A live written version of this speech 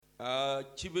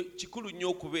Kikulu nnyo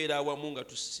okubeera awamu nga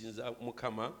tusinza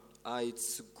Mukama.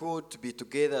 It's good to be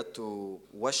together to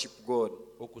worship God,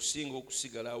 okusinga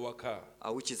okusigala awaka.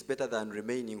 Which is better than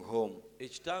remaining home.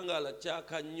 Ekitangaala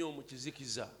kyaka nnyo mu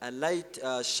kizikiza. A light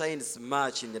shines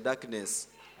much in the darkness.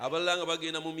 Abalala nga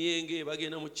bagenda mu myenge,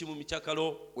 bagenda mu kimu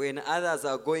mikyakalo. When others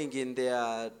are going in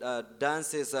their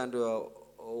dances and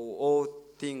all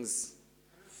things,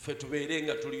 ffe tubeere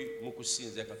nga tuli mu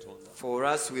kusinza Katonda. For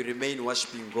us, we remain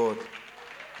worshiping God.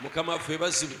 Mukama ffe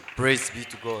bazibe. Praise be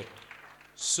to God.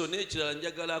 So n'ekirala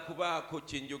njagala kubaako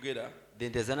kye njogera.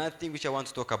 Then there's another thing which I want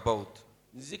to talk about.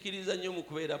 Nzikiriza nnyo mu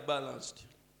kubeera balanced.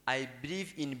 I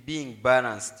believe in being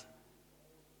balanced.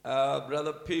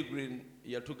 Brother Pilgrim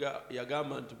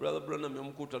yagamba nti Brother Branham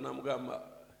yamukuuta n'amugamba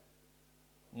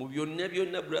mu byonna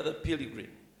byonna Brother Pilgrim.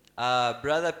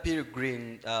 Brother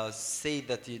Pilgrim said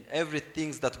that in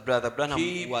everything that Brother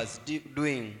Branham was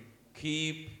doing,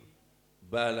 keep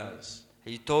balance.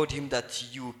 He told him that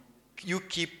you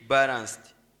keep balanced.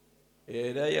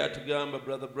 Era yatugamba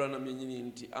Brother Branham yennyini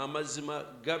nti amazima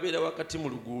gabeera wakati mu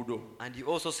luguudo. And he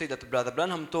also said that Brother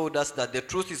Branham told us that the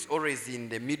truth is always in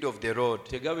the middle of the road.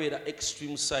 Tegabeera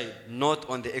extreme side. Not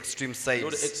on the extreme sides.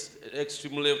 Not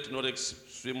extreme left, not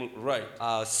extreme right.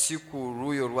 Siku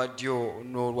ruyo lwadyo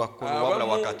n'olwakono wabula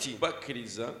wakati.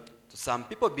 Bakkiriza. Some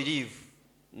people believe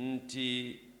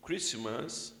nti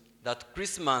Christmas, that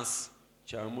Christmas,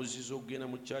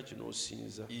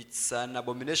 it's an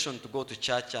abomination to go to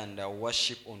church and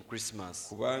worship on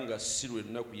Christmas.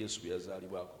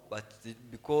 But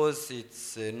because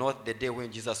it's not the day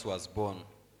when Jesus was born.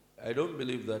 I don't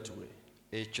believe that way.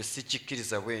 I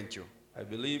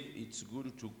believe it's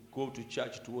good to go to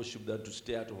church to worship than to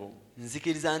stay at home.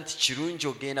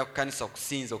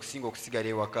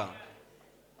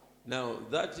 Now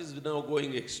that is now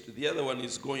going the other one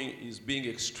is being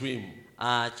extreme.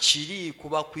 Let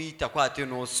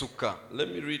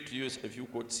me read to you a few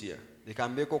quotes here.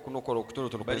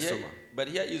 But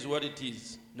here is what it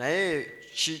is. They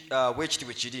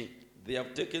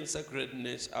have taken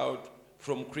sacredness out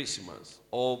from Christmas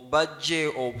to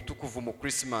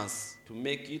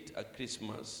make it a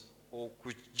Christmas. To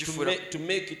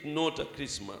make it not a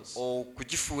Christmas,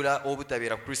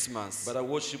 but a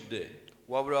worship day.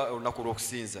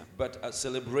 But a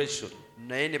celebration.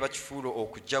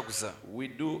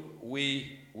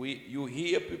 You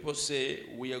hear people say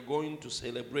we are going to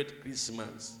celebrate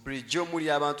Christmas. That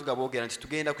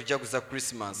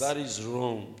is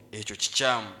wrong.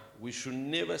 We should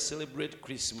never celebrate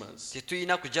Christmas.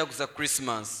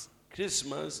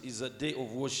 Christmas is a day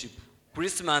of worship.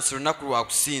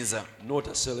 Not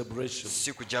a celebration.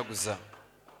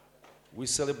 We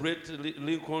celebrate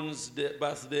Lincoln's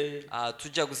birthday.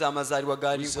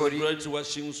 We celebrate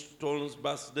Washington's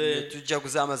birthday.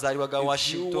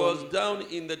 If you was down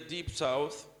in the deep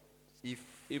south,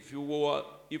 if you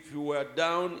were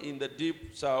down in the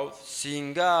deep south,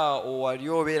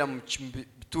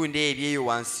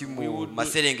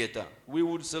 we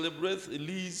would celebrate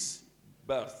Lee's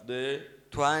birthday.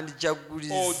 Or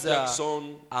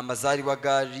Jackson.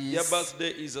 Their birthday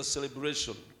is a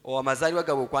celebration. But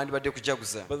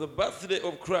the birthday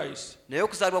of Christ,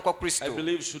 I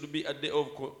believe, should be a day of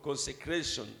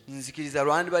consecration.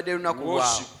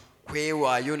 Worship.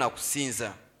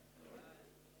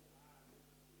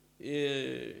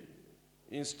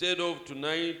 Instead of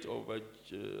tonight, of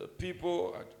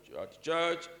people at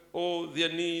church, all their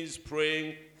knees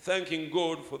praying, thanking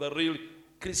God for the real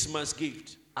Christmas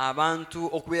gift. Abantu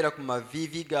okubeera ku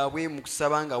mavivi gaabwe mu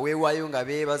kusaba nga weewaayo nga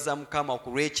beebaza Mukama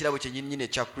okulw'ekirabo kyennyini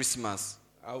ekya Christmas.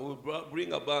 I will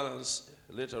bring a balance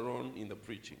later on in the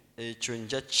preaching. Ekyo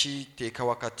nja kiteeka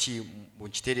wakati mu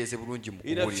kitereeze bulungi mu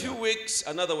kubuulira.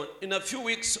 In a few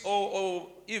weeks or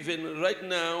even right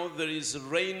now there is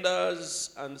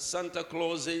reindeers and Santa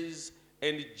Clauses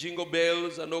and jingle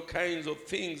bells and all kinds of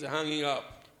things hanging up.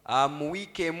 Mu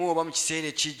wiiki emu oba mu kiseera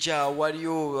ekijja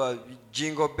waliyo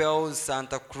jingle bells,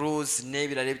 Santa Cruz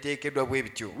n'ebirala ebiteekeddwa bwe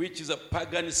bityo. Which is a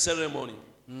pagan ceremony.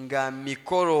 Nga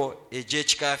mikolo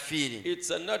egy'ekikaafiiri. It's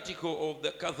an article of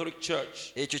the Catholic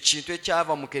Church. Ekyo kintu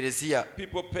ekyava mu Kereziya.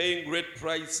 People paying great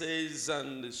prices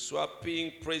and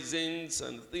swapping presents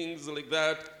and things like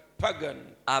that.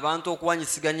 Pagan. Abantu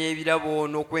okuwanyisiganya ebirabo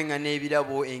n'okweŋŋana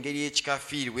ebirabo engeri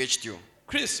y'ekikaafiiri bwe kityo.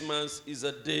 Christmas is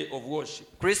a day of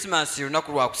worship. Christmas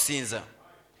lunaku lwa kusinza.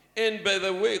 And by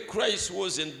the way, Christ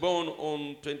wasn't born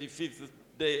on 25th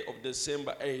day of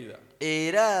December either.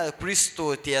 Era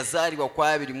Kristo teyazaalibwa ku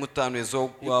 25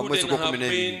 ez'omwezi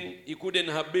gw'Okumi. He couldn't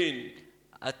have been.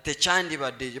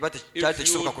 Tekyandibadde kyali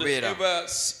tekisooka kubeera. If you had ever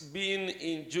been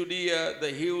in Judea, the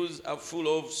hills are full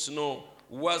of snow,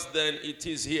 worse than it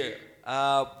is here.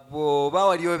 bw'oba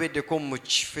wali obeddeko mu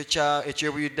kifo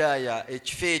eky'Obuyudaaya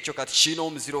ekifo ekyo kati kirina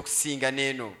omuziro okusinga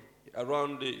n'eno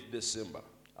around December.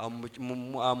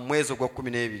 mu mwezi ogwa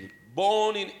 12.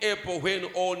 Born in April when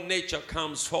all nature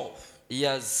comes forth.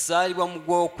 yazaalibwa mu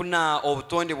gwokuna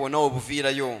obutonde bwonna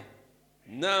obuviirayo.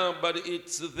 Now, but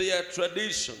it's their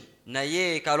tradition.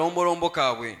 naye kalombolombo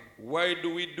kaabwe. Why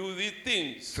do we do these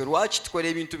things? ffe lwaki tukola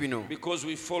ebintu bino? Because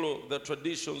we follow the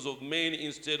traditions of men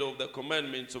instead of the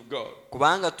commandments of God.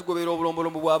 kubanga tugobera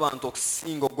obulombolombo bw'abantu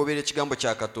okusinga okugobera ekigambo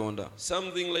kya Katonda.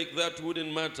 Something like that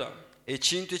wouldn't matter.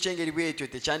 ekintu ekyengeri bw'etyo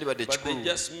tekyandibadde But they kikulu.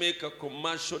 just make a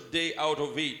commercial day out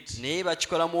of it. naye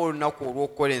bakikolamu olunaku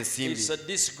olw'okukola ensimbi. It's a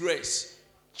disgrace,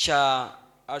 kya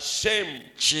a shame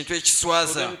kintu for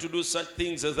ekiswaza them to do such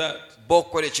things as that. bo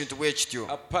okukola ekintu bwe kityo.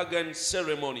 A pagan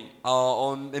ceremony.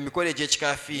 emikolo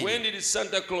egy'ekikaafiiri. When did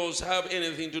Santa Claus have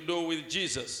anything to do with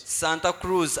Jesus? Santa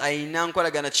Cruz ayina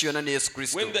nkolagana ki yonna ne Yesu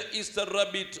Kristo. When the Easter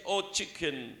rabbit or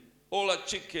chicken, all a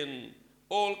chicken,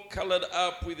 all colored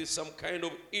up with some kind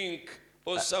of ink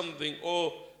or something,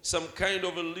 or some kind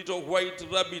of a little white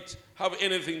rabbit, have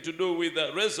anything to do with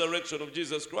the resurrection of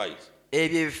Jesus Christ?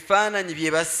 ebyo ebifaananyi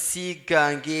bye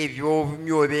basiiga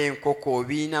ng'ebyobumyu oba enkoko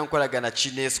birina nkolagana ki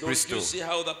ne Yesu Don't Kristo. you see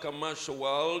how the commercial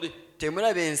world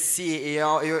temulaba ensi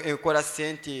ekola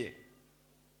ssente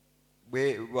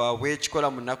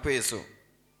bwekikola mu nnaku ezo.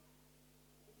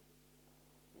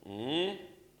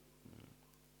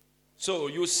 So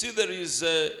you see there is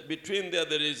between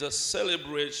there is a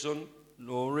celebration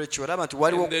olwekyo olaba nti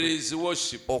waliwo and there is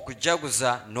worship.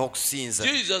 okujaguza n'okusinza.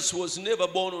 Jesus was never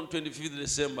born on 25th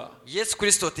December. Yesu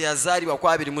Kristo teyazaalibwa ku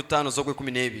 25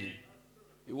 z'Ogwekumi.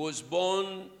 He was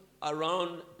born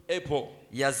around April.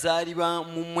 yazaalibwa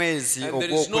mu mwezi And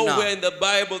there is nowhere ogwokuna. in the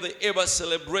Bible they ever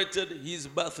celebrated his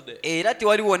birthday. era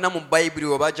tewali wonna mu Bayibuli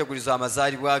we bajaguliza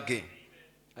amazaalibwa ge.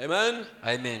 Amen?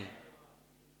 Amen.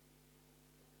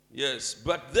 Yes.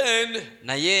 But then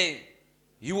naye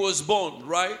he was born,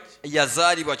 right?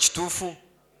 yazaalibwa kituufu.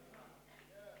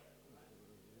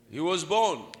 He was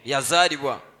born.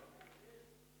 yazaalibwa.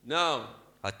 Now,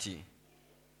 ati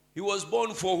he was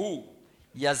born for who?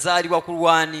 yazaalibwa ku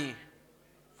lwani?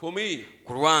 For me.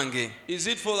 ku lwange. Is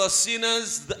it for the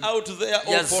sinners out there or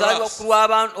for yazaalibwa us? ku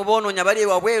lw'aboonoonyi abali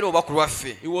ewabweru oba ku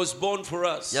lwaffe? He was born for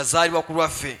us. yazaalibwa ku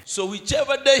lwaffe. So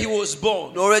whichever day he was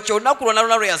born, n'olwekyo olunaku lwonna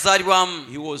lwe yazaalibwamu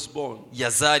he was born.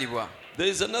 yazaalibwa. There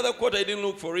is another quote, I didn't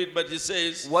look for it, but it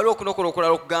says, waliwo okunokola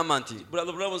okulala okugamba nti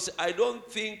Brother Brown said, I don't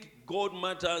think God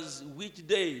matters which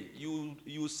day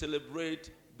you celebrate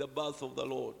the birth of the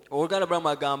Lord. oluganda bulamu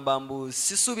agamba mbu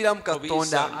sisuubiramu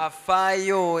Katonda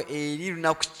afaayo eri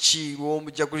lunaku ki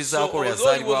lw'omujagulizaako So lwe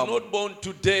although he was yazaalibwamu. not born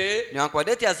today,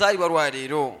 newankubadde teyazaalibwa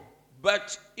lwaleero,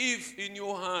 but if in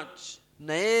your heart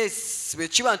naye bwe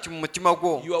kiba nti mu mutima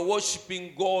gwo you are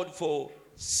worshiping God for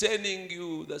sending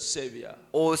you the Savior,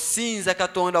 osinza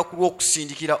Katonda ku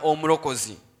lw'okusindikira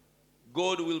omulokozi,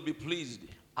 God will be pleased.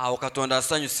 awo Katonda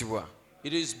asanyusibwa.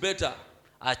 It is better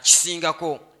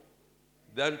Akisingako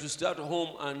than to start home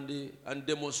and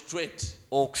demonstrate.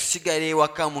 okusigala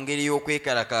ewaka mu ngeri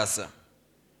y'okwekalakaasa.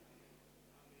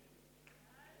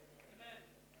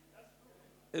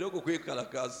 Eroko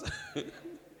kwekalakaasa.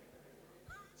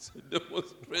 It's a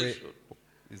demonstration.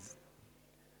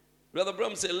 Brother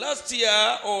Bram said, last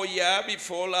year or year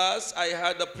before last, I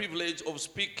had the privilege of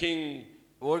speaking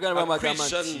oluganda bulamu agamba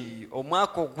nti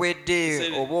omwaka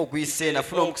ogwedde oba ogwise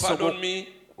nafuna omukisa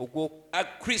a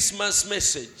Christmas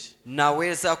message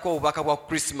naweerezaako obubaka bwa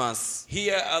Christmas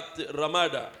here at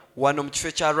Ramada. wano mu kifo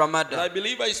ekya And Ramada. I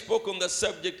believe I spoke on the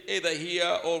subject either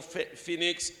here or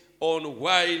Phoenix on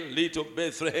why little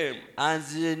Bethlehem.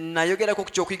 Nze nayogerako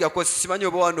ku kyokuyigako, simanyi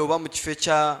oba wano oba mu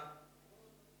kifo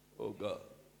Oh God.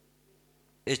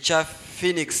 ekya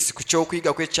Phoenix, ku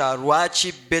kyokuyigako ekya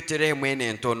lwaki Bethlehem eno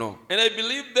entono. And I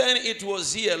believe then it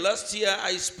was here. Last year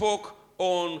I spoke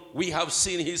on we have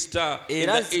seen his star in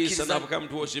the east and have come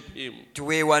to worship him.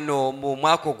 tuwe wano mu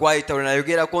mwaka ogwayita lwe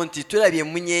nayogerako nti tulabye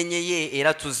emunyenye ye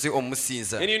era tuzze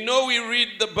omusinza. And you know we read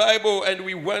the Bible and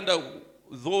we wonder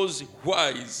those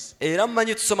whys. Era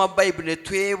mumanyi tusoma Bayibuli ne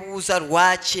twebuuza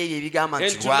lwaki ebyo ebigamba And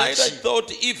nti tonight I lwaki.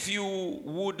 thought if you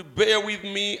would bear with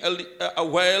me a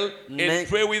while and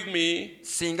pray with me,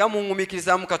 Singa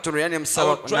muŋŋumiikirizamu Katonda era ne I musaba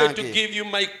will try to nange, give you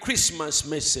my Christmas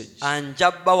message.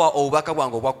 anja bbawa obubaka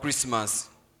bwange obwa Christmas.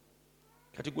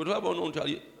 Kati gwe tulaba wano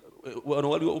nti wano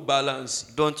waliwo balance.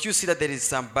 Don't you see that there is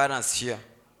some balance here?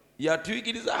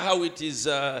 Yatuyigiriza how it is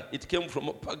it came from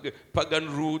pagan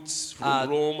roots from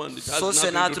Rome and it has so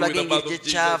se nothing to do with n'atulaga the birth engeri of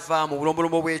Jesus. gy'ekyava mu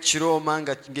bulombolombo bw'Ekirooma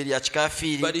nga ngeri ya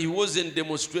kikafiiri, But he wasn't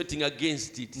demonstrating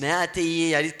against it. naye ate ye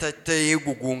yali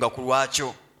teyeegugunga ku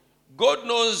lwakyo. God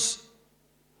knows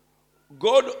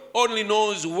God only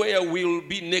knows where we'll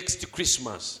be next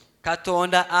Christmas.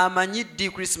 Katonda amanyi ddi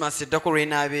Christmas eddako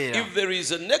lw'enaabeera. If there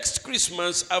is a next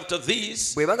Christmas after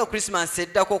this, bwebanga Christmas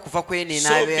eddako okuva ku eno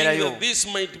so being enaabeerayo, that this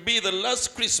might be the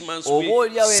last Christmas we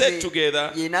set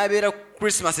together yenaabeera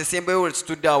Christmas esembayo we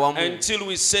tutudde awamu until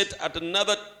we set at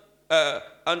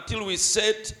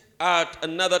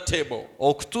another table,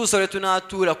 okutuusa lwe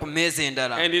tunaatuula ku mmeeza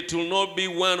endala, and it will not be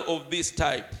one of this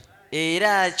type.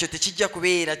 era kyo tekijja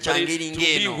kubeera kya But ngeri it will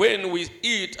be ng'eno, when we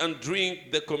eat and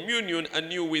drink the communion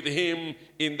anew with him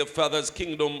in the Father's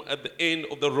kingdom at the end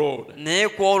of the road. naye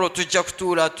ku olwo tujja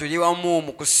kutuula tuli wamu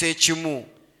mu kussa ekimu.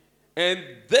 And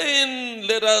then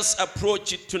let us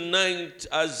approach it tonight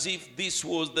as if this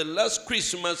was the last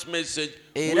Christmas message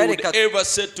we Era would leka- ever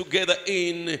set together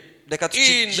in leka the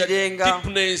tukigirenga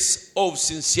deepness of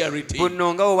sincerity.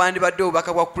 buno nga bwe bwandibadde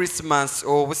obubaka bwa Christmas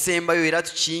obusembayo, era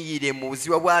tukiyingire mu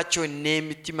buziba bwakyo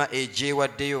n'emitima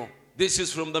egyewaddeyo. This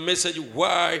is from the message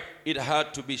why it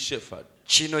had to be shepherd.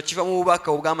 Kino kiva mu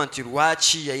bubaka obugamba nti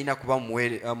lwaki yalina kuba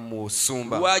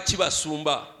musumba. Lwaki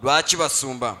basumba? Lwaki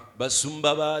basumba?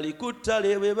 Basumba baali ku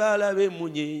ttale bwe baalaba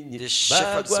emmunyeenye The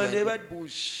shepherds bagwa were ne in the badduka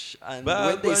bush, and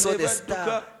when they saw the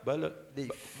star, they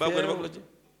fell.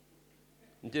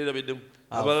 nkyerabiddemu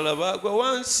abalala baagwa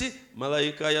wansi,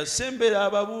 malayika yasembera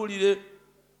ababuulire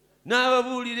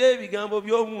n'ababuulira ebigambo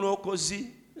by'omulokozi.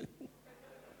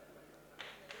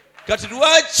 Kati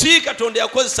lwaki Katonda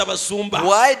yakozesa basumba?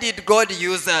 Why did God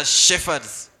use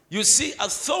shepherds? You see, a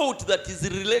thought that is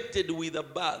related with a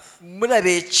birth. Mulaba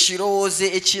ekirowoozo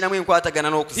ekirinamu enkwatagana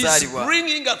He's n'okuzaalibwa.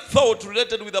 bringing a thought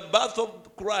related with the birth of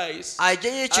Christ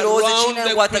Ajjayo ekirowoozo around ekirina the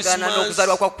enkwatagana Christmas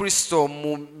n'okuzaalibwa kwa Kristo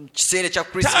mu kiseera kya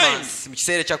Christmas. Mu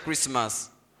kiseera kya Christmas.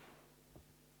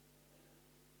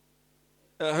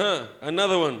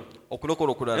 Another one.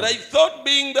 Okulokola And okulala. I thought,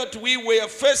 being that we were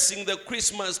facing the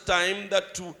Christmas time,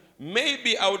 that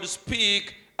maybe I would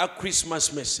speak a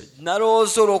Christmas message.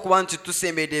 Nalowooza olw'okuba nti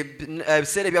tusembedde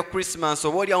ebiseera ebya Christmas,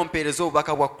 oba olyawo mpeereza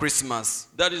obubaka bwa Christmas.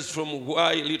 That is from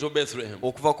Why Little Bethlehem.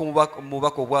 Okuva ku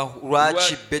mubaka obwa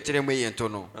lwaki Betelehemu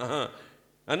entono.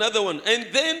 Another one. And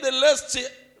then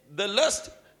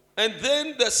and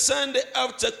then the Sunday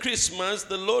after Christmas,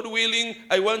 the Lord willing,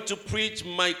 I want to preach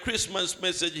my Christmas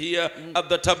message here at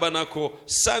the tabernacle.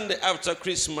 Sunday after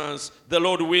Christmas, the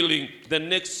Lord willing, the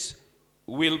next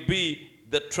will be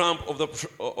the trump of the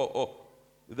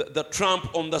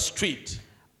trump on the street.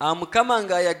 Mukama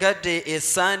ng'ayagadde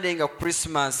esande nga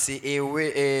Christmas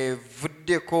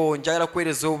evuddeko, njagala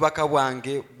kuweereza obubaka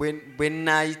bwange bwe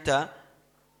nnaayita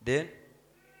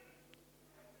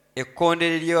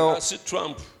ekkonde lyo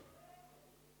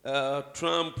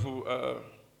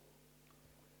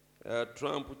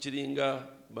Trump kiringa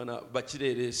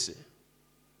bakireerese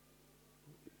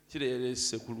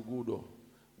ku luguudo.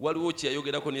 Waliwo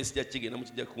kyeyayogerako n'esijja kigenda mu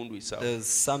kijja kundwisawo. There's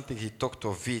something he talked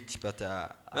of it, but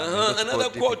another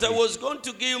quote, I was going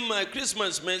to give my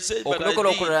Christmas message, but I did. But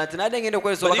if I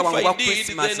did,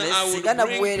 then I would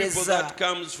bring people that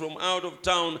comes from out of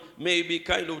town, maybe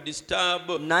kind of disturb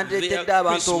their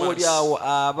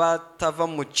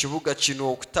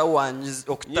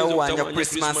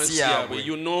Christmas.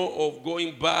 You know of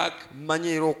going back.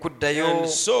 And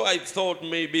so I thought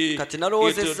maybe it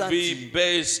would be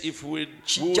best if we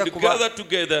would gather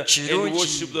together and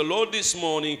worship the Lord this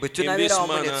morning in this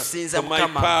manner for my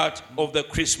part of the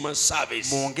Christmas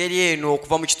service.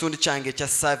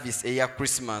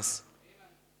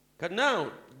 But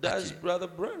now, does Brother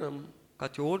Branham,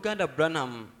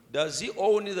 does he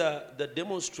own the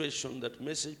demonstration that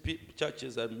message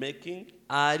churches are making?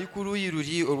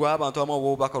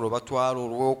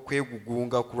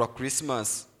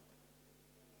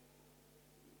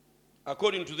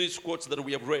 According to these quotes that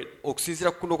we have read,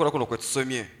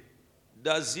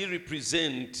 does he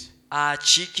represent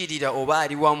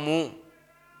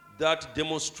that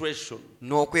demonstration?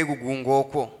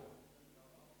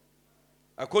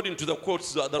 According to the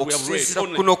quotes that we have read,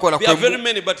 there are very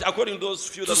many, but according to those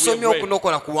few that we have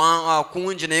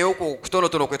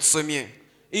read,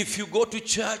 if you go to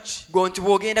church,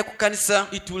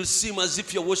 it will seem as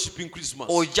if you're worshiping Christmas.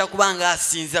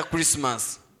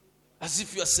 As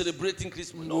if you are celebrating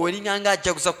Christmas.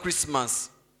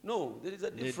 No, there is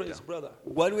a difference, brother.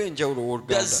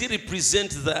 Does he represent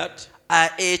that?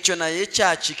 Let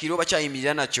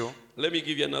me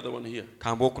give you another one here.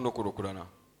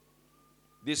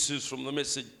 This is from the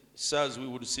message, says we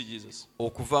would see Jesus.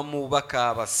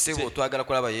 Say,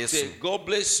 God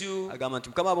bless you.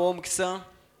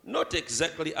 Not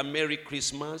exactly a Merry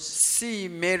Christmas. See,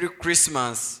 Merry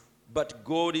Christmas. But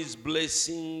God's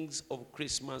blessings of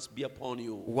Christmas be upon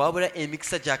you.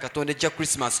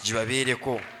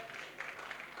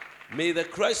 May the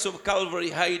Christ of Calvary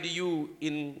hide you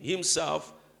in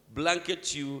himself,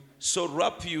 blanket you, so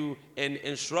wrap you and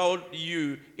enshroud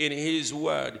you in his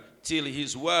word, till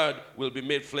his word will be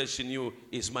made flesh in you,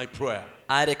 is my prayer.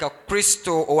 Areka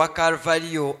Kristo owa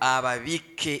Kalvario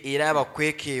ababike era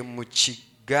abakweke mu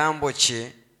kigambo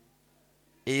kye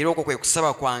era okwo kwe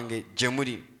kusaba kwange gye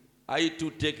muli. I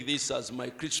too take this as my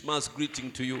Christmas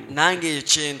greeting to you. Nange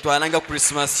ekyentwala nga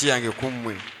Christmas yange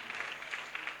kummwe.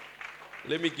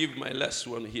 Let me give my last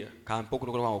one here. Kampa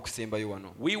okulokola kwange okusembayo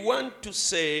wano. We want to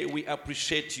say we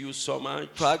appreciate you so much.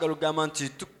 Twagala okugamba nti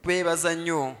tubeebaza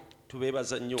nnyo.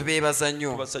 Tubeebaza nnyo.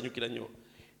 Tubasanyukira nnyo.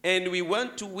 And we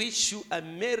want to wish you a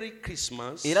Merry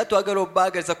Christmas era twagala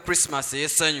obbaagaliza Christmas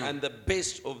eyeessanyu and the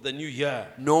best of the new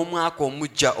year. N'omwaka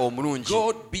omujja omulungi.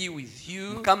 God be with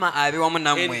you Mukama abe wamu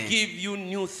nammwe and give you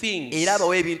new things, era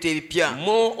abawe ebintu ebipya,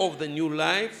 more of the new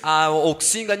life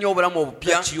okusinga nnyo obulamu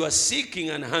obupya that you are seeking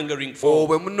and hungering for.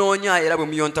 bwe munoonya era bwe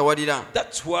muyontawalira.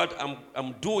 That's what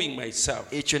I'm doing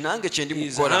myself. Ekyo nange kye ndi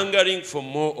Is mukola hungering for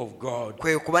more of God.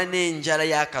 kwe kuba n'enjala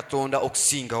ya Katonda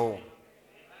okusingawo.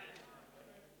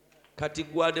 Kati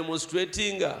gwa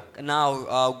demonstrating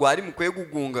Now gwali mu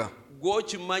kwegugunga.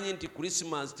 Gwokimanyi nti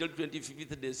Christmas till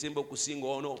 25th December kusinga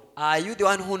ono. Are you the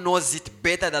one who knows it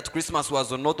better that Christmas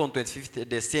was not on 25th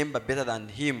December better than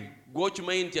him?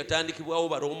 Gwokimanyi nti yatandikibwawo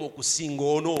Baroma okusinga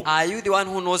ono. Are you the one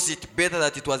who knows it better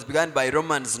that it was begun by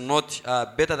Romans not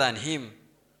better than him?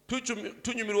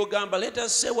 Tunyumirwa ogamba, let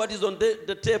us say what is on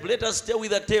the tape. Let us stay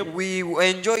with the tape. We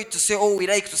enjoy to say, we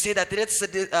like to say that. Let's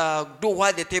do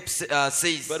what the tape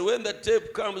says. But when the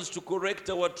tape comes to correct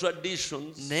our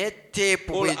traditions, or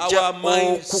our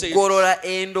mindset,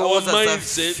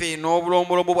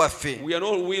 we are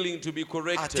not willing to be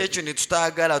corrected.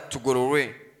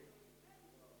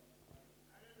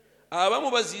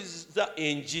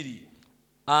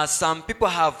 Some people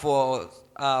have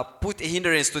put a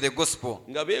hindrance to the gospel,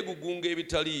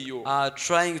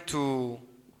 trying to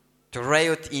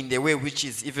riot in the way which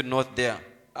is even not there.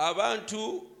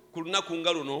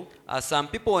 Some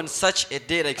people on such a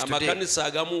day like today,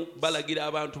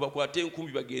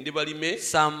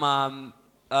 some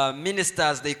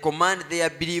ministers, they command their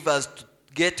believers to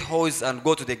get hoes and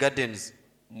go to the gardens.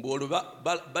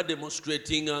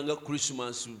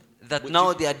 That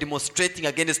now they are demonstrating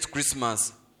against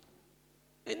Christmas.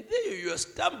 And there you are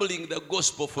stumbling the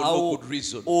gospel for no good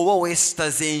reason. No,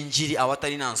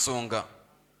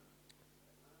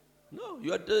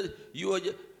 you are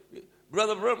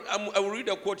Brother Bram, I will read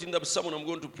a quote in the sermon I'm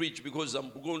going to preach, because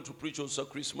I'm going to preach also a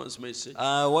Christmas message.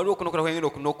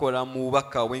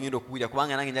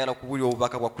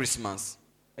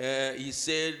 He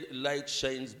said, light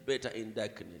shines better in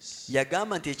darkness.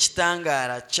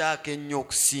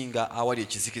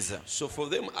 So for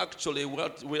them, actually,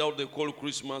 what they call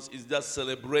Christmas is just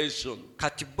celebration.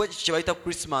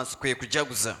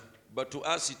 But to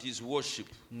us, it is worship.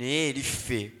 We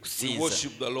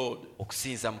worship the Lord.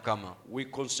 We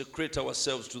consecrate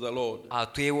ourselves to the Lord.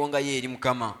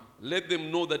 Let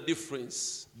them know the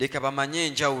difference.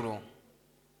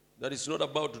 That it's not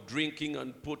about drinking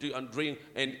and putting and drink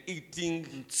and eating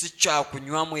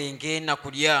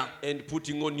and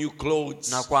putting on new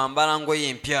clothes.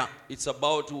 It's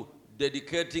about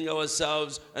dedicating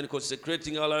ourselves and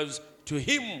consecrating our lives to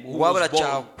Him who was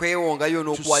born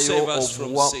to save us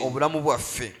from sin.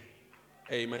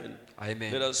 Amen.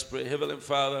 Amen. Let us pray. Heavenly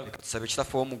Father,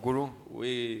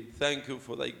 we thank you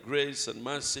for thy grace and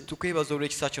mercy. Thank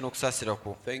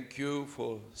you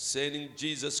for sending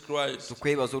Jesus Christ,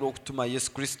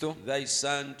 thy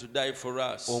Son, to die for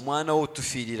us on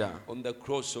the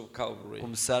cross of Calvary.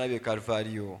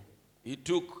 He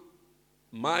took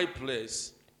my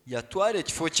place. He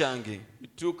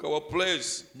took our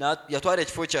place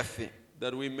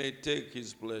that we may take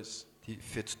his place.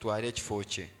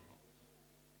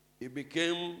 He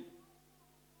became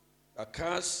a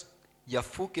curse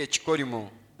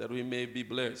that we may be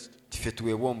blessed.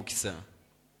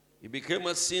 He became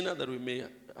a sinner that we may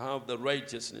have the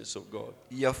righteousness of God.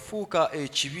 He became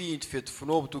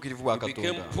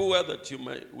poor that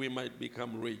we might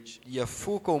become rich.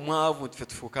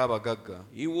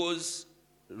 He was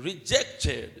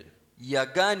rejected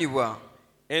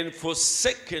and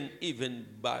forsaken even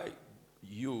by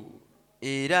you,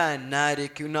 until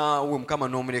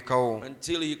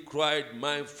he cried,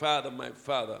 my Father, why hast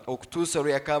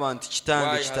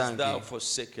thou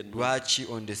forsaken me?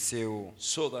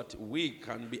 So that we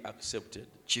can be accepted.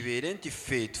 kibeere nti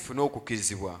ffe tufune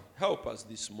okukirizibwa. Help us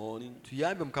this morning.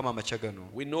 Tuyambe Mukama amakya gano.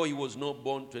 We know he was not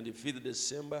born 25th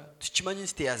December. Tukimanyi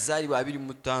nti teyazaalibwa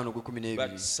 25 gw'ekumi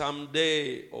but some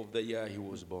day of the year he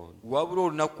was born. Wabula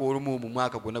olunaku olumu mu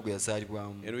mwaka gwonna gwe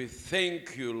yazaalibwamu. And we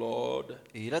thank you, Lord,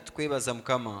 era tukwebaza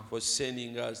Mukama for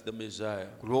sending us the Messiah,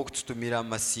 ku lw'okututumira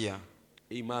Masiya,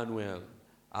 Emmanuel,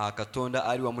 Katonda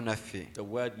ali wamu naffe, the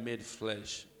word made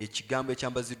flesh, ekigambo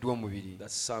ekyambaziddwa omubiri, the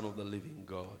Son of the living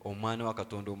God. omwana wa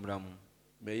Katonda omulamu.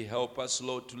 May he help us,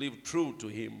 Lord, to live true to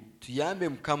him. Tuyambe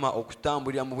Mukama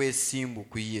okutambulira mu bwesimbu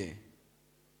ku ye,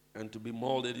 and to be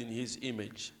molded in his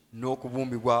image.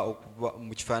 N'okubumbibwa okuva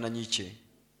mu kifaananyi kye.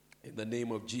 In the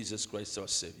name of Jesus Christ our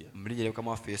Savior. Amen.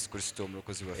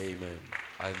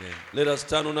 Amen. Let us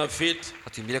turn on our feet.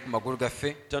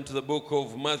 Turn to the book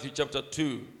of Matthew chapter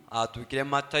 2.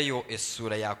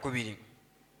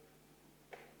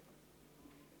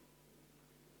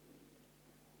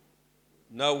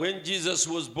 Now when Jesus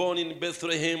was born in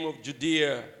Bethlehem of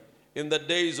Judea in the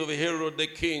days of Herod the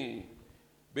king,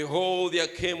 behold, there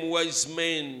came wise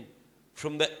men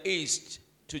from the east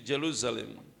to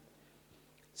Jerusalem,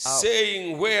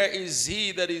 saying, where is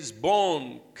he that is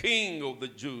born King of the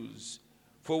Jews?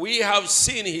 For we have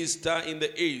seen his star in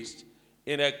the east,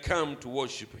 and are come to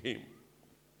worship him.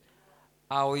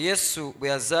 Awo Yesu bwe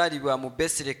yazaalibwa mu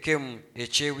Besirekemu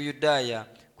eky'Ebuyudaaya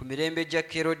ku mirembe gya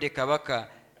Kerode kabaka,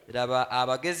 laba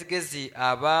abagezigezi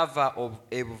abaava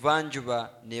ebuvanjuba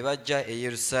ne bajja e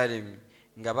Yerusaalemi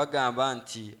nga bagamba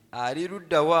nti, ali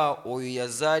ludda wa oyo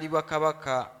yazaalibwa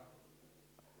kabaka,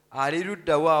 ali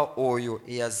ludda wa oyo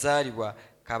eyazaalibwa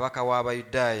kabaka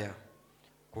w'Abayudaaya?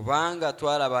 Kubanga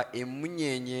twalaba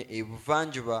emunyenye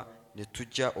ebuvanjuba ne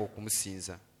tujja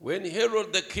okumusinza. When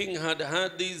Herod the king had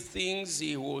heard these things,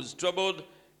 he was troubled,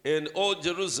 and all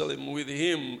Jerusalem with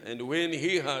him. And when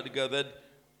he had gathered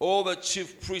all the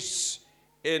chief priests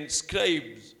and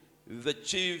scribes, the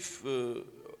chief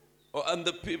and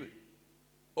the people,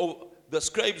 the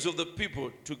scribes of the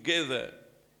people together,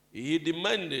 he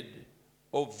demanded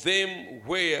of them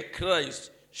where Christ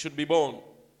should be born.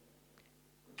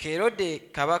 Herode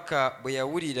kabaka bwe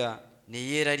yawulira ne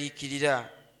yeeraliikirira,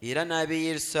 era n'ab'e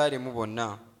Yerusaalemu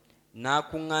bonna,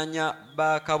 n'akuŋŋaanya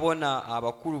bakabona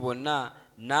abakulu bonna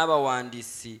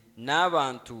n'abawandiisi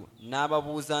n'abantu,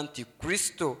 n'ababuuza nti,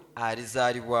 Kristo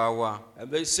alizaalibwa wa?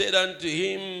 And they said unto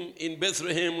him, in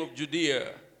Bethlehem of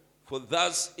Judea, for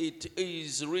thus it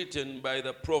is written by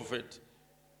the prophet,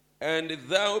 and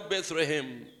thou,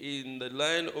 Bethlehem, in the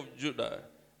land of Judah,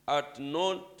 art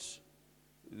not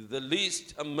the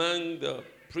least among the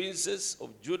princes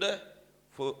of Judah,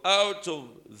 for out of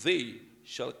thee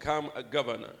shall come a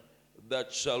governor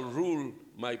that shall rule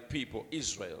my people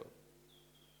Israel.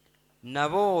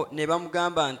 Nabo ne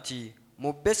bamugamba nti,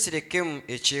 mu Besirekemu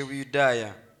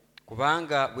eky'Ebuyudaaya,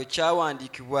 kubanga bwe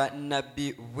kyawandiikibwa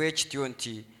nnabbi bwe kityo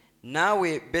nti,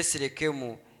 naawe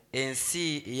Besirekemu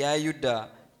ensi eya Yuda,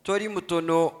 toli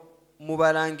mutono mu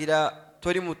balangira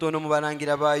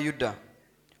ba Yuda,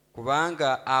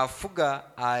 kubanga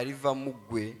afuga aliva mu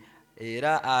ggwe,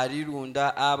 era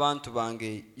alirunda abantu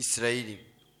bange Isirayiri.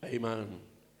 Amen.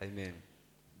 Amen.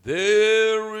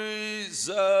 There is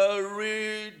a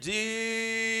Redeemer,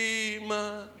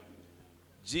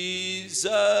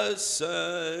 Jesus,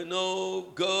 Son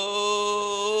of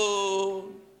God,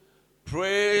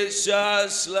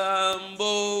 precious Lamb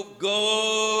of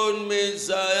God,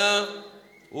 Messiah,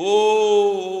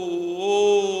 Holy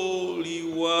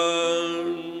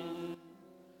One.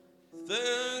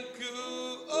 Thank you,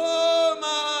 oh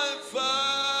my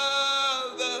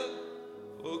Father,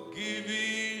 for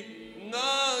giving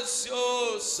us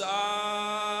your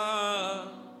Son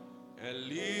and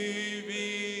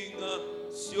leaving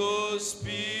us your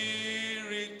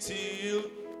Spirit till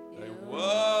thy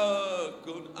work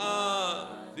on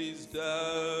earth is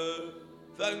done.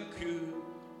 Thank you,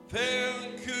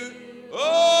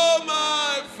 oh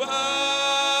my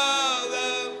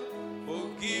Father, for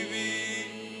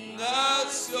giving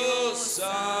us your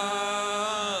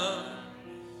Son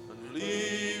and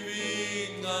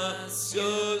leaving us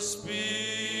your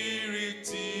Spirit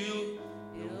till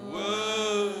your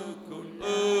work on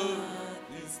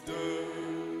earth is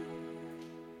done.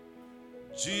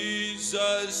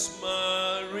 Jesus,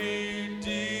 my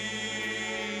Redeemer,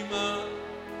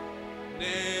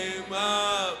 name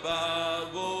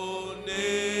above all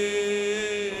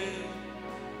name,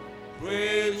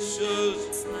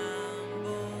 precious Lamb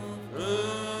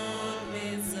of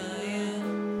Messiah,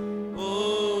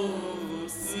 oh,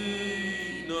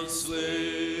 sin or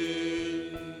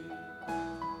slain.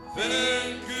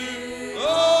 Thank you,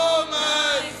 oh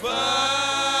my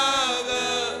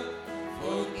Father,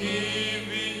 for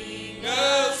giving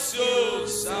us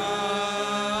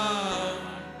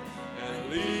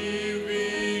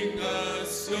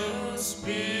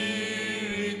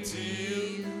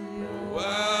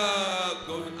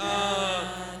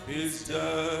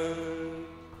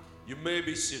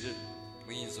seated.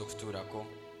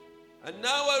 And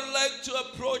now I would like to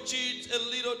approach it a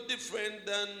little different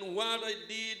than what I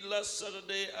did last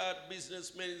Saturday at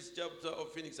Businessmen's chapter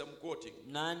of Phoenix. I'm quoting.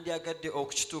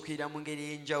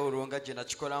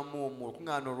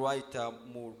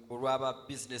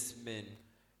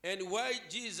 And why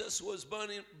Jesus was born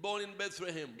in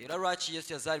Bethlehem. And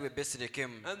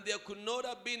there could not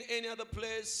have been any other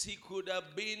place he could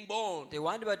have been born.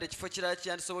 Because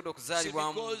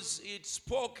it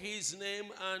spoke his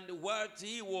name and what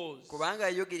he was.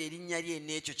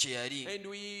 And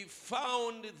we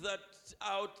found that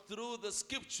out through the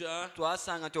scripture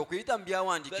that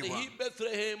he,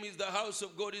 Bethlehem, is the house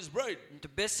of God's bread. And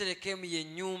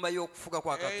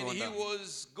he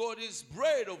was God's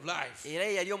bread of life.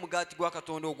 And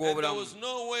there was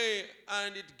no way,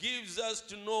 and it gives us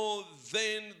to know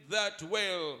then that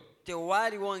well.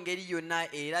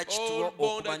 All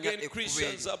born again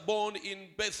Christians are born in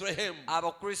Bethlehem.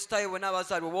 Christ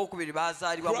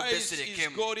is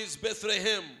God's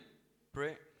Bethlehem.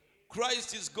 Pray.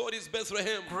 Christ is God's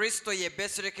Bethlehem.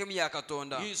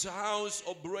 His house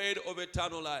of bread of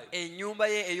eternal life.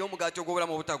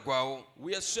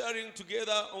 We are sharing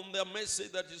together on the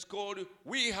message that is called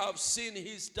We Have Seen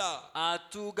His Star. And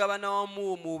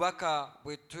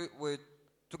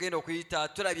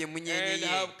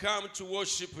have come to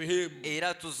worship Him.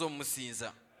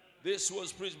 This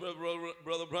was preached by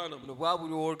Brother Branham.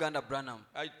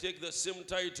 I take the same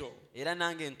title.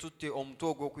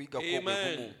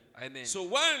 Amen. Amen. So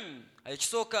one,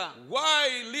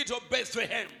 why little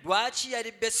Bethlehem?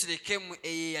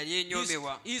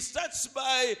 He starts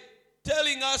by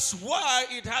telling us why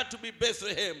it had to be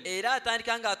Bethlehem. He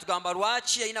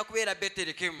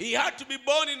had to be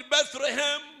born in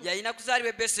Bethlehem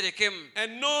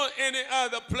and no any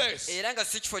other place.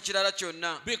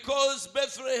 Because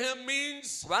Bethlehem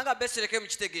means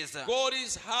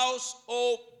God's house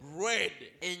of bread.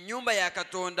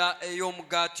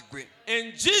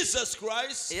 And Jesus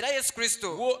Christ,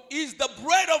 who is the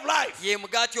bread of life,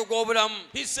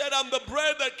 he said, I'm the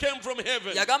bread that came from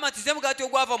heaven.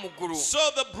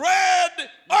 So the bread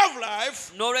of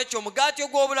life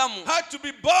had to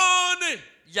be born in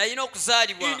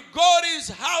God's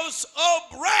house of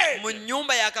bread.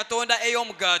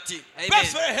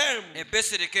 Bethlehem,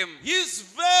 his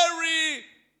very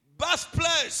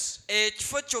birthplace,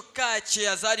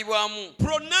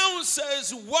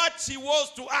 pronounces what he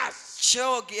was to us.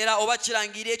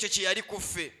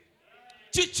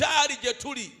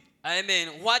 Amen.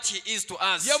 What he is to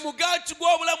us. He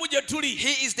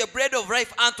is the bread of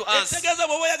life unto us.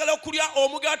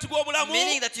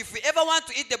 Meaning that if we ever want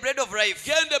to eat the bread of life,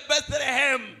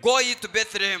 go eat to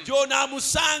Bethlehem.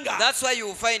 That's why you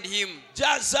will find him.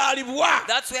 That's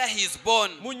where he is born.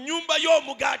 In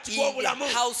the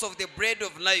house of the bread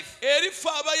of life. To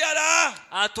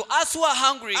us who are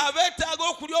hungry,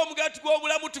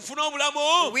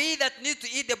 we that need to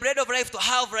eat the bread of life to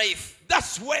have life,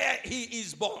 that's where he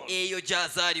is born.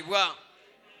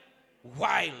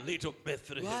 Why little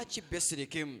Bethlehem?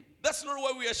 That's not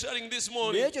what we are sharing this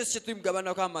morning. But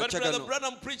Brother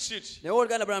Branham preached it.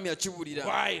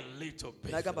 Why little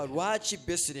Bethlehem?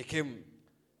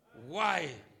 Why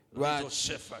little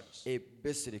shepherds?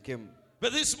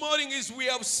 But this morning is we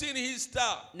have seen his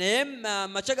star.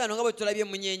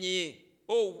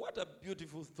 Oh, what a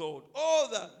beautiful thought. All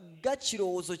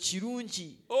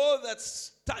that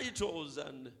titles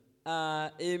and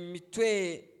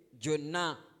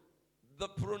the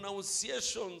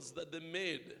pronunciations that they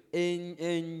made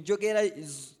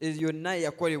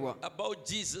about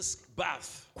Jesus'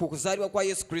 birth,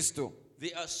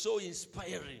 they are so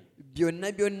inspiring.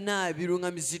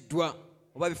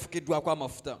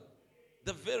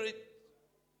 The very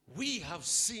we have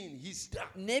seen his star.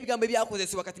 And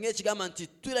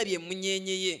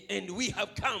we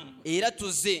have come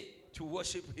to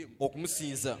worship him.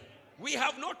 We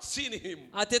have not seen him,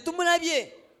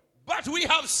 but we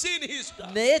have seen his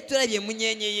star.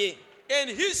 And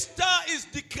his star is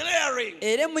declaring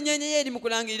that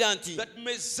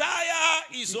Messiah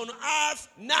is on earth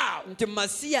now.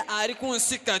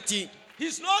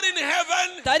 He's not in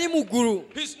heaven.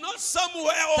 He's not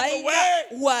somewhere on the way.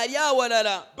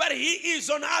 But he is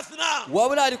on earth now. We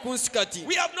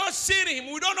have not seen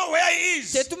him. We don't know where he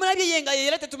is. But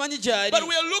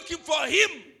we are looking for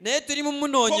him. For we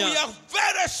are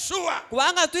very sure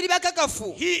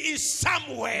he is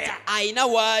somewhere.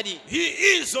 He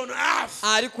is on earth.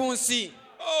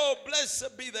 Oh,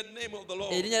 blessed be the name of the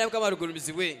Lord.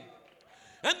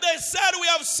 And they said, we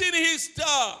have seen his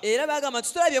star in the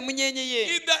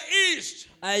east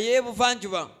and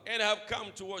have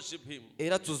come to worship him.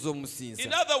 In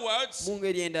other words,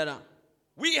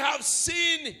 We have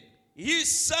seen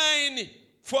his sign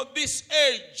for this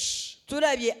age.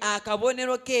 Tulabye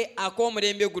akabonero ke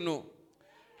ak'omulembe guno.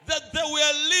 That they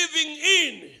were living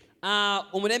in.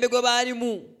 Omulembe gwe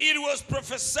baalimu. It was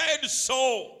prophesied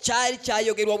so. Kyali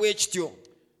kyayogerwa bwe kityo.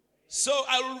 So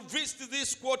I will visit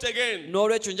this quote again.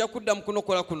 N'olwekyo nja kudda mu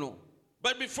kunokola kuno.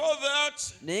 But before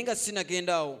that, naye nga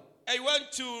sinagenda awo. I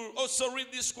want to also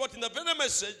read this quote in the very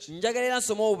message. Njagalira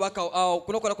nsoma obubaka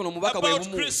kunokola kuno mubaka bwe bumu.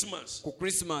 About Christmas. Ku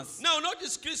Christmas. Now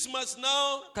notice Christmas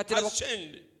now has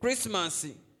changed. Christmas.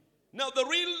 Now the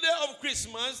real day of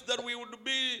Christmas that would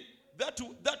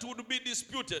be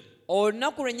disputed.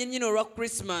 Olunaku lwennyini olwa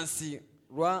Christmas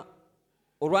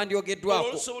olwandyogeddwako.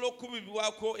 Olusobola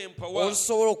okukubibwako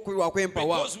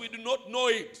empawa. Because we do not know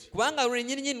it. Kubanga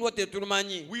lwennyini lwo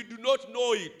tetulumanyi. We do not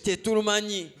know it.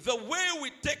 Tetulumanyi. The way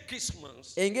we take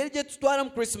Christmas. Engeri gye tutwala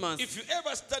mu Christmas. If you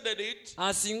ever studied it,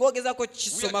 asinga ogezaako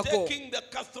kisomako. We are taking the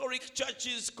Catholic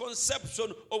Church's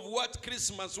conception of what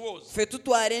Christmas was. Ffe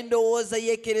tutwala endowooza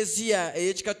y'Ekereziya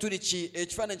ey'Ekikatuliki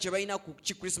ekifaananyi kye balina ku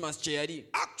ki Christmas kye yali.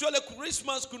 Actually,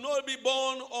 Christmas could not be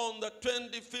born on the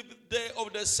 25th day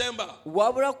of December.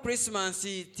 Wabula Christmas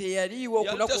teyaliiwo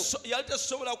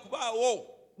yalitasobola kubaawo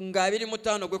nga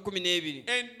 25 gwe 12.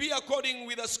 And be according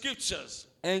with the scriptures.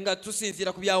 Nga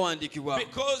tusinziira ku byawandiikibwa.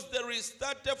 Because there is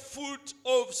 30 foot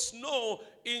of snow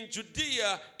in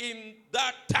Judea in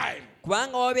that time.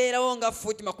 Kubanga wabeerawo nga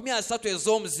fuuti 30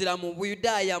 ez'omuzira mu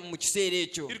Buyudaaya mu kiseera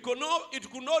ekyo. It could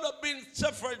not have been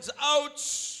shepherds out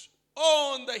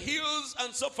on the hills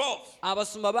and so forth.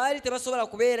 Abasumba baali tebasobola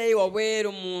kubeerayo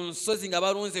wabweru mu nsozi nga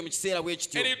balunze mu kiseera bwe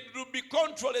kityo. And it would be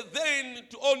contrary then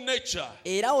to all nature.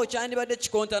 Era awo kyandibadde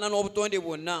kikontana n'obutonde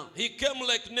bwonna. He came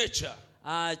like nature.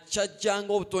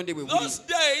 Kyajjanga obutonde bwe buli.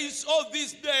 All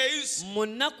these days, mu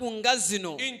nnaku nga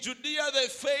zino, in Judea they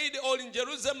fed, or in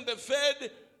Jerusalem they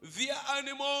fed their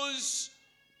animals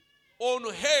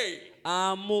on hay.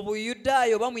 Mu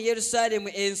Buyudaaya oba mu Yerusaalemu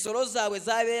ensolo zaabwe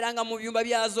zaabeeranga mu biyumba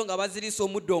byazo nga baziriisa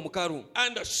omuddo omukalu.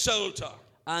 And a shelter.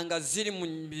 Nga ziri mu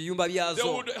biyumba byazo. They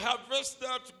would harvest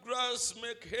that grass,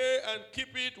 make hay and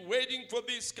keep it waiting for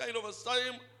this kind of a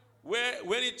time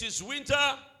when it is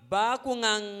winter.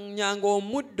 Baakuŋŋaanyanga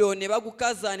omuddo ne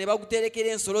bagukaza ne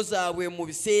baguterekera ensolo zaabwe mu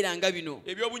biseera nga bino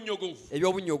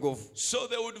eby'obunnyogovu. So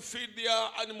they would feed their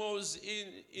animals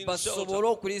in basobole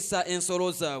okuliisa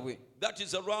ensolo zaabwe. That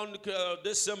is around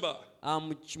December.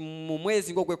 Mu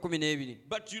mwezi ng'ogw'ekumi.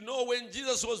 But you know when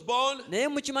Jesus was born, naye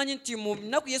mukimanyi nti mu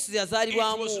nnaku Yesu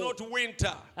yazaalibwamu, it was not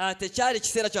winter. Tekyali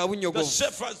kiseera kya bunnyogovu. The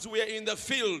shepherds were in the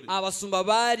field. Abasumba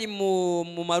baali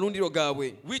mu malundiro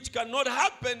gaabwe. Which cannot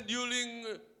happen during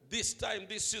this time,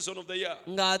 this season of the year.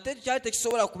 Ng'ate kyali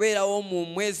tekisobola kubeerawo mu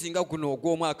mwezi nga guno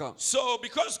ogw'omwaka. So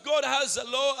because God has a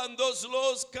law and those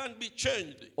laws can't be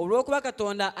changed. Olw'okuba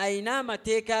Katonda alina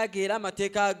amateeka ge era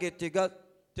amateeka ge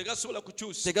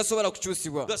tegasobola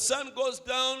kukyusibwa. The sun goes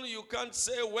down, you can't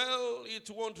say, well, it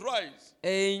won't rise.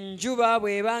 Enjuba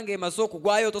bw'ebanga emaze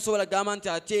okugwayo tosobola gamba nti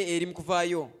ate eri mu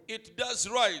kuvaayo. It does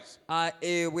rise.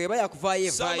 Bw'eba yakuvaayo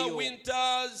evaayo. Summer,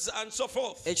 winters and so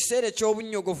forth. Ekiseera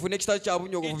eky'obunnyogovu n'ekitali kya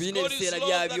bunnyogovu birina ebiseera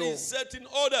byabyo.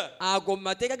 Ago mu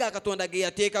mateeka ga Katonda ge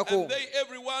yateekako.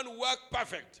 Everyone worked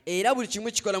perfect. Era buli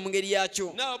kimu kikola mu ngeri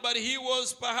yakyo. Now, but he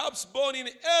was perhaps born in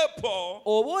April.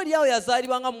 Oba oliawo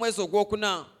yazaalibwanga mu mwezi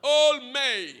ogwokuna. All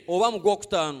May. Oba mu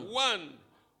gwokutaano.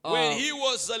 When he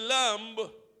was a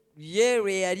lamb.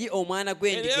 Yali omwana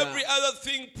gw'endiga. And every other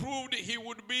thing proved he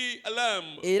would be a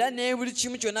lamb. Era ne buli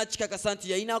kimu kyonna kikakasa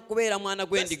nti yalina kubeera mwana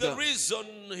gw'endiga. That's the reason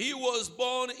he was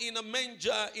born in a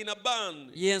manger in a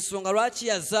barn. Y'ensonga lwaki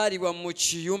yazaalibwa mu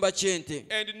kiyumba ky'ente.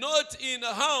 And not in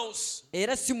a house.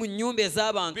 Era si mu nnyumba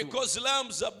ez'abantu. Because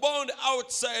lambs are born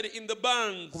outside in the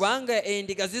barns. Kubanga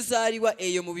endiga zizaalibwa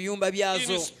eyo mu biyumba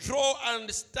byazo. In straw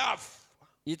and stuff.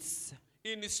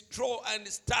 In straw and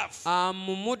stuff.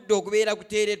 Mu muddo ogubeera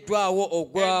guteereddwawo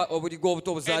obuliga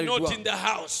obuto obuzaalibwa. And not in the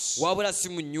house. Wabula si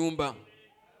mu nnyumba.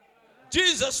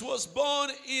 Jesus was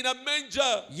born in a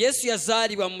manger. Yesu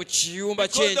yazaalibwa mu kiyumba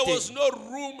ky'ente. Because there was no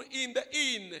room in the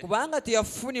inn. Kubanga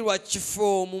teyafunirwa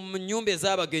kifo mu nnyumba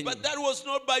ez'abagenyi. But that was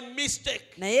not by mistake.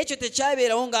 Naye ekyo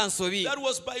tekyabeerawo nga nsobi. That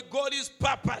was by God's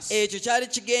purpose. Ekyo kyali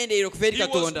kigendeerwa okuva eri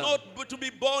Katonda. He was not to be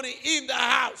born in the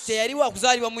house. Teyali wa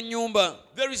kuzaalibwa mu nnyumba.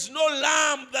 There is no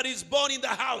lamb that is born in the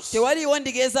house. Tewaliiwo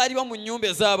ndiga ezaalibwa mu nnyumba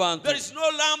ez'abantu. There is no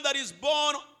lamb that is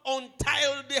born on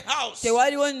tiled house.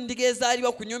 Tewaliwo ndiga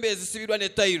ezaalibwa ku nnyumba ezisibirwa ne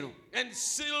tayiro. and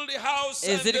sealed house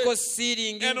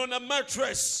and on a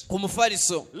mattress.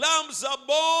 Lambs are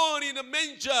born in a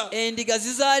manger.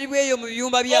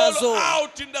 All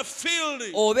out in the field.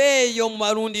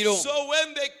 So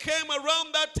when they came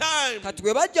around that time,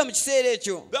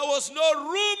 there was no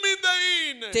room in the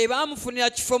inn. And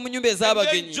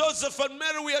then Joseph and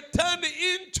Mary were turned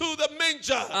into the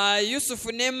manger.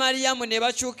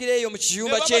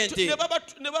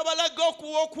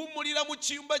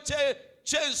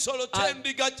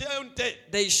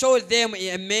 They showed them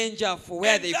a manger for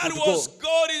where they could go. Was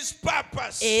God's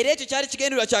purpose.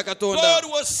 God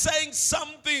was saying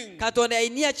something.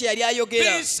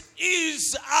 This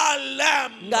is our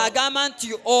lamb.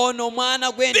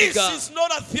 This is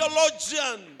not a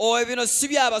theologian.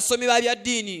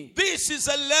 This is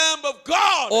a lamb of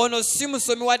God. So it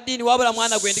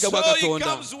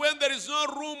comes when there is no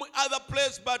room other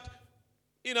place but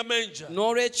in a manger. It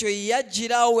was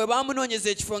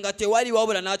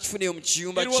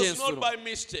not by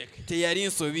mistake.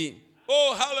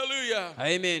 Oh, hallelujah.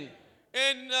 Amen.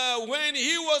 And when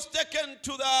he was taken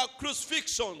to the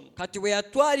crucifixion,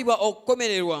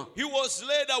 he was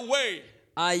led away.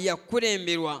 You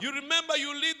remember,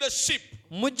 you lead the sheep.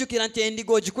 You go to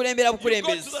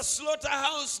the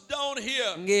slaughterhouse down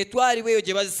here. They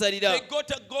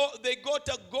got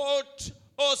a goat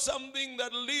or something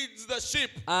that leads the sheep.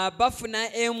 The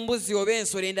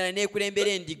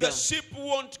sheep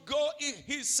won't go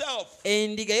himself.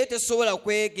 He's got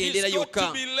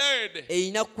to be led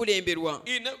in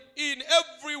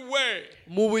every way.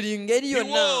 He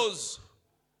was.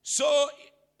 So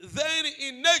then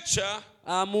in nature, he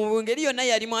had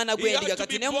to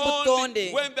be born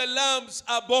when the lambs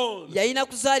are born. And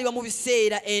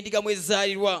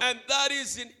that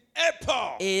is in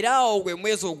April. See,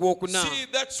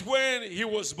 that's when he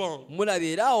was born. But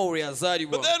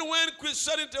then when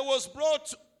Christianity was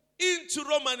brought into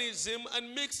Romanism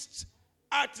and mixed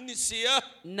ethnicity,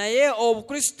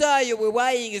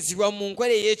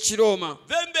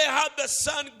 then they had the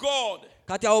sun god,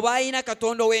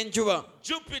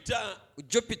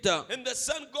 Jupiter. And the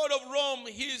sun god of Rome,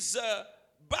 his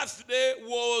birthday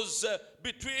was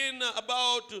between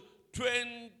about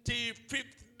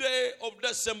 25th day of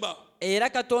December. Because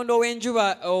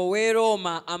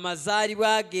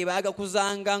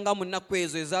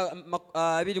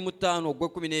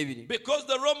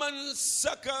the Roman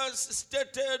circus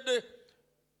started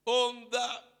on the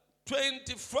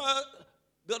 21st.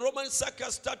 The Roman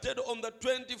circus started on the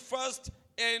 21st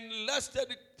and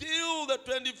lasted till the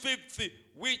 25th,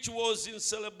 which was in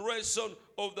celebration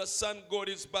of the sun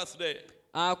god's birthday.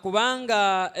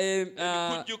 Kubanga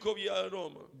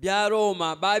bya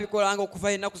Roma babikolanga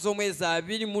okuva ennaku z'omwezi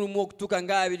 21 okutuuka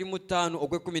nga 25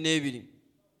 ogw'Ekumi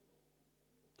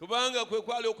kubanga kwe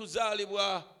kwali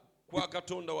okuzaalibwa kwa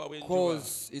Katonda waabwe enjuba.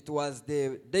 Because it was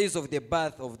the days of the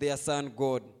birth of their son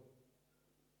God.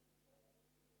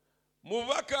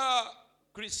 Mubaka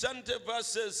Christianity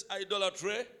versus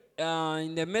idolatry.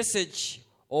 In the message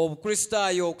of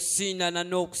Kristaayo okusiinana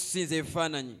n'okusinza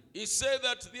ebifaananyi. He said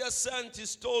that their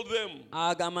scientists told them.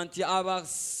 Agamba nti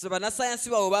bannasayansi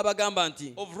baabwe baabagamba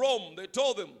nti. Of Rome, they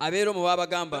told them. Ab'Eroma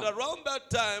baabagamba. But around that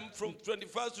time, from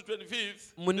 21st to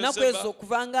 25th, mu nnaku ezo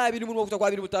okuva nga 21 okutuuka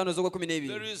kwa 25 ez'Okwekkumi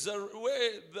there is a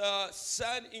way the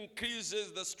sun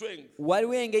increases the strength.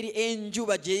 Waliwo engeri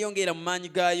enjuba gyeyongera mu maanyi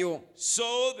gaayo.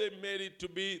 So they made it to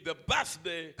be the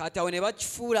birthday. Kati awo ne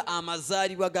bakifuula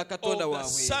amazaalibwa ga Katonda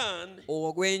waabwe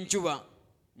ogw'enjuba.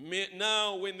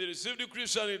 Now when they received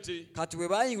Christianity, kati bwe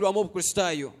bayingirwamu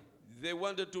obukristaayo, they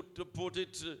wanted to put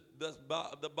it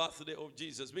the birthday of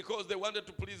Jesus because they wanted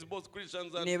to please both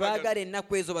Christians and ne baagala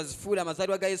ennaku ezo bazifuula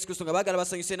amazaalibwa ga Yesu Kristo nga baagala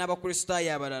basanyuse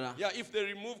n'abakristaayo abalala. Yeah, if they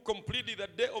remove completely the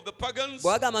day of the pagans,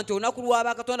 bwagamba nti olunaku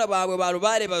lw'abakatonda baabwe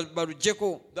balubaale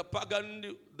baluggyeko, the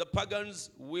pagans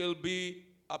will be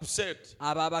upset.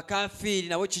 Abo abakafiiri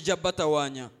nabo kijja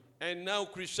batawaanya. And now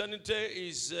Christianity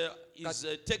is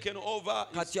taken over.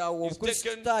 Kati awo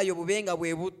obukristaayo bubenga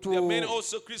bwe butu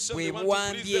bwe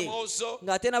buwambye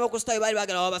ng'ate n'abakristaayo baali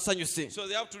baagala babasanyuse. So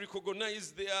they have to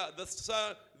recognize the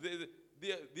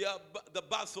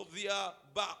birth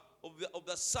of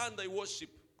the son they worship.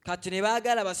 Kati ne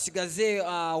baagala basigaze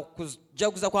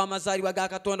okujaguza kw'amazaalibwa ga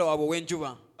Katonda waabwe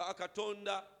ow'enjuba.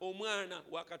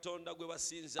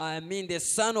 I mean the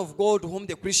Son of God whom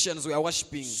the Christians were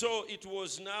worshipping. So it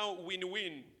was now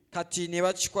win-win. Kati ne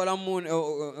bakikolamu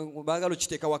baagala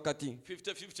okiteeka wakati.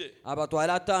 50-50.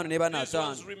 Abatwala 5 ne bana 5. These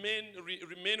ones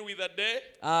remain with a day.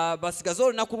 Basigaze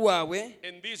olunaku lwabwe.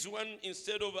 And this one,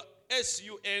 instead of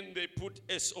S-U-N, they put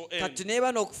S-O-N. Kati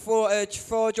neba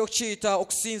n'ekifo ky'okiyita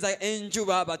okusinza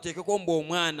enjuba bateekeko mbu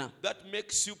omwana. That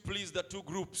makes you please the two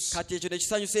groups. Kati ekyo ne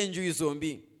kisanyusa enjuyi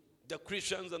zombi. The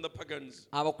Christians and the pagans.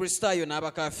 Abakristaayo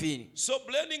n'abakafiiri. So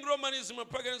blending Romanism and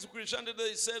paganism, Christianity,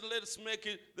 they said, let's make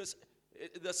it this.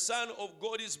 The Son of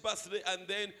God's birthday, and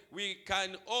then we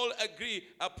can all agree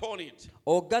upon it.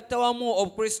 Ogatta wamu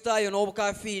obukristaayo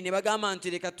n'obukafiiri ne bagamba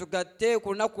nti leka tugatte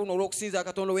ku lunaku luno olw'okusinza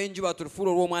Katonda w'enjuba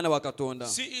tulufuule olw'omwana wa Katonda.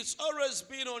 See, it's always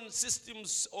been on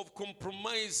systems of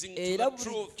compromising to the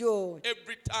truth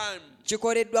every time.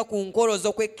 Kikoleddwa ku nkolo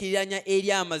z'okwekkiriranya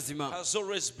eri amazima. Has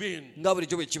always been. Nga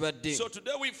bulijjo bwe kibadde. So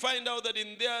today we find out that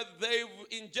in there they've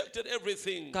injected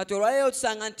everything. Kati olwaleero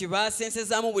tusanga nti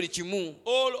baasensezaamu buli kimu.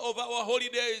 All of our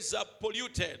holidays are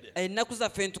polluted. Ennaku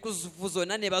zaffe entukuvu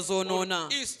zonna ne bazoonoona.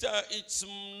 Easter, it's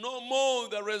no more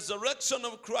the resurrection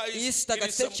of Christ. Easter it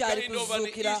is some kind of an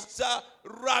Easter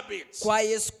rabbit. Kwa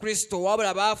Yesu Kristo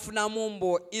wabula baafunamu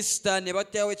mbo Easter ne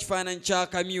bateewo ekifaananyi kya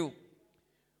kamyu.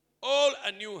 All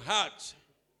a new heart.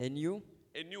 A new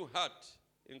heart.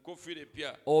 Enkofiira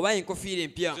empya. Oba enkofiira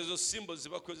empya. Ezo symbols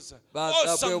zibakozesa.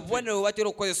 Obubonero batera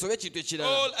okukozesa oba ekintu ekirala.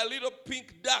 All a little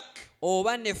pink duck.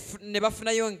 Oba ne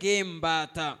bafunayo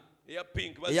ng'embaata. eya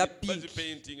pink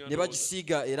ne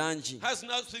bagisiiga erangi. Has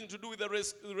nothing to do with the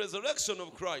resurrection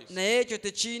of Christ. Naye ekyo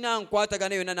tekiina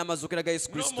nkwatagana yonna n'amazuukira ga Yesu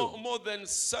Kristo. No more than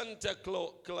Santa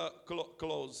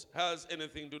Claus has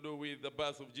anything to do with the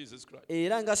birth of Jesus Christ.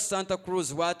 Era nga Santa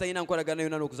Claus bw'atalina nkwatagana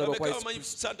yonna n'okuzaalwa kwa Yesu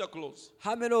Kristo. Santa Claus.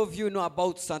 How many of you know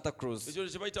about Santa Claus? Ekyo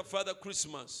kye bayita Father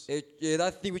Christmas.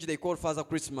 That thing which they call Father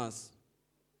Christmas.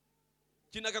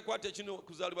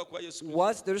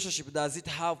 What's the relationship does it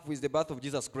have with the birth of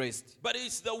Jesus Christ? But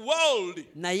it's the world.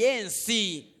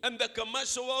 And the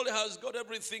commercial world has got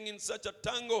everything in such a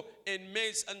tangle and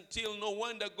mess until no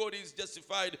wonder God is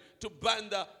justified to burn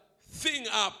the thing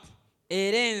up.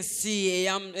 Ensi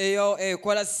eyo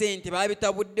ekola sente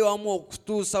baabitabudde wamu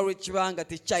okutuusa lw'ekibanga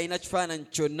tekyalina kifaananyi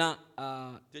kyonna.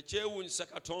 Tekyewuunyisa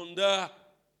Katonda.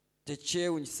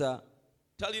 Tekyewuunyisa.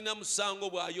 Talina musango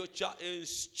bw'ayokya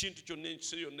ekintu kyonna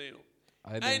ensi yonna eno.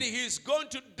 And he's going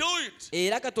to do it.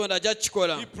 Era Katonda ajja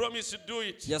kukikola. He promised to do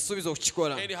it. Yasuubiza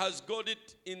okukikola. And he has got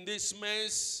it in this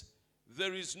mess.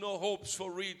 There is no hopes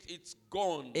for it. It's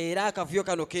gone. Era akavuyo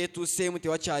kano keetuuseemu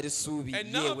tewakyali ssuubi.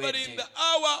 And now, but in the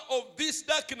hour of this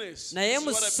darkness, naye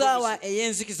mu ssaawa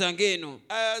ey'enzikiza ng'eno,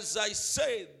 as I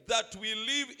say that we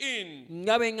live in,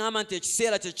 nga bwe ŋŋamba nti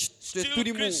ekiseera kye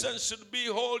tulimu, Christians should be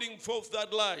holding forth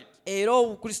that light. Era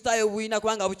obukristaayo bulina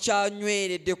kuba nga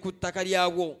bukyanyweredde ku ttaka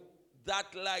lyabwo.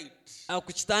 That light.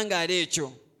 Ku kitangaala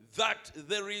ekyo. That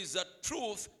there is a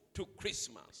truth to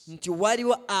Christmas. Nti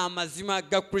waliwo amazima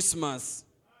ga Christmas.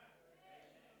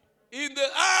 In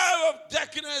the hour of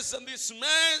darkness and this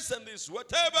mess and this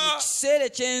whatever, kiseera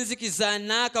ekyenzikiza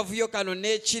n'akavuyo kano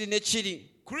n'ekiri,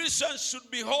 Christians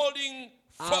should be holding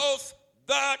forth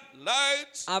that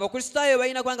light. Abakristaayo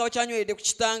balina kuba nga bakyanyweredde ku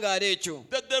kitangaala ekyo.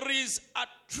 That there is a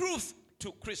truth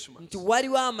to Christmas. Nti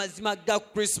waliwo amazima ga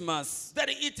Christmas. That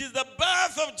it is the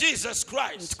birth of Jesus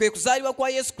Christ. Nti kwe kuzaalibwa kwa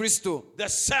Yesu Kristo, the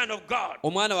Son of God.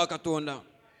 Omwana wa Katonda.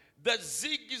 The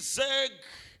zigzag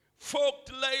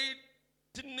forked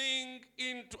lightning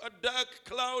into a dark,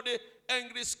 cloudy,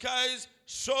 angry skies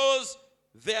shows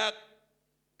there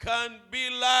can be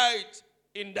light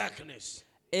in darkness.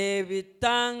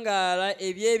 Ebitangaala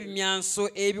eby'ebimyanso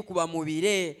ebikuba mu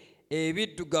bire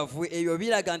ebiddugavu ebyo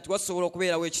biraga nti wasobola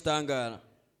okubeerawo ekitangaala.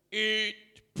 It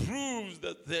proves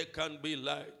that there can be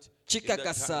light.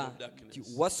 Kikakasa nti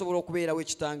wasobola okubeerawo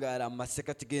ekitangaala mu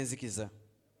masekati g'enzikiza.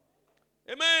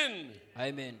 Amen.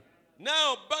 Amen.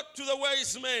 Now back to the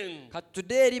wise men.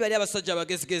 Katudde eri bali abasajja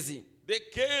abagezigezi. They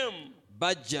came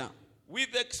bajja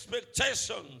with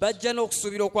expectations. Bajja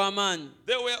n'okusuubira okw'amaanyi.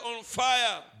 They were on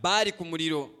fire. Baali ku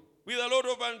muliro. With a lot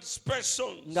of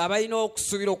anticipation. Nga balina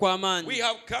okusuubira okw'amaanyi. We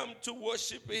have come to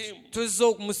worship him. Tuzze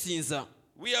okumusinza.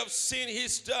 We have seen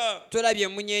his star. Tulabye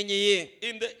emunyeenye ye.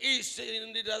 In the east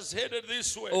and it has headed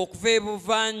this way. Okuva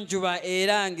ebuvanjuba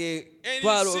era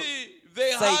ng'etwalo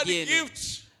they had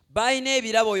gifts. Balina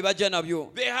ebirabo bye bajja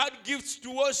nabyo. They had gifts to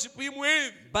worship him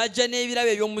with. Bajja n'ebirabo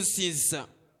eby'omusinzisa.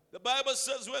 The Bible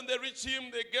says when they reached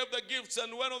him, they gave the gifts,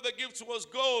 and one of the gifts was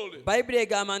gold. Bible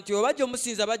egamba nti obajja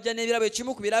omusinza bajja n'ebirabo,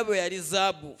 ekimu ku birabo yali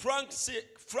zaabu.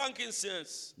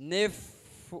 Frankincense.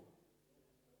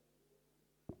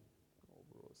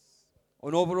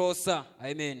 N'oburosa.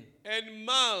 Amen. And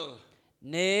myrrh.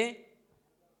 Ne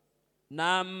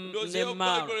myrrh. Then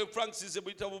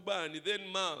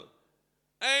myrrh.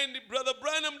 And Brother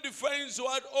Branham defines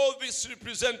what all this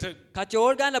represented. Kati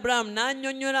oluganda Branham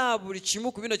n'annyonnyola buli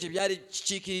kimu ku bino kye byali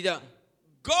kikiikirira.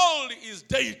 Gold is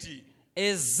deity.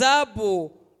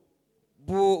 Ezaabu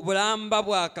bulamba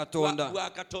bwa Katonda.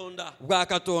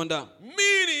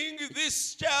 Meaning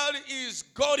this child is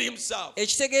God himself.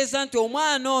 Ekitegeeza nti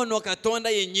omwana ono Katonda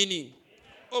yennyini.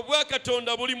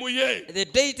 The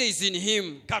deity is in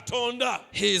him.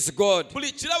 He is God.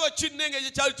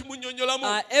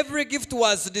 Every gift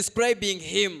was describing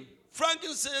him.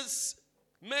 Frankincense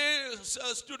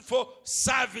stood for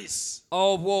service.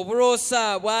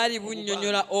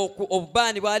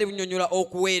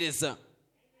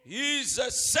 He is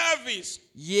a service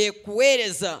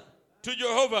to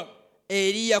Jehovah.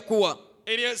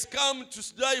 And he has come to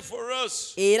die for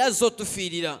us,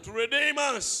 to redeem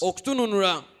us.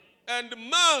 And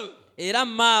Mal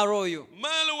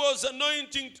was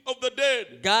anointing of the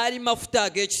dead.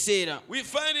 We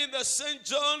find in the St.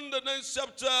 John, the 9th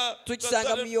chapter, the 9th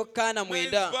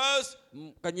verse,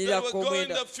 they were going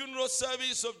the funeral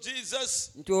service of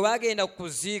Jesus. When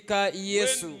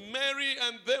Mary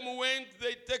and them went,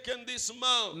 they taken this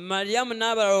Mal to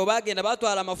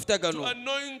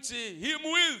anoint him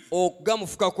with,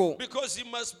 because he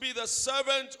must be the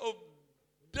servant of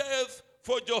death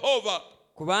for Jehovah.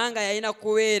 Kubanga yalina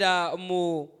kubeera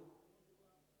mu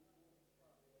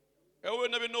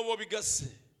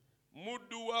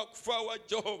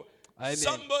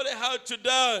somebody had to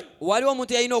die.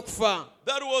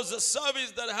 That was a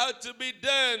service that had to be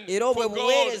done for God.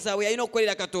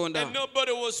 And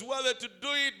nobody was worthy to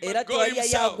do it but God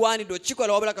himself.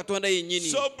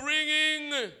 So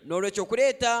bringing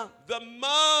the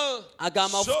Mal,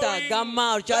 showing that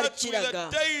with the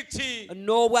deity and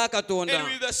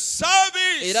with the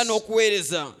service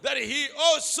that he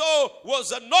also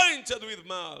was anointed with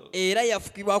Mal.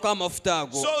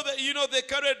 So that they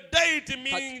carried deity,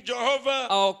 meaning Jehovah,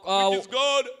 which is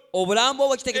God.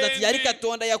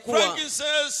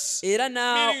 Frankincense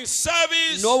meaning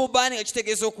service,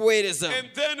 and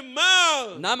then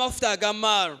Mal,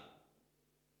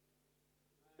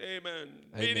 amen,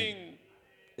 meaning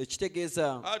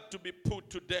had to be put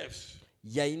to death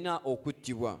in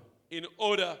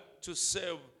order to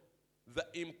save the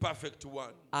imperfect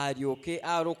one.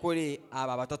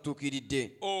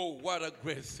 Oh, what a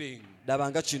great thing.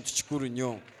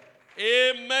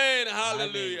 Amen.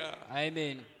 Hallelujah.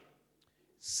 Amen.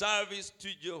 Service to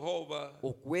Jehovah.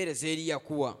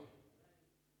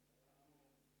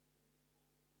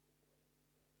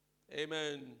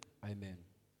 Amen. Amen.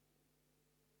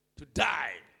 To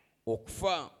die.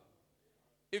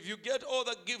 If you get all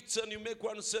the gifts and you make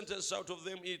one sentence out of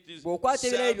them, it is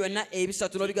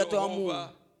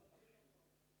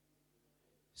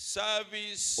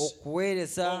service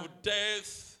of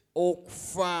death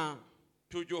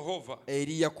to Jehovah.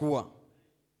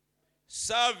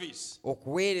 Service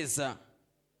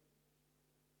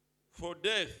for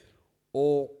death.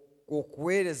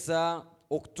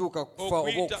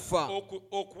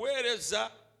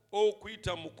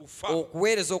 Okuita mu kufa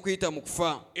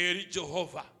eri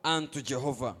Jehovah. Unto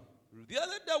Jehovah. The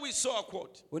other day we saw a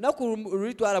quote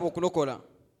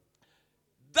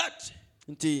that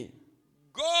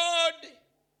God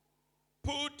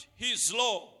put his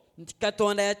law. The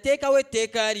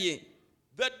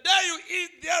day you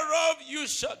eat thereof, you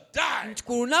shall die.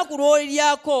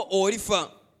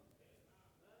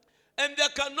 And there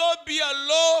cannot be a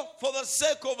law for the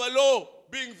sake of a law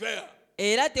being there.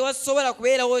 When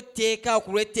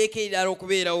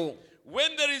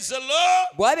there is a law,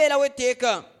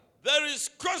 there is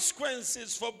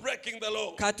consequences for breaking the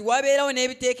law.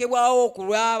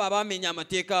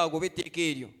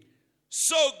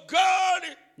 So God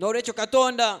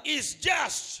is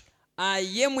just.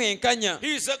 He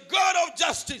is a God of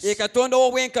justice.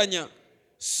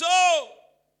 So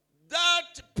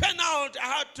that penalty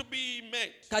had to be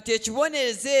met.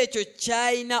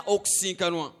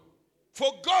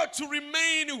 For God to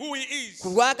remain who he is.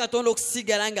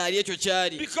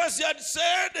 Because he had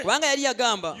said,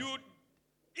 you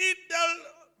eat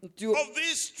of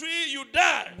this tree, you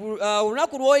die.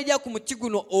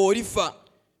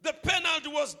 The penalty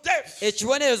was death.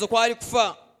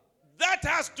 That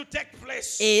has to take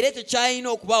place. That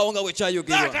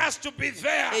has to be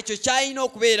there.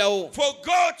 For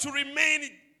God to remain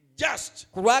just.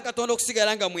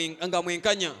 Amen.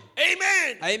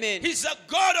 Amen. He's a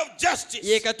God of justice.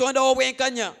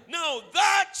 Now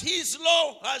that his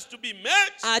law has to be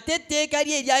met.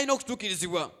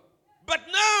 But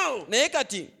now,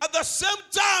 at the same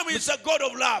time, he's a God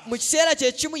of love. And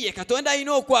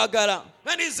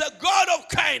he's a God of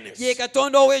kindness.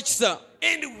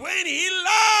 And when he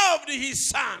loved his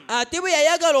son, ate bwe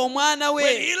yayagala omwana we,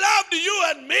 when he loved you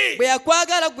and me, bwe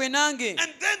yakwagala gwe nange,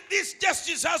 and then this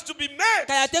justice has to be met.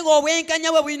 kale ate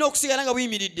ng'obwenkanya bwe bulina okusigala nga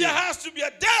buyimiridde. There has to be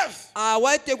a death.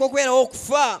 Wateekwa okubeerawo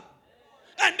okufa.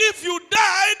 And if you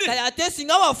died, kale ate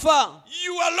singa wafa,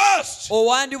 you are lost.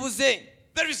 owandibuze.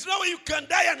 There is no way you can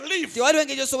die and live. Tewaliwo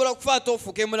engeri osobola kufa ate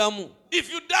ofuuke mulamu.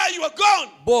 If you die, you are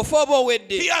gone. Bw'ofa oba He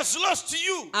owedde, has lost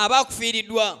you. aba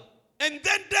akufiiriddwa. And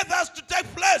then death has to take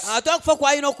place. Ate okufa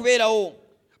kwalina okubeerawo.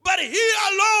 But he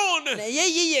alone Naye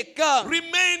ye yekka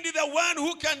remained the one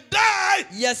who can die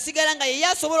yasigala nga yeye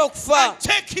asobola okufa, and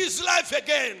take his life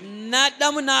again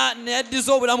n'addamu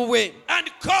n'addiza obulamu bwe,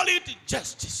 and call it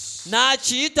justice.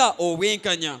 n'akiyita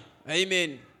obwenkanya.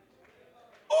 Amen.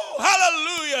 Oh,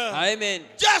 hallelujah. Amen.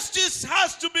 Justice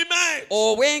has to be made.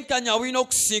 Obwenkanya bulina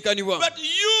okusisinkanibwa. But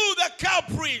you, the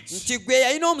culprits, Nti gwe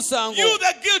yalina omusango, you,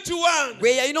 the guilty one,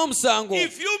 gwe yalina omusango,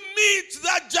 if you meet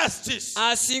that justice,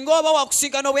 asinga oba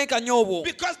wakusinkana obwenkanya obwo,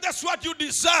 because that's what you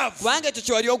deserve, kubanga ekyo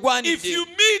kye wali if ogwanidde, you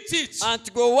meet it,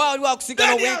 anti gwe oba wali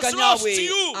wakusinkana then he has obwenkanya lost bwe,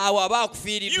 you. awo aba you are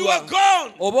akufiiriddwa,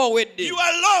 gone, oba owedde, you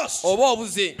are lost, oba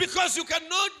obuze, because you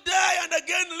cannot die and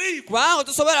again live. kubanga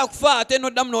tosobola kufa ate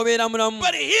n'oddamu n'obeera mulamu.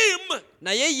 But him,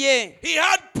 Naye ye he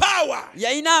had power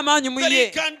yalina amaanyi mu that he ye,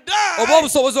 can oba die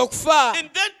obusobozi okufa, and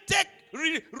then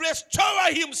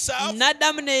restore himself,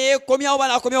 n'addamu ne yeekomyawo oba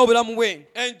n'akomyawo obulamu bwe,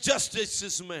 and justice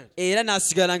is made. era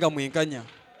n'asigala nga mwenkanya.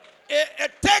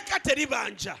 Etteeka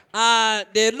teribanja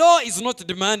The law is not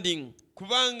demanding,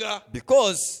 kubanga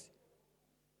because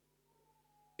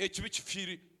ekibi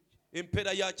kifiiri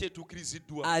empeera yakyo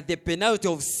etuukiriziddwa. the penalty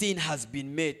of sin has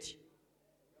been met.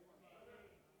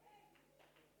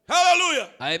 Hallelujah.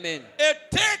 Amen.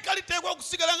 Etteeka liteekwa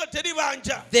okusigala nga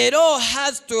teribanja. The law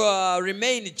has to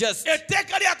remain just.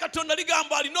 Etteeka lya Katonda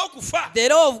ligamba alina okufa. The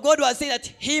law of God was saying that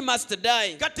he must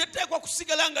die, Kati etteekwa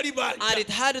kusigala nga and libanja. it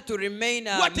had to remain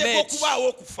Wateekwa met.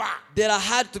 okubaawo okufa. There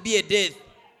had to be a death.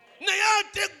 Naye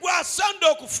ate gwe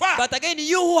asanda okufa, But again,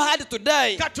 you who had to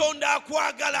die, Katonda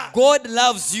akwagala. God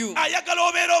loves you. Ayagala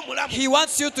obeere omulamu. He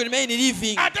wants you to remain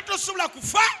living. Ate tosobola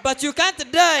kufa, But you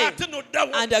can't die ate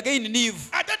noddawo. and again live.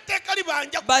 Ate etteeka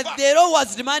libanja But kufa. the law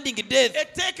was demanding death.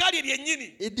 Etteeka lye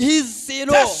lyennyini His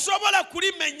law, tasobola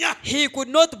kulimenya, he could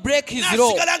not break his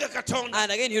law. n'asigala nga Katonda.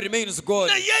 And again, he remains God.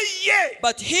 Naye ye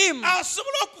But him,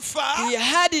 asobola okufa, he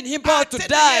had in him power to ate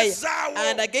die teyezaawo.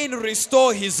 and again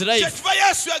restore his life. Kyekiva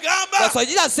Yesu yagamba, That's why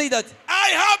Jesus said that, I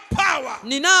have power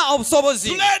nina to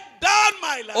obusobozi lay down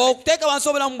my life okuteeka wansi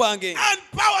obulamu bwange, and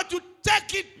power to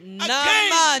take it again.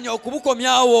 n'amaanyi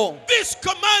okubukomyawo. This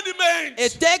commandment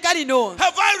Etteeka lino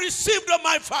have I received of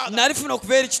my Father. nalifuna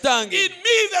okuva eri kitange. In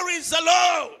me there is a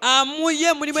law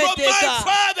Amuye mulimu from my etteeka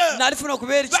Father, nalifuna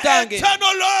okuva eri the kitange.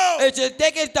 eternal law, Ekyo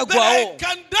etteeka that eritagwawo, I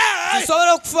can die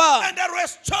nsobola okufa and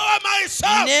restore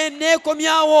myself.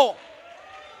 neekomyawo.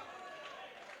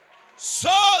 So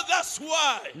that's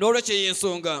why N'olwekyo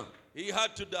y'ensonga he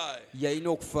had to die.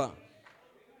 yalina okufa.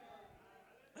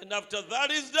 And after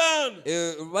that is done,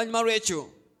 Oluvannyuma lw'ekyo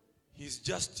his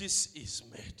justice is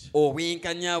met.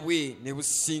 obwenkanya bwe ne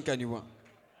busisinkanibwa.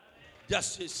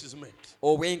 Justice is met.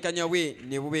 Obwenkanya bwe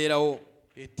ne bubeerawo.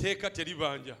 Etteeka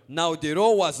teribanja. Now the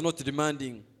law was not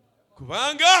demanding,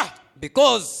 Kubanga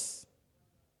because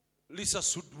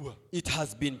lisasuddwa. it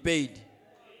has been paid.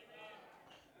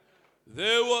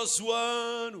 There was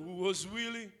one who was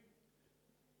willing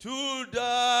to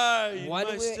die in my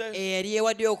Waliwo stead, eyali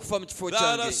yeewaddeyo okufa mu kifo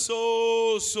that a kyange,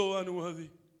 soul so unworthy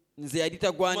nze yali might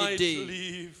tagwanidde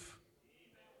live.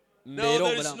 mbeera Now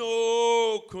there is omulamu.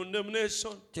 no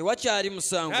condemnation. Tewakyali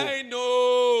musango, I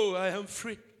know I am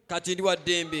free. kati ndi wa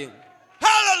ddembe.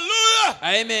 Hallelujah!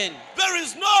 Amen. There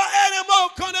is no any more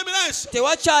condemnation.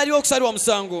 Tewakyaliwo okusalirwa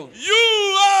musango,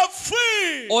 You are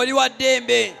free. oli wa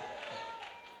ddembe.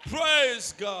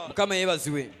 Praise God. Mukama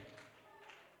yeebaziwe.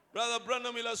 Brother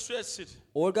Branham illustrates it.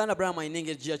 Oluganda Branham alina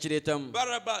engeri gye yakireetamu.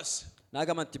 Barabbas.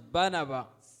 N'agamba nti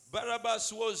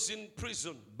Barabbas was in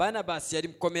prison Barnabas yali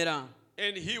mukomera,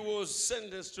 and he was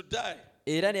sentenced to die.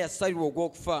 era ne yasalirwa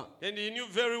ogw'okufa. And he knew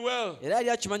very well, Era yali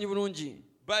akimanyi bulungi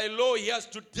by law he has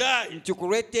to die. nti ku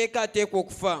lw'etteeka ateekwa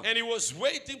okufa. And he was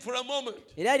waiting for a moment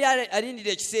Era yali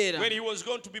alindira ekiseera when he was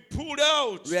going to be pulled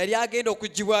out lwe yali agenda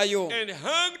okuggibwayo and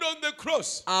hanged on the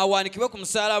cross. awanikibwe ku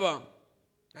musalaba.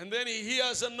 And then he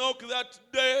hears a knock that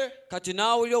day. Kati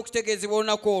n'awulira okutegeezebwa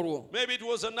olunaku olwo. Maybe it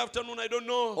was an afternoon, I don't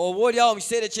know. Oba oli awo mu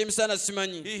kiseera eky'emisana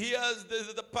simanyi. He hears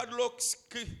the padlock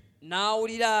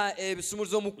Naulira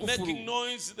ebisumulizo mu kufuru. Making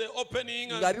noise, the opening.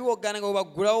 Nga biwogana nga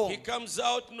baggulawo. He comes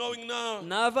out knowing now.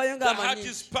 N'avaayo The heart ng'amanyi.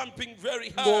 is pumping very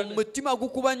hard. Ng'omutima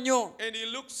gukuba nnyo. And he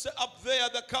looks up there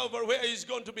at the Calvary where he's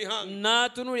going to be hung.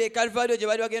 N'atunula e Kalvaliyo gye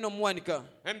bali bagenda omuwanika.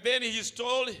 And then he's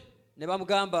told, Ne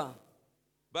bamugamba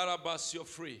Barabbas, you're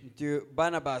free. nti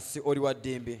Barnabas oli wa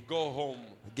ddembe. Go home.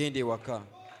 Genda ewaka.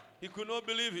 He could not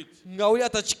believe it. Nga oli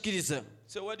atakikkiriza.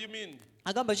 So what do you mean?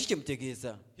 Agamba ki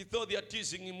kyemutegeeza? He thought they are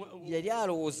teasing him. Yali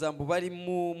alowooza mbu bali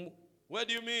mu What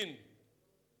do you mean?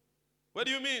 What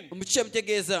do you mean? ki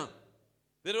kyemutegeeza?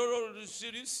 They don't, do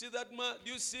you see that man?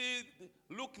 Do you see?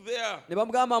 Look there. Ne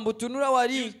bamugamba mbu tunula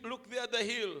wali. Look there at the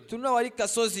hill. Tunula wali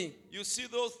kasozi. You see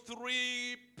those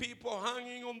 3 people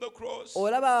hanging on the cross?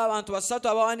 Olaba abantu basatu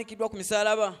abawanikiddwa ku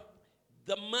misalaba.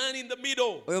 The man in the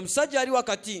middle Oyo omusajja ali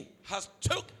wakati has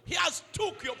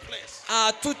took your place.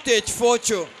 atutte ekifo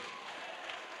kyo.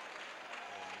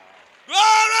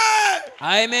 Glory!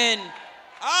 Amen.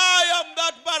 I am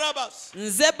that Barabbas.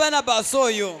 Nze Barnabas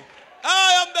oyo.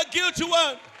 I am the guilty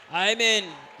one. Amen.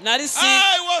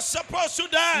 I was supposed to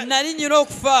die. Nali nyina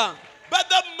okufa. But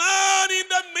the man in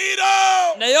the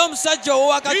middle, Naye omusajja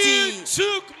ow'owakati he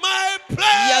took my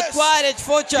place. yatwala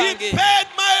ekifo He kyange. paid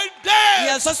my debt.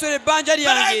 Yasasula ebbanja But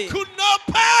I lyange could not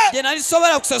pay. gye nali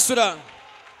sobola kusasula.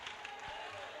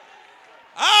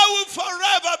 I will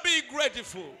forever be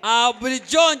grateful.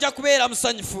 Bulijjo nja kubeera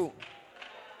musanyufu.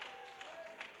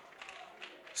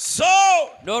 So,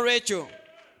 N'olwekyo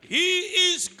he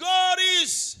is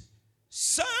God's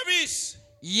service.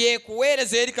 ye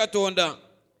kuweereza eri Katonda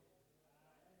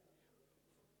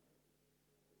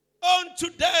Unto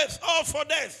death or for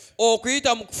death.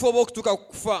 okuyita mu kufa oba okutuuka ku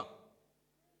kufa.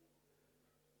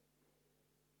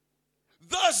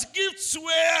 Those gifts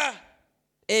were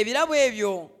Ebirabo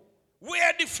ebyo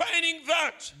defining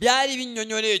that. byali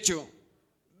binnyonnyola ekyo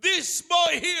This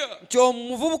boy here, nti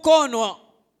omuvubuka ono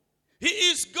he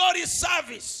is God's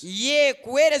service ye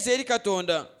kuweereza eri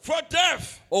Katonda for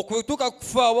death. okutuuka ku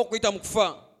kufa oba okuyita mu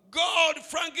kufa. God,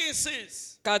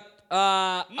 frankincense.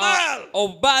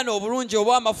 obubaane obulungi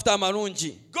oba amafuta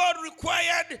amalungi. God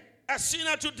required a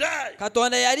sinner to die.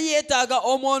 Katonda yali yeetaaga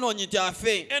omwonoonyi nti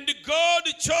afe. And God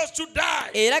chose to die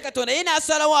Era Katonda ye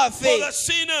n'asalawo for afe the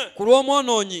sinner. ku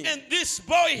lw'omwonoonyi. And this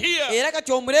boy here, Era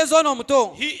kati omulenzi ono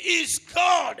omuto he is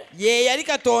God ye yali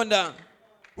Katonda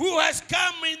who has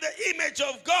come in the image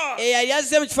of God. eyali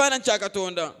azze mu kifaananyi kya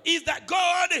Katonda. Is that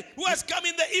God who has come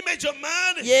in the image of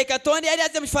man Ye Katonda yali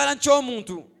azze mu kifaananyi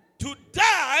ky'omuntu to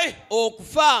die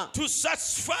okufa to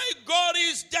satisfy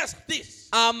God's justice.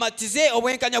 amatize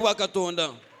obwenkanya bwa Katonda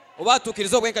oba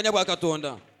atuukirize obwenkanya bwa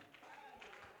Katonda.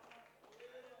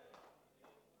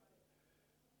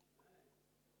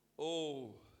 Oh,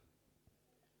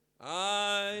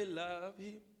 I love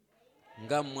him.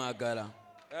 Nga mwagala.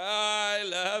 I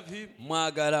love him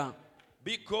Mwagala.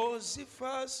 because he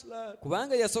first loved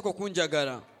Kubanga yasooka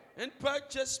okunjagala and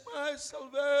purchased my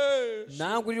salvation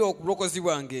n'angulira obulokozi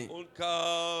bwange on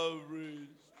Calvary.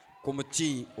 ku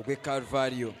muti ogw'e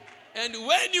Kalvaliyo. And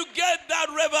when you get that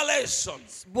revelation,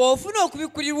 Bw'ofuna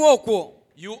okubikkulirwa okwo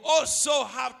you also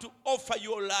have to offer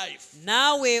your life.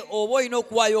 naawe oba olina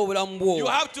okuwaayo obulamu You bwo.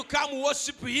 have to come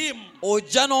worship him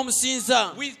Ojja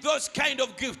n'omusinza with those kind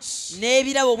of gifts.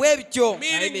 n'ebirabo bwe bityo.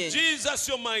 Meaning, Amen. Jesus,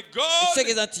 you're my God,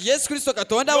 Ekitegeeza nti Yesu Kristo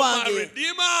Katonda you're my wange,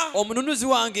 Redeemer. omununuzi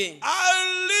wange,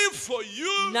 I live for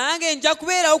you nange nja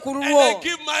kubeerawo ku and I lulwo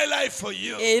give my life for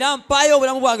you. era mpaayo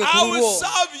obulamu bwange ku I will lulwo.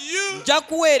 serve you Nja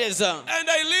kuweereza and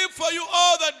I live for you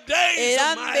all the days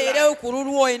era of my mbeerewo life. ku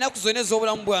lulwo ennaku zonna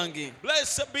ez'obulamu bwange.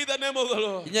 Blessed be the name of the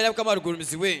Lord. Linnya lya Mukama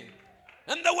ligulumizibwe.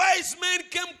 And the wise men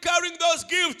came carrying those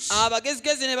gifts.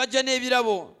 Abagezigezi ne bajja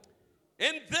n'ebirabo.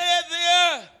 And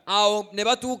there, Awo ne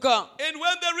batuuka. and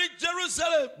when they reached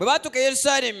Jerusalem, Bwe baatuuka e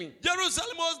Yerusaalemi,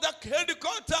 Jerusalem was the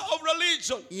headquarters of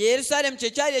religion. Yerusaalemi kye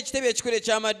kyali ekitebe ekikulu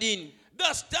eky'amadiini.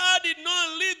 The star did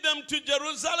not lead them to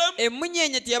Jerusalem,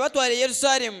 Emmunyeenye teyabatwala e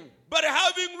Yerusaalemi. but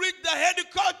having reached the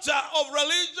headquarters of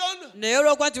religion, Naye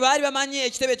olw'okuba nti baali bamanyi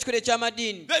ekitebe ekikulu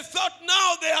eky'amadiini, they thought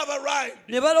now they have arrived.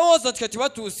 ne balowooza nti kati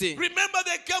batuuse. Remember,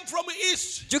 they came from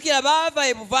east. Jjukira baava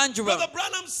ebuvanjuba. Brother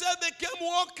Branham said they came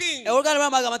walking Oluganda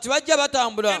lwamu agamba nti bajja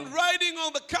batambula. and riding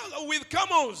on the with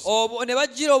camels. Ne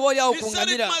bajjira obaolyawo He ku said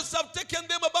it ngamira. must have taken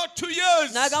them about 2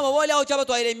 years. N'agamba obaolyawo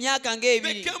kyabatwalira emyaka They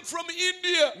ng'ebiri. came from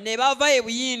India, Ne bava e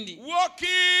Buyindi. Ne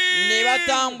walking.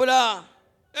 batambula.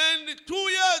 And 2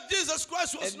 years, Jesus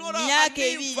Christ was not an Myaka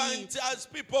ebiri. infant as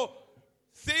people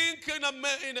think in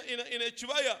a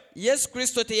chivaya. Yesu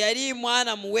Kristo teyali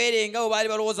mwana muwere nga bwe baali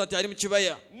balowooza nti ali mu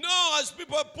kibaya. No, as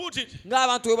people put it,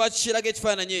 Ng'abantu bwe bakikiraga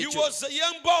ekifaananyi he ekyo. was a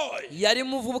young boy. Yali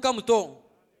muvubuka muto.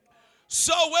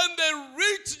 So when they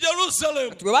reached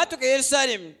Jerusalem,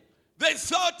 they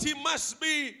thought he must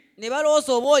be, we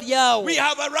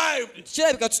have arrived.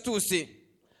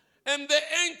 And they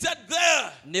entered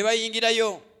there.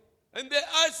 And they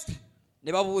asked,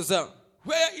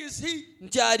 where is he?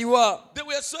 They were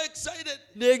so excited.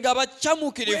 Where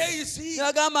is he?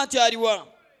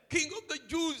 King of the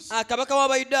Jews. Where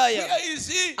is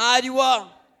he?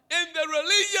 And the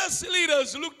religious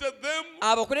leaders looked at them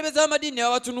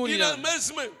in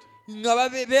amazement. Said,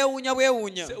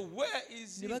 where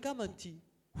is he?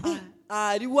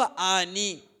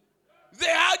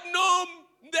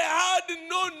 They had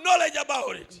no knowledge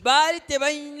about it.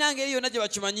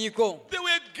 They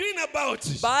were green about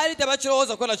it. They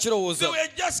were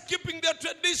just keeping their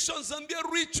traditions and their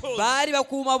rituals.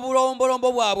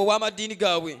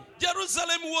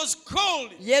 Jerusalem was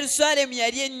cold.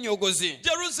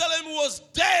 Jerusalem was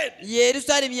dead. It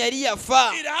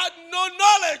had no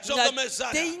knowledge of the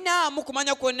Messiah.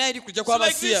 So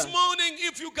like this morning,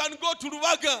 if you can go to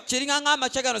Rubaga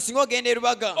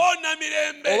or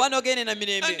Namirembe,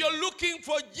 and you're looking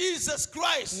for Jesus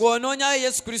Christ, you're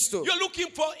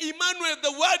looking for Emmanuel,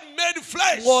 the Word made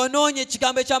flesh,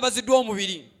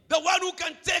 the one who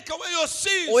can take away your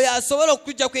sins, the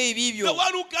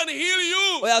one who can heal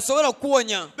you, the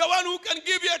one who can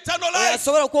give you eternal life.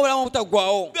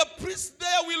 The priest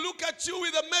there will look at you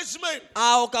with amazement. They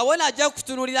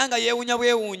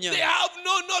have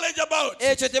no knowledge about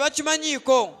it.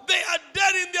 They are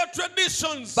dead in their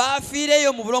traditions. That's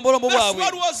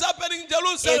what was happening in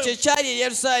Jerusalem.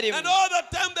 And all the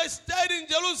time they stayed in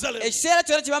Jerusalem, they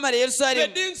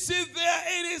didn't see there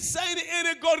any sign,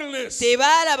 any godliness.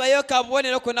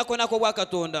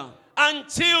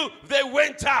 Until they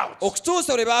went out.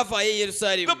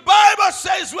 The Bible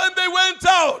says when they went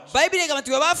out,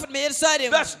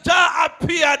 the star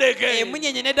appeared again.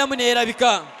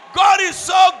 God is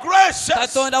so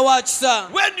gracious.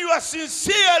 When you are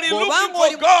sincerely looking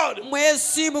for God,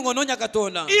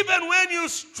 even when you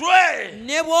stray,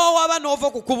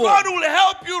 God will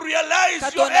help you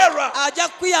realize your error.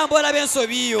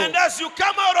 And as you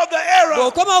come out of the error,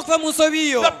 the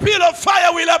pillar of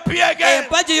fire will appear again.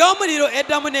 The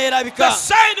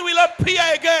sign will appear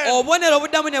again.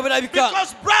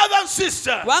 Because brothers and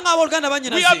sisters, we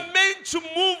are meant to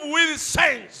move with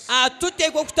signs.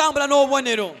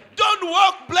 Don't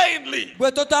walk blindly.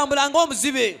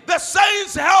 The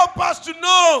signs help us to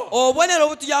know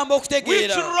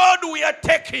which road we are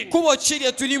taking.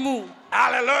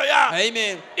 Hallelujah.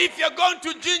 Amen. If you're going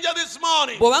to Ginger this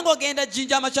morning,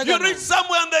 you reach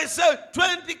somewhere and they say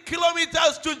 20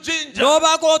 kilometers to Ginger.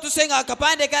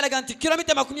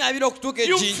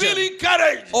 You feel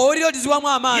encouraged.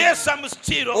 Yes, I'm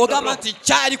still on the road.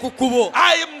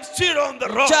 I am still on the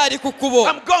road.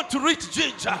 I'm going to reach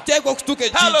Ginger.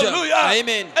 Hallelujah.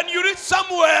 Amen. And you reach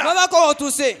somewhere,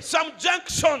 some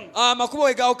junction.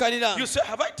 You say,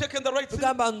 have I taken the right thing?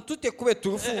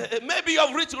 Maybe you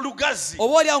have reached Lugazi.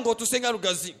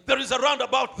 There is a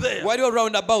roundabout there.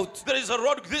 There is a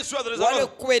road this way, there is a road.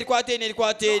 So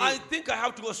I think I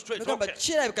have to go straight. Okay.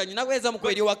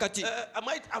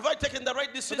 Have I taken the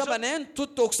right decision? Okay,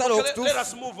 let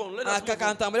us move on. Let us move on.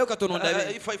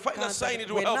 If I find a sign,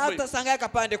 it will help me.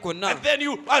 And then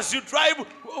you, as you drive,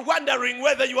 wondering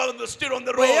whether you are still on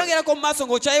the road. And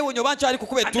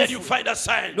then you find a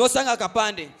sign.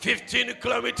 15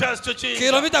 kilometers to Ginger.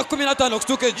 You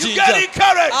get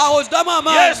encouraged.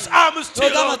 Yes, I'm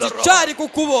still on the road.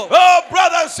 Oh,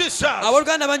 brothers and sisters, as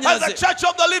the Church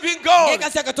of the Living God,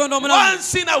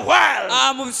 once in a while,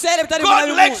 God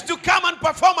likes to come and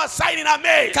perform a sign in our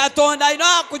midst.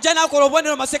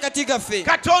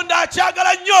 Katonda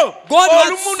achagala nnyo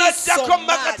olumu n'ajjako mu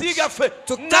makati gaffe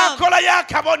n'akola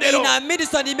y'akabonero. In our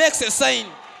midst, and he makes a sign.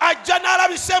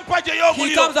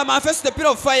 He comes and manifests the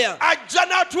pillar of fire.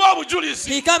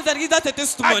 He comes and gives that a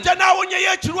testimony.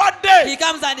 He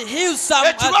comes and heals some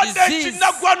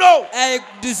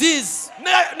disease.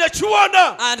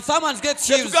 And someone gets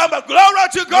healed. Glory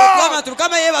to God.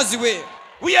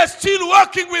 We are still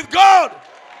working with God.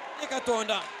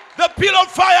 The pillar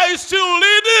of fire is still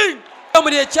leading.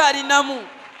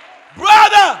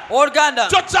 Brother,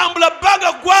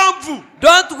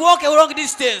 don't walk a long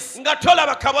distance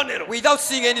without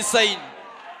seeing any sign.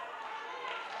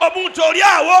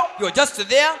 You're just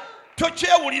there.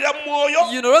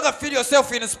 You no longer feel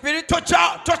yourself in spirit.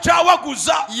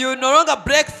 You no longer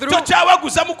break through.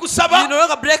 You no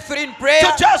longer break through in prayer.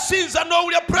 You no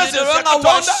longer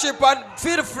worship and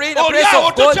feel free in the presence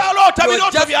of God.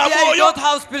 You don't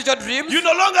have spiritual dreams. You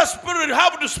no longer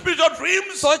have the spiritual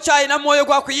dreams.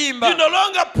 You no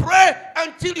longer pray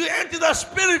until you enter the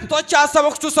spirit.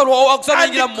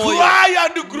 And you cry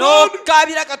and groan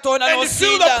and you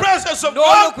feel the presence of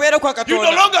God. You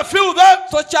no longer feel that.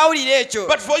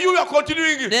 But for you are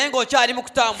continuing.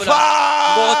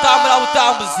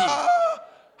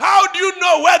 How do you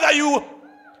know whether you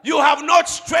have not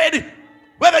strayed,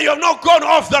 whether you have not gone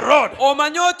off the road?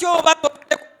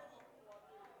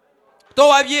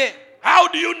 How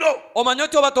do you know?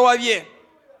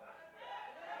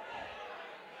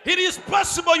 It is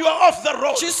possible you are off the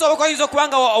road.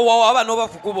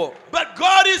 But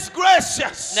God is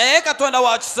gracious.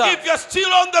 If you're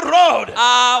still on the road,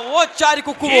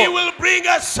 He will bring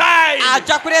a sign.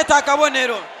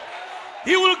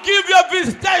 He will give you a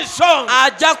visitation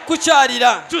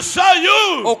to show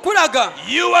you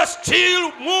you are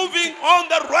still moving on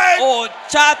the right,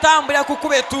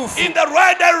 in the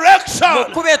right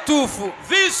direction.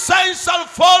 These signs shall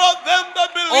follow them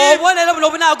that believe.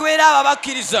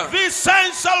 These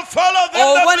signs shall follow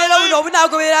them that believe.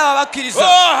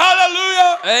 Oh,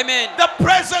 hallelujah. Amen. The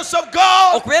presence of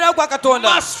God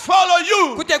must follow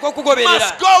you,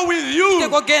 must go with you.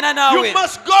 You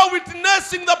must go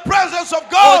witnessing the presence of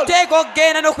God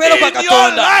in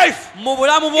your life.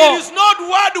 It is not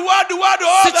word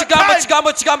all the time.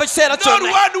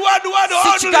 Not word.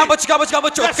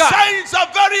 The signs are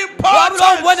very important.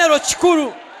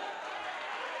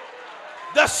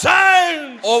 The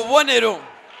signs.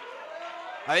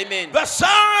 Amen. The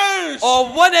signs.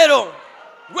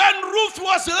 When Ruth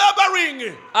was laboring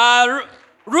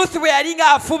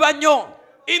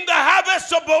in the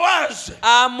harvest of Boaz,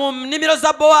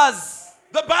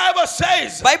 the Bible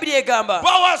says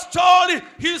Boaz told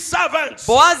his servants,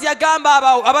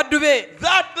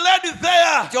 that lady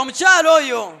there,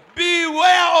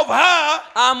 beware of her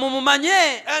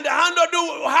and handle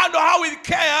her with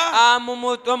care.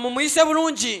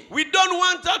 We don't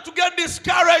want her to get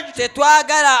discouraged.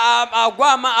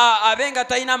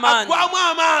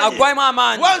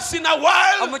 Once in a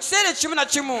while,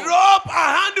 drop a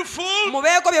handful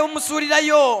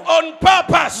on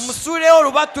purpose.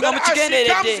 That as she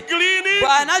comes gleaning,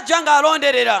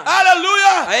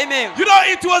 hallelujah. Amen. You know,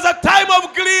 it was a time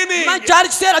of gleaning.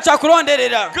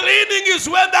 Gleaning is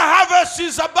when the harvest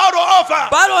is about to offer.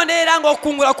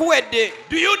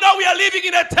 Do you know we are living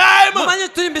in a time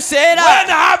when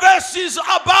harvest is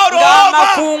about to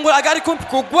offer?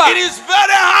 It is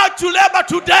very hard to labor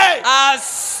today.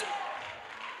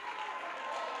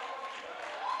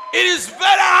 It is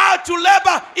very hard to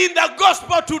labor in the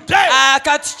gospel today.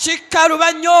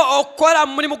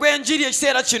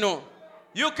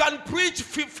 You can preach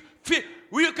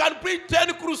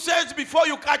 10 crusades before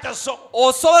you catch a soul.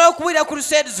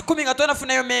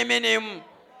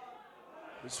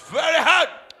 It's very hard.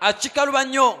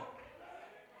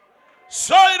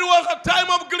 So it was a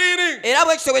time of gleaning.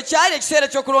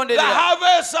 The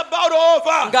harvest about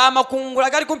over.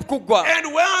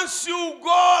 And once you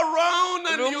go around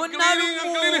and you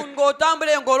gleaning,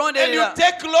 and you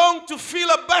take long to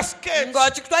fill a basket,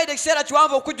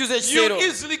 you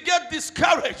easily get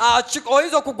discouraged.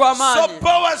 So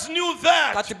Boaz knew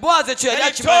that. And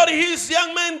he told his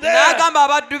young men there,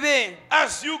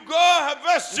 as you go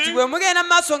harvesting,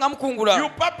 you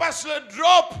purposely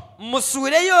drop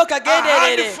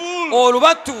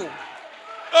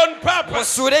on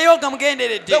purpose.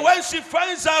 That when she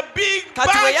finds a big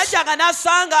bunch,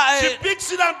 she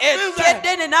picks it up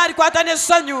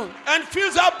and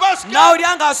fills her basket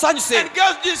and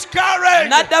gets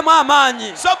discouraged.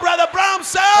 So Brother Branham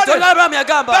said,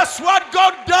 that's what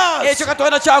God does. He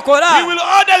will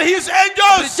order His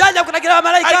angels.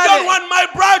 I don't want my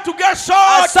bride to get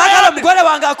short.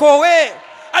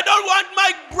 I don't want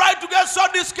my bride to get so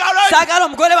discouraged.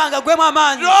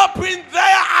 Drop in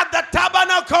there at the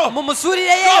tabernacle.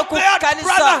 Drop there,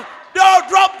 brother. Don't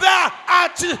drop there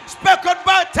at Speckled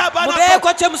Bar Tabernacle.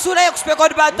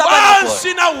 Once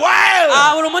in a while.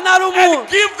 And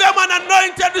give them an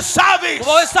anointed service.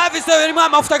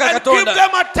 And give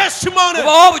them a testimony.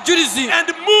 And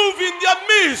move in their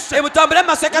midst.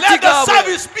 Let the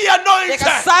service be anointed.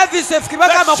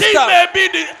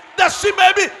 That she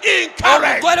may be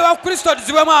encouraged.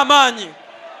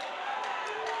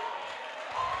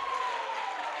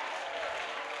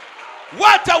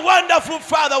 What a wonderful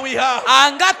Father we have. He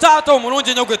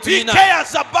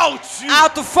cares about you. He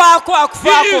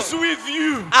is with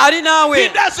you. He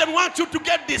doesn't want you to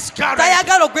get discouraged. He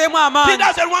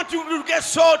doesn't want you to get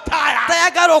so tired.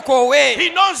 He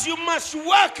knows you must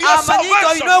work your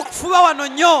salvation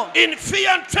in fear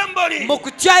and trembling. And you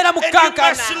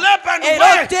must sleep and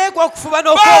wait.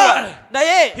 But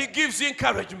He gives you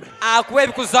encouragement. He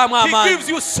gives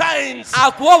you signs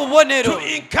to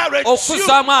encourage you.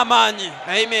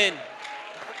 Amen.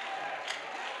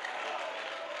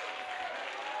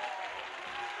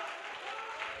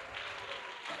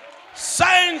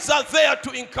 Signs are there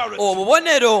to encourage.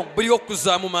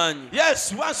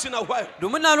 Yes, once in a while.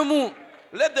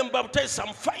 Let them baptize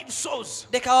some 5 souls.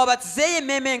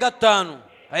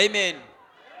 Amen.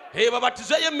 Around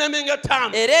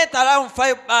around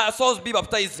 5 souls be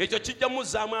baptized.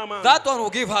 That one will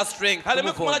give her strength. So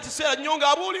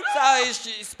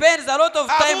she spends a lot of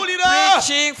time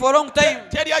preaching for a long time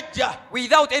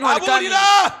without anyone coming.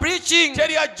 Preaching,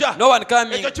 no one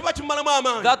coming.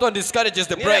 That one discourages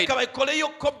the bride. Let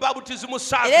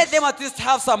them at least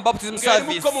have some baptism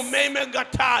service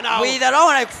with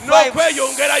around like 5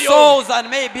 souls and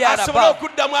maybe at above for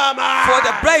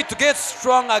the bride to get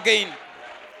strong again.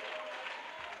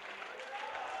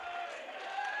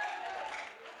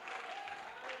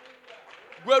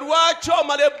 Why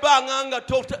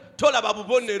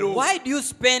do you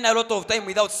spend a lot of time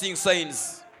without seeing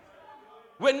signs?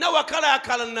 You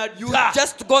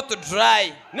just got to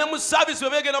dry. Even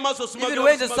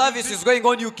when the service is going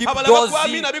on, you keep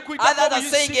dozing. Others are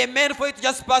saying amen for it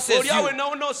just passes you. You're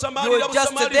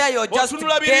just there, you're just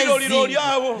gazing.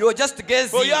 You're just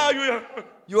gazing.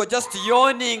 You are just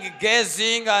yawning,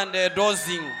 gazing, and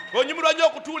dozing. You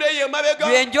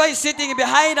enjoy sitting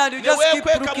behind and you just keep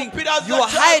looking. You are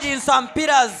hiding some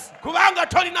pillars.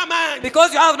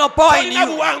 Because you have no power in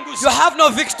you. You have no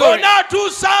victory.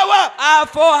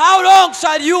 For how long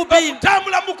shall you be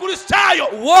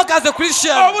walk as a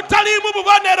Christian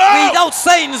without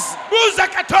signs?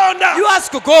 You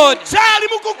ask God,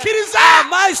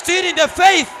 am I still in the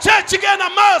faith?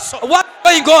 What's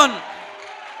going on?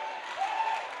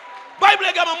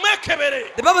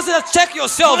 The Bible says check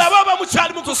yourself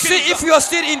to see if you are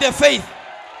still in the faith.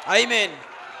 Amen.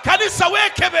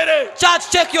 Church,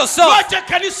 check yourself.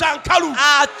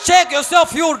 Check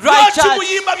yourself, you dry church.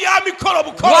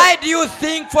 Why do you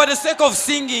think for the sake of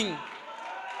singing?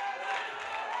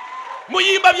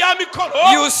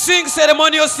 You sing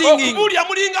ceremonial singing.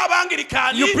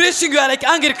 You preaching, you are like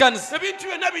Anglicans.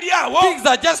 Things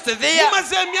are just there.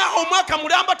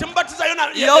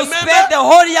 You spend the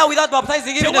whole year without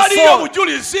baptizing even a soul.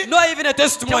 Not even a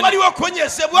testimony.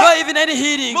 Not even any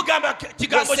healing. Word.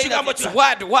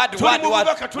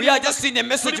 We are just in the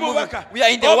message movement. We are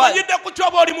in the word.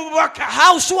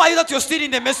 How sure are you that you're still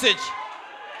in the message?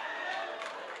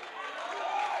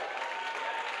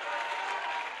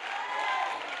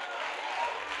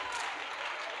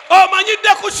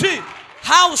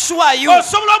 How sure are you?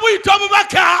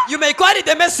 You may call it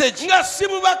the message. When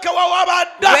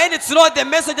it's not the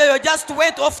message, you just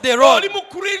went off the road.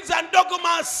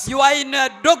 You are in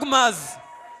dogmas.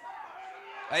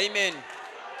 Amen.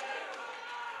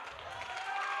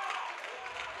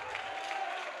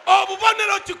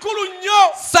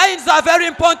 Signs are very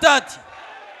important.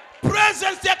 The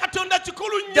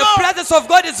presence of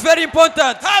God is very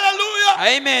important. Hallelujah.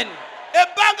 Amen. The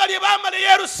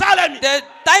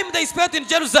time they spent in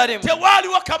Jerusalem,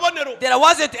 there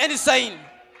wasn't any sign.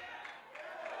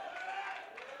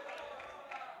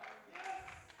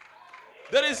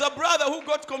 There is a brother who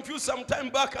got confused some time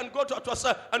back and went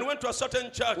to a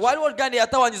certain church.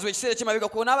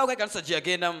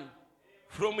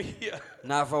 From here,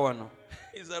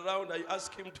 he's around. I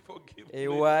asked him to forgive me.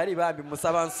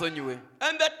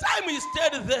 And the time he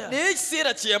stayed there,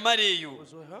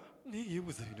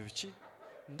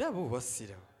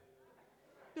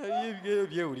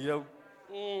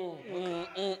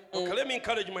 okay, let me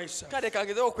encourage myself.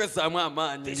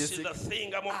 This is the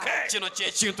thing. I'm okay.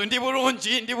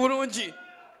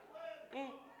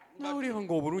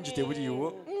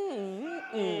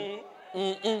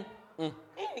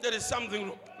 There is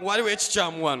something wrong.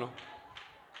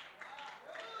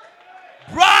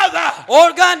 Brother,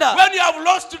 when you have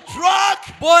lost track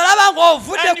and you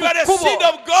are the seed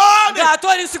of God,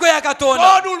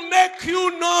 God will make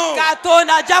you know that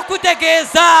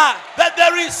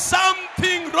there is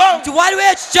something wrong.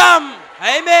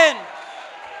 Amen.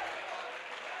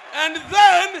 And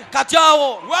then,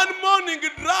 one morning,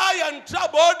 dry and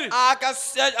troubled,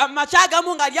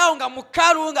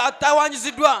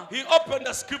 he opened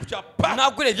the scripture.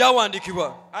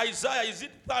 Isaiah, is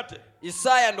it 30?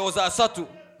 Isaiah ndowooza 3.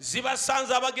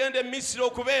 zibasanze abagenda e Misiri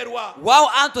okubeerwa. Woe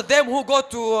unto them who go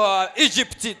to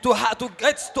Egypt to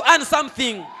earn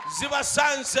something.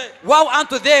 zibasanze. Woe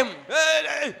unto them.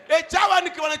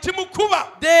 ekyawandiikibwa ne kimukuba.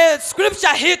 The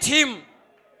scripture hit him.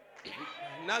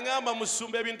 Nangamba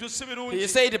musumba ebintu si birungi. He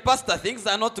said, Pastor, things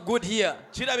are not good here.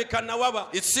 kirabika nawaba.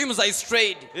 It seems I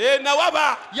strayed.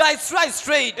 nawaba. Yeah, I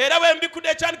strayed. era bwe mbikudde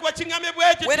ekyandikibwa kiŋŋamye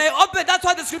bwekyo. When I opened, that's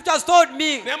what the scriptures told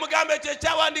me. ne mugamba ekyo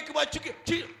ekyawandiikibwa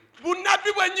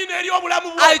bunabbi bwennyini eri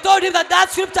obulamu bwo. I told him that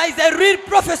scripture is a real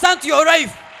prophecy unto your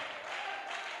life.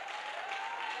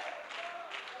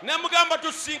 ne mugamba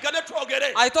tusinkane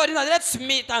twogere. I told him that let's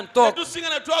meet and talk. tusinga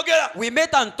ne twogera. We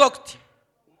met and talked.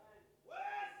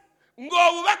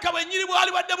 ng'obubaka bwennyini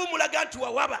bwali badde bumulaga nti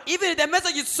wawaba. Even the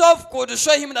message itself could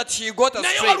show him that he got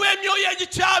naye astray. waliwo emyoyo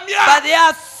egikyamya. But there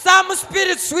are some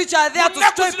spirits which are there to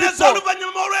stray people.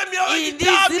 oluvannyuma olw'emyoyo In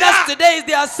these last days,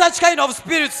 there are such kind of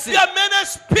spirits. There are many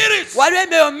spirits. Waliwo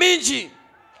emyoyo mingi.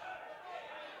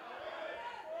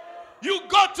 You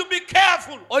got to be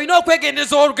careful. Olina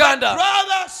okwegendereza owooluganda.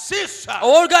 Brother, sister.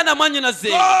 Owooluganda mwannyinaze.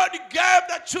 God gave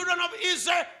the children of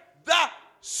Israel the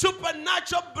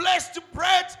supernatural blessed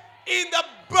bread in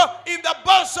the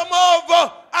bosom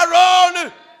of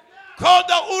Aaron, called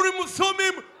the Urim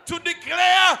Thummim, to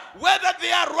declare whether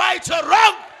they are right or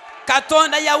wrong.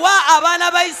 Katonda yawa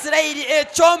abaana ba Isirayiri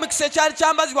eky'omukisa ekyali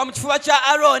kyambazibwa mu kifuba kya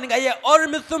Aaron nga ye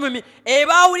Urim Thummim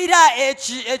ebaawulira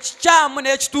ekikyamu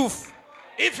n'ekituufu.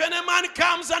 If any man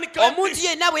comes and claims omuntu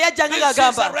yenna bwe yajjanga this is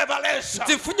agamba a revelation,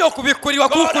 nti nfunye okubikkulirwa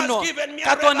kukuno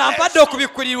Katonda ampadde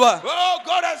okubikkulirwa.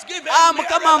 God has given me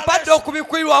Mukama ampadde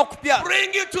okubikkulirwa okupya. bring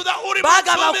it to the Urim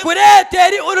Bagamba Thummim. kuleeta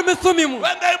eri Urim Thummim.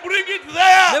 When they bring it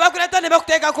there, Ne bakuleeta ne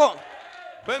bakuteekako.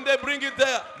 when they bring it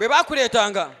there, Bwe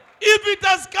bakuleetanga. if it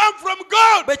has come from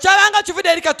God, Bwe kyabanga kivudde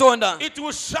eri Katonda. it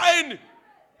will shine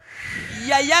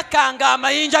Yayakanga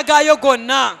amayinja gaayo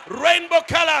gonna. rainbow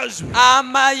colors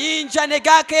Amayinja ne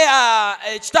gaake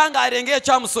ekitangaale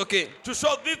ng'ekyamusoke. to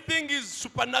show this thing is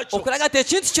supernatural. Okulaga nti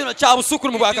ekintu kino kya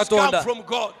busukkulumu bwa It has come Katonda. from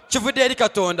God. Kivudde eri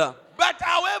Katonda. But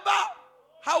however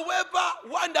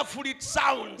wonderful it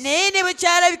sounds, Naye ne bwe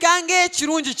kyalabika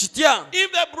ng'ekirungi kitya.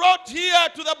 if they brought here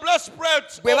to the breastplate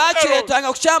Bwe of Aaron,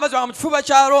 baakireetanga ku kyambazibwa mu kifuba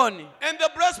kya Alooni. and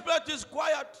the breastplate is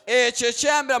quiet, Ekyo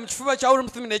ekyambera mu kifuba kya Urim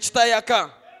Thummim ne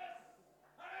kitayaka.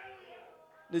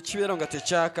 Ne kibeera nga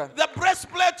tekyaka. the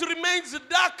breastplate remains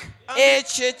dark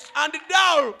Ekyo and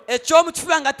dull eky'omu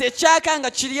kifuba nga tekyaka nga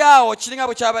kiri awo kiringa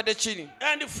bwe kyabadde kiri.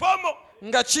 and formal.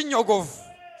 Nga kinyogovu.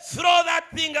 Throw that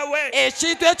thing away.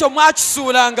 Ekintu ekyo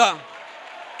mwakisuulanga.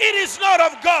 It is not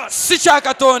of God. Si kya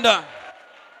Katonda.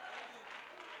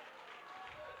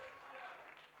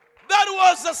 That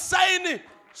was a sign,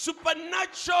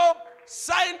 supernatural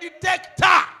sign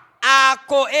detector.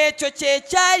 Ako ekyo kye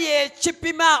kyali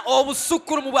ekipima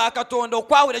obusukkulumu bwa Katonda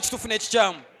okwawula ekituufu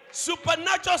n'ekikyamu.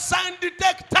 Supernatural sign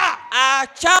detector.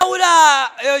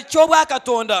 Akyawula eky'obwa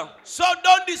Katonda. So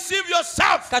don't deceive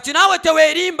yourself. Kati naawe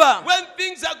teweerimba. When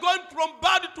things are going from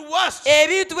bad to worse,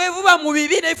 Ebintu bwe biba mu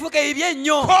bibi ne bifuuka ebibi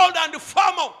ennyo. cold and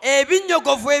formal,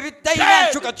 Ebinnyogovu ebitalina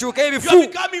nkyukakyuka you're ebifu.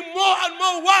 becoming more and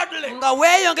more worldly. Nga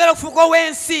weeyongera okufuuka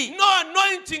ow'ensi. No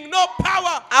anointing, no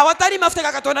power, Awatali mafuta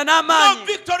ga Katonda no n'amaanyi.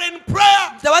 victory in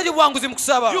prayer. Tewali buwanguzi mu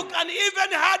kusaba. You can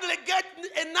even hardly get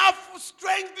enough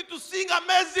strength to sing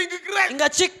Amazing Grace. Nga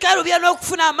kikkalubya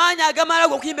n'okufuna amaanyi agamala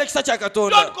okuyimba ekisa kya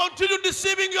Don't Katonda. continue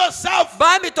deceiving yourself.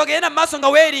 Bambi togenda mu maaso nga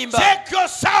weerimba. Check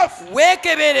yourself.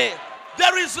 Weekebere.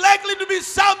 There is likely to be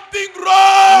something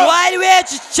wrong. Waliwo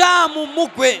ekikyamu mu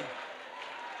ggwe.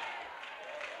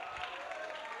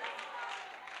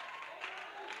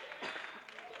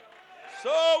 So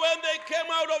when they came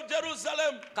out of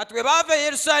Jerusalem, Kati bwe baava e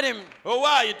Yerusaalemu.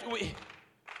 why?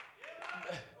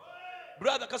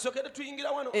 Brother, kasokere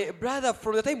tuyingira wano. Brother,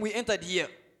 from the time we entered here,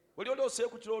 Wali olose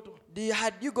ku kiroto.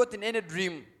 had you gotten any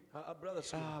dream?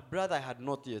 Brother, Brother, I had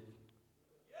not yet.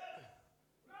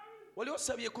 wali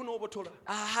osabye kuno obotola.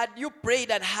 Had you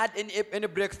prayed and had any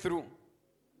breakthrough?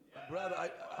 Brother, I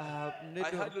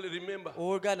hardly remember.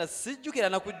 Oluganda sijjukira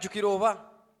na kujjukira oba.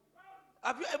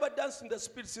 Have you ever danced in the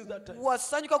spirit since that time?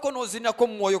 Wasanyukako n'ozinako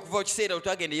mu mwoyo okuva ekiseera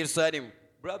otwagenda e Yerusaalemu.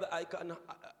 Brother,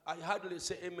 I hardly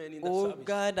say amen in the service.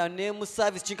 Oluganda ne mu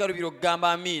service kinkalubira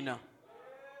okugamba amiina.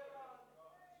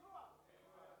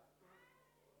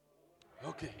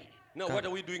 Okay. Now what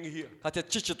are we doing here? Kati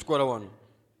ki kye tukola wano?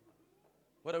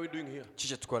 What are we doing here? Ki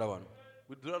kye tukola wano?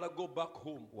 We'd rather go back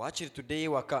home. Waakiri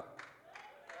tuddeyo ewaka.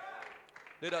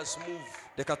 Let us move.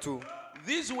 Leka tu.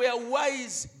 These were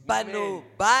wise Bano men,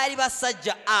 baali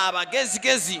basajja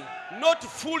abagezigezi. not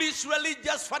foolish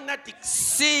religious fanatics.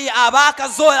 Si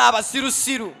abaakazoola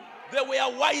abasirusiru. They were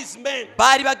wise men.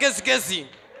 Bari bagezigezi.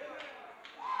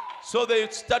 So they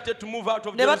started to move out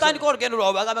of Jerusalem. When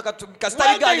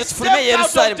they stepped out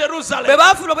of Jerusalem.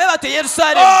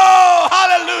 Oh,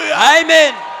 hallelujah.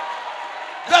 Amen.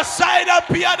 The sign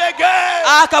appeared again.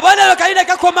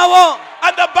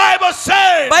 And the Bible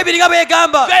says they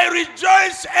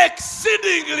rejoiced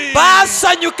exceedingly.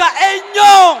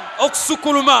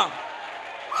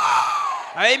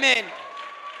 Amen.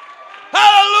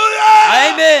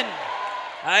 Hallelujah. Amen.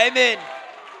 Amen.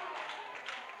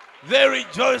 They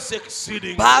rejoiced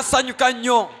exceedingly.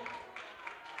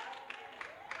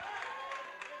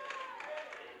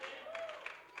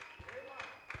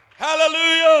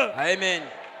 Hallelujah. Amen.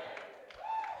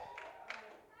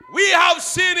 We have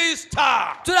seen his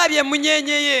star.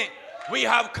 We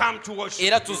have come to worship.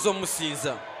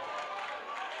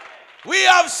 We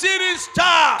have seen his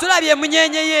star.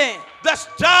 The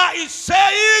star is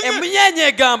saying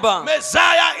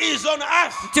Messiah is on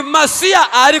earth.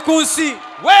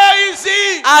 Where is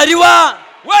he?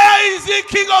 Where is he,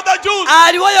 King of the Jews?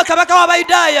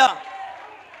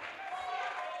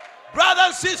 Brother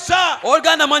and sister, they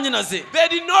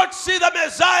did not see the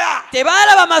Messiah,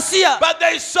 but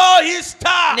they saw his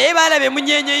star, and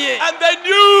they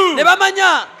knew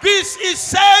this is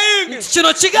saying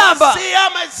Messiah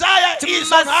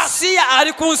is on us.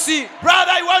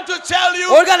 Brother, I want to tell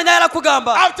you,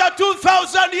 after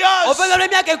 2,000 years,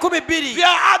 there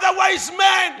are other wise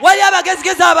men today,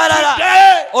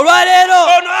 on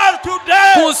earth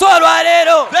today.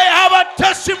 They have a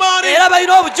testimony. They are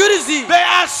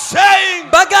saying,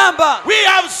 we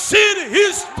have seen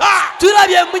his star.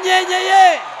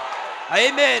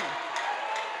 Amen.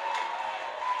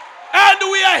 And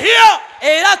we are here.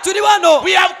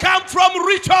 We have come from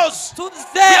rituals. We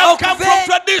have come from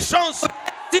traditions.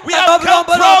 We have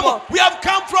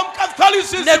come from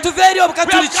Catholicism. We have come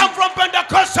from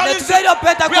Pentecostalism.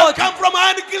 We have come from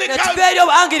Anglican.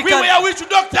 We were witch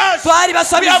doctors. We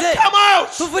have come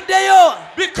out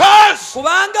because we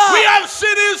have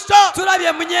seen his star.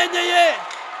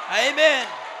 Amen.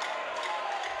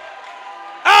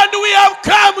 And we have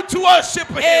come to worship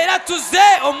him.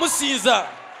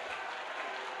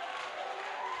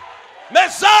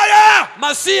 Messiah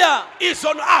is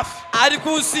on earth.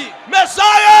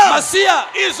 Messiah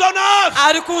is on earth.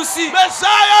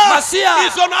 Messiah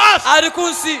is on earth.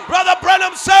 Brother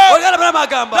Branham said the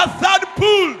third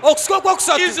pool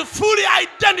is fully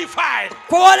identified.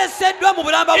 It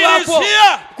is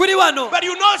here, but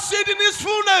you not see it in its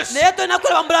fullness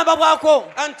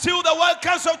until the World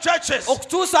Council of Churches will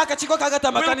put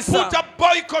a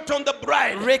boycott on the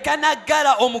bride.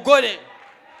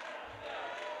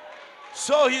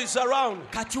 So he's around.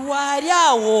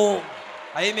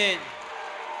 Amen.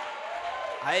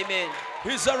 Amen.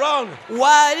 He's around.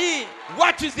 What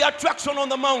is the attraction on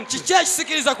the mountain?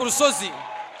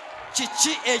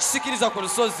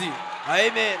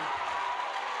 Amen.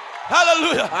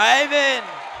 Hallelujah. Amen.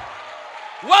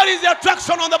 What is the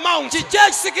attraction on the mountain?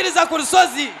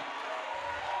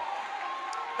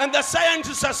 And the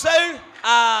scientists are saying,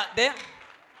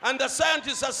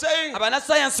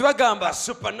 a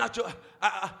supernatural,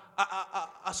 a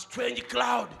strange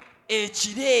cloud.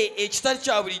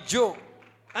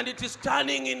 And it is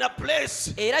standing in a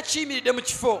place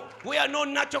where no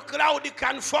natural cloud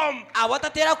can form.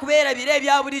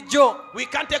 We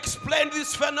can't explain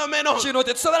this phenomenon.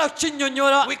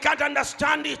 We can't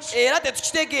understand it. And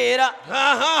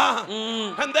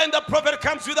then the prophet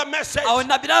comes with a message.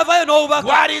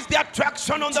 What is the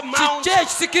attraction on the mountain?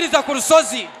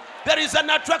 There is an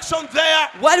attraction there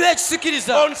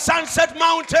on Sunset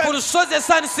Mountain.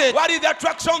 What is the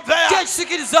attraction there?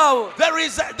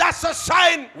 That's a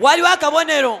sign.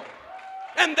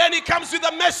 And then he comes with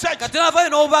a message.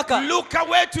 Look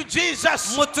away to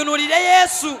Jesus.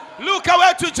 Look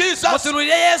away to Jesus.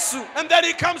 And then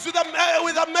he comes with a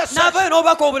message. The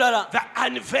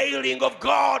unveiling of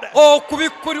God. And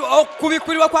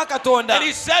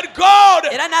he said God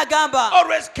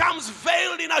always comes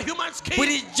veiled in a human skin.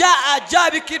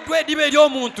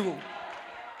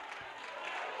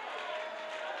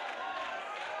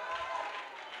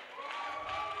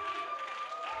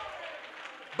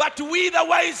 But we, the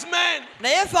wise men,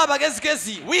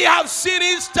 we have seen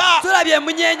his star.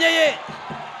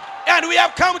 And we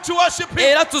have come to worship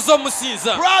him.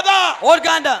 Brother,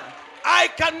 I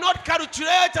cannot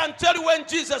calculate and tell you when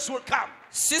Jesus will come.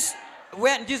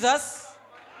 When Jesus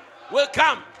will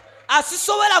come. I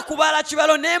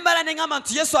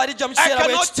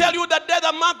cannot tell you the day,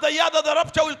 the month, the year that the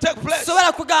rapture will take place.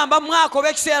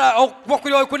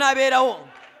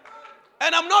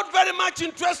 And I'm not very much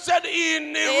interested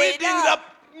in reading the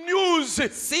news.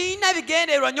 Sina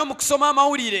bigendererwa nnyo mu kusoma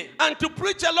amawulire. And to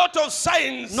preach a lot of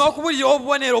signs. N'okubulira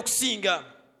obubonero okusinga.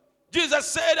 Jesus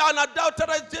said, an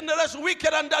adulterous generation,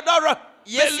 wicked and adulterous.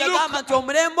 Yesu yagamba nti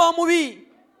omulembe omubi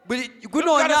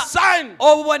gunoonya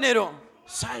obubonero.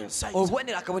 Signs.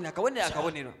 Obubonero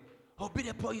akabonero. Oh,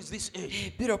 Billy Paul is this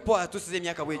age. Billy Paul atusize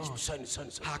emyaka bw'egiti.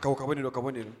 Signs. Kabonero.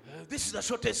 This is the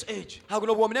shortest age.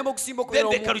 Haguno bw'omulembe okusimba okubeera Then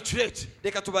they calculate.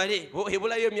 Leka tubale.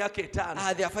 Hebulayo emyaka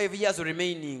 5. There are 5 years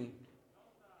remaining.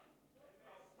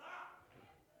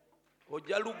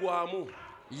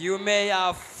 You may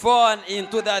have fallen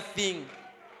into that thing.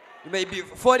 You may be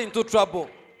falling into trouble.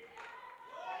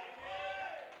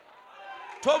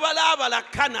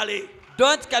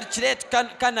 Don't calculate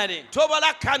canary.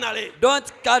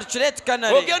 Don't calculate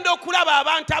canary.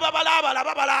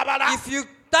 If you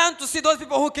turn to see those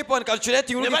people who keep on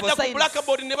calculating, looking for signs, they got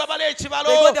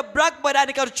the blackboard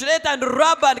and calculate and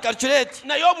rub and calculate.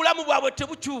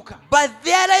 But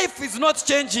their life is not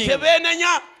changing.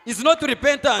 It's not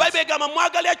repentance. Then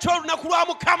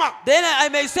I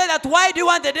may say that, why do you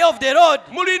want the day of the Lord?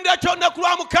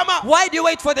 Why do you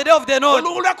wait for the day of the Lord?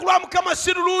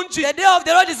 The day of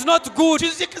the Lord is not good.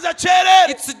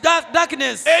 It's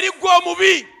darkness. And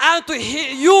to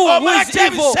you who is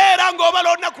evil,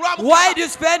 why do you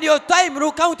spend your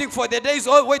time counting for the days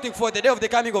or waiting for the day of the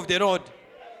coming of the Lord?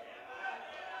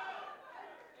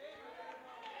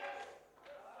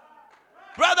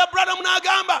 Brother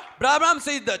Branham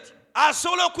said that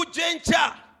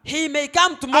he may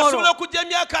come tomorrow, or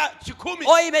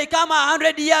he may come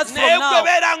 100 years from now,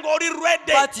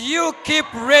 but you keep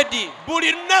ready.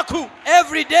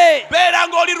 Every day,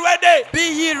 be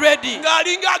ye ready, as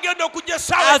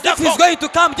if he's going to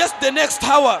come just the next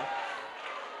hour.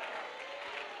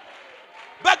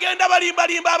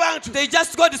 They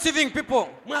just go deceiving people.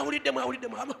 Hey,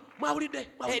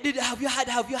 have you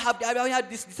had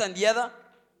this and the other?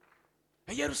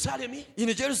 In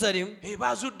Jerusalem,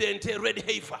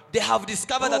 they have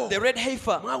discovered that the red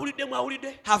heifer.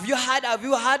 Have you heard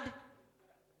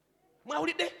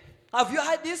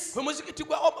this? The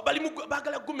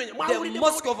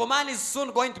mosque of a man is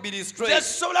soon going to be destroyed. I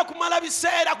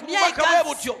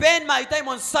can't spend my time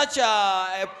on such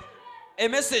a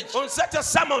message, on such a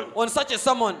sermon. But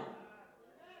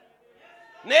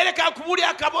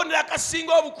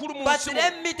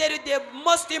let me tell you the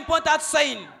most important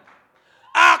sign.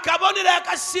 The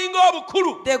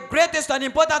greatest and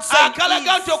important sign is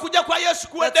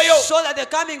that shows that the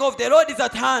coming of the Lord is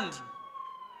at hand.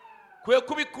 Is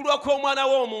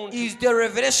the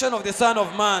revelation of the Son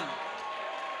of Man.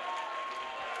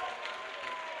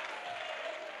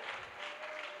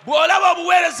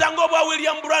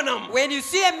 When you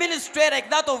see a ministry like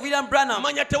that of William Branham, know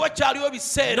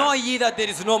ye that there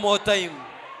is no more time.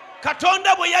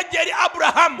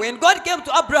 When God came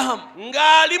to Abraham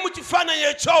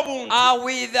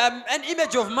with an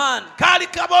image of man,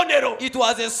 it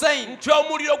was a sign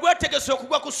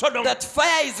that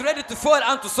fire is ready to fall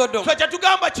onto Sodom. So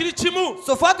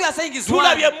what we are saying is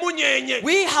one,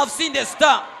 we have seen the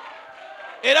star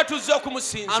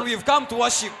and we've come to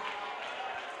worship.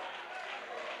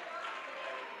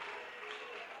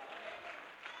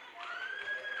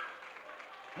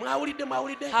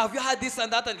 Have you heard this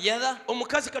and that and the other? And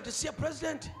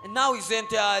now isn't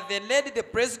the lady the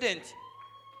president?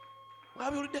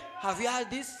 Have you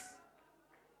heard this?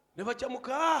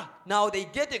 Now they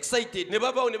get excited.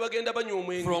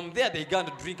 From there they go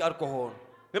to drink alcohol.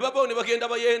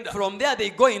 From there they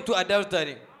go into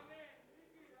adultery.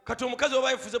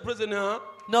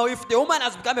 Now if the woman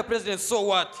has become a president, so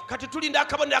what?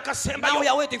 Now we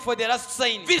are waiting for the last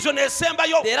sign.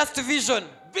 The last vision.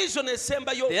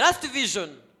 The last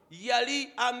vision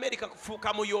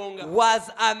was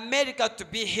America to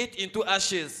be hit into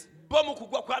ashes.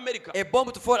 A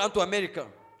bomb to fall onto America.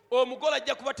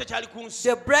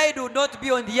 The bride will not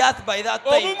be on the earth by that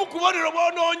time.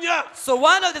 So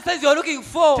one of the things you're looking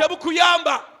for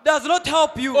does not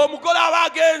help you.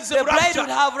 The bride would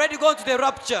have already gone to the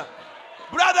rapture.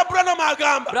 Brother Branham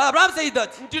said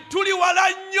that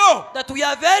we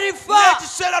are very far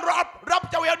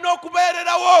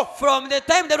from the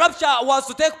time the rapture was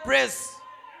to take place.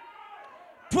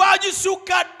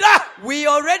 We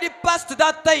already passed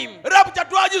that time. We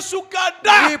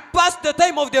passed the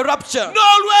time of the rapture.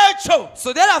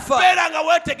 So therefore,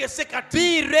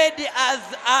 be ready as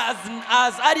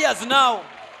early as now.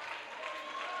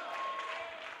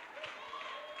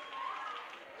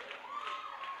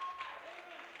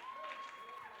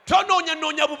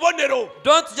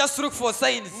 Don't just look for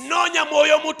signs.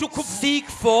 Seek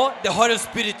for the Holy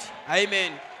Spirit.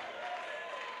 Amen.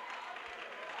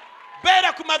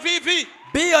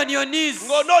 Be on your knees.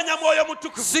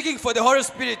 Seeking for the Holy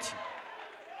Spirit.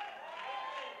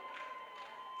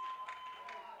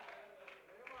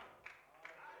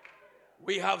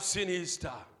 We have seen his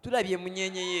star. Tulabye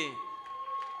munyenye ye.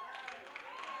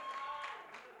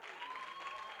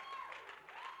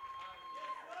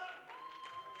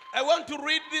 I want to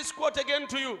read this quote again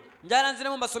to you.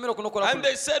 And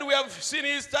they said, we have seen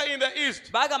his star in the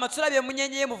east.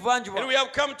 And we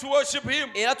have come to worship him.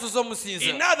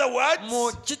 In other words,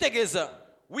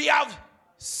 we have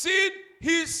seen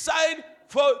his sign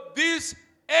for this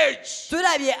age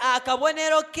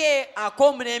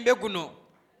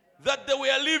that they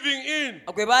were living in.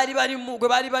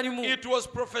 It was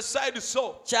prophesied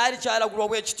so.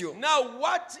 Now,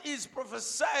 what is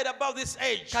prophesied about this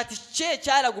age?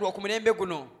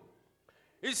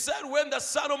 He said, when the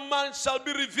Son of Man shall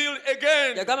be revealed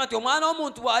again. And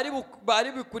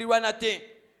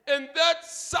that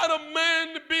Son of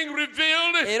Man being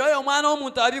revealed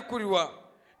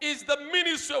is the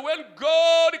ministry when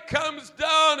God comes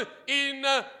down in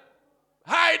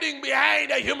hiding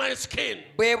behind a human skin.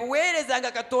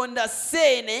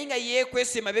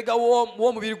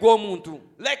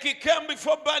 Like he came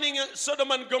before burning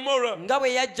Sodom and Gomorrah. And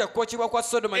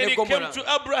he came to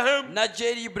Abraham.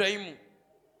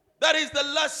 That is the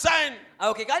last sign.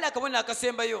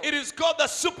 It is called the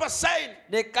super sign.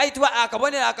 When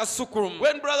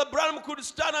Brother Branham could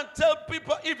stand and tell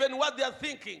people even what they are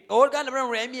thinking.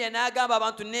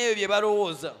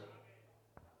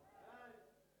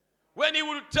 When he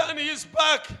would turn his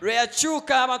back and say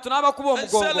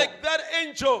like that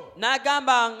angel,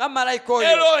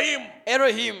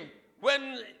 Elohim,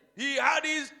 when he had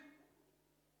his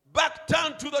back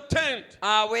turned to the tent,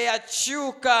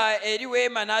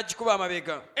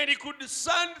 and he could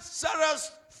discern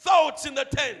Sarah's thoughts in the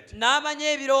tent, and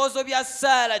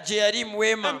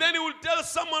then he would tell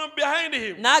someone behind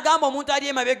him, now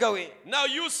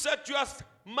you set your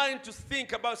mind to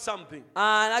think about something.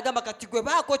 And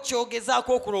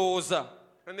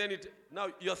then now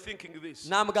you're thinking this.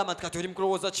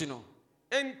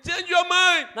 And change your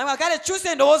mind.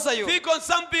 Think on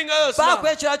something else now.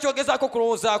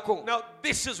 Now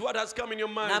this is what has come in your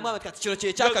mind. You're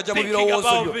thinking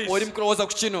about this.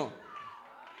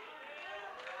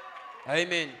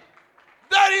 Amen.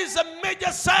 That is a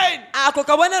major sign.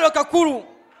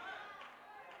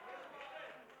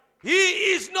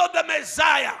 He is not the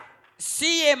Messiah.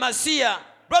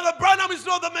 Brother Branham is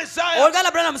not the Messiah.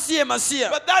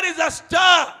 But that is a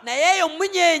star declaring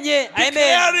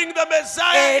the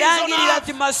Messiah is on earth.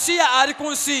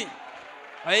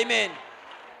 Amen.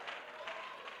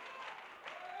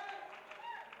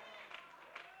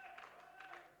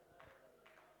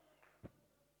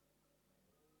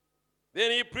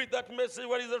 Then he preached that message,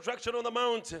 what is the attraction on the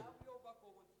mountain?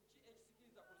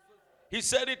 He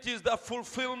said it is the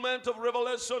fulfillment of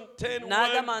Revelation 10,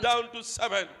 1 down to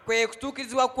 7. Where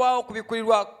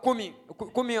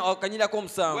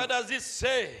does it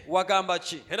say?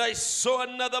 And I saw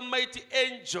another mighty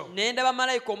angel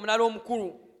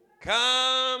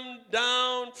come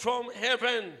down from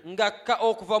heaven,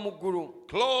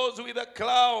 clothed with a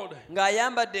cloud, and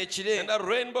a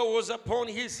rainbow was upon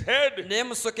his head, and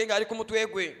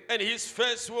his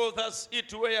face was as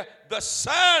it were the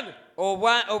sun, and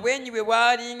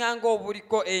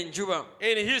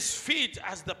his feet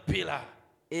as the pillar,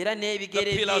 the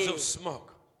pillars of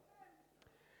smoke.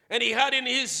 And he had in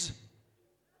his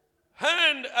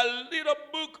hand a little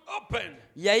book open,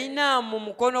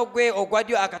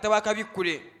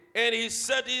 and he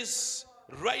set his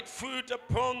right foot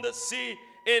upon the sea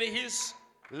and his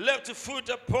left foot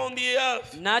upon the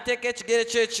earth, and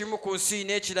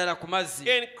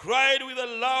cried with a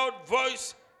loud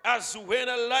voice as when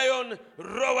a lion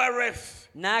roareth.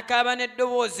 And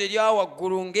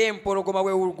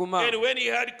when he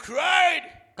had cried,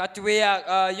 7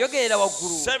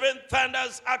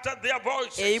 thunders uttered their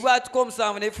voices.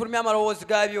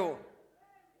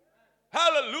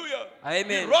 Hallelujah. Amen.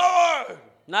 He roared.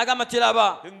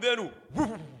 And then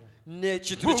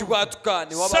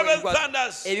 7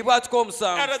 thunders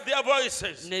uttered their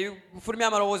voices. And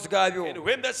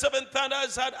when the 7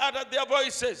 thunders had uttered their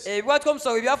voices, I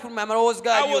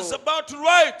was about to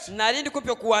write, and I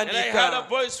heard a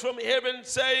voice from heaven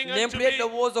saying unto me,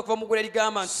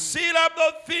 seal up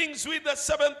those things with the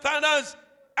 7 thunders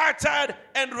uttered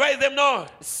and write them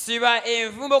not. And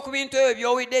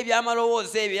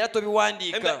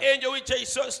the angel which I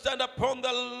saw stand upon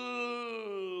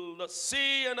the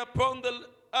sea and upon the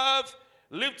earth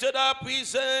lifted up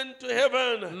his hand to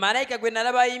heaven. Malayika gwe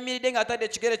nalaba ayimiridde ng'atadde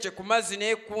ekigere kye ku mazzi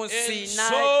ne ku nsi. And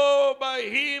so by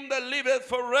him that liveth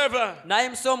forever.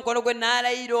 N'ayimusa omukono gwe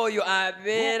n'alayira oyo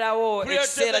abeerawo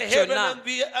ekiseera kyonna.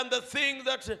 And the thing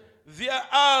that there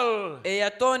are.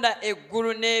 Eyatonda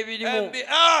eggulu n'ebirimu. And the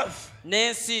earth.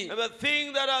 N'ensi. And the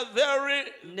thing that are therein.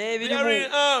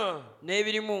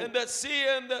 N'ebirimu. And the sea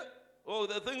and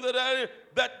the things that are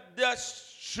that there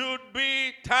should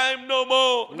be time no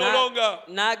longer.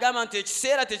 N'agamba nti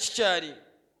ekiseera tekikyali.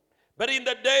 But in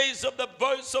the days of the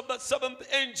voice of the seventh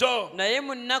angel, naye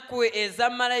mu nnaku eza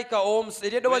malayika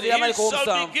ery'eddoboozi lya malayika when he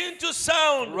shall begin to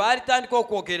sound, lw'alitandika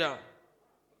okwogera,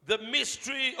 the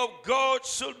mystery of God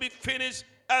should be finished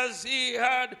as he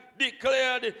had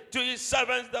declared to his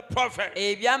servants the prophets.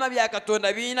 Ebyama bya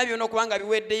Katonda birina byonna okuba nga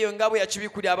biweddeyo nga bwe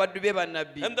yakibikulira abaddu be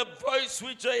bannabbi. And the voice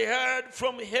which I heard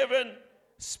from heaven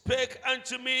spake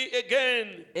unto me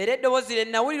again. Era eddoboozi lye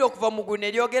nawulira okuva mu ggulu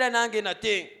ne lyogera nange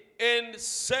nate. And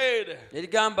said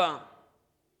nerigamba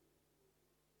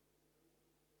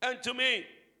unto me,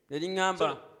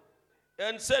 nerigamba,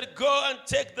 and said, go and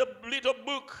take the little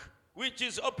book which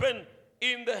is open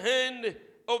in the hand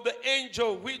of the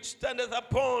angel which standeth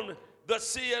upon the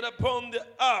sea and upon the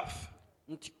earth.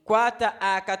 Nti kwata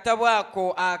akatabo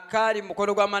ako akali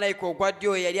mukono gwa malayika ogwa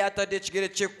ddyo yali atadde ekigere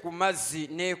kye ku mazzi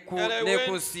ne ku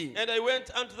nsi. And I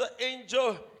went unto the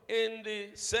angel and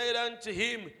said unto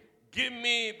him, give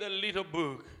me the little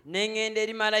book. Ne ŋŋenda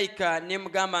eri malayika ne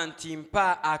mugamba nti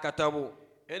mpa akatabo.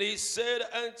 And he said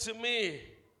unto me,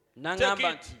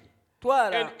 n'aŋŋamba nti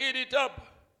twala and eat it up.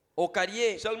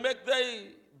 Okalye. Shall make thy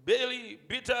belly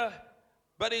bitter,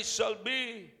 but it shall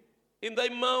be in thy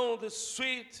mouth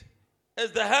sweet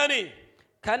as the honey.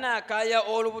 Kanaakaya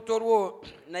olubuto lwo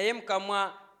naye mu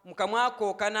kamwa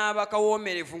ko kanaaba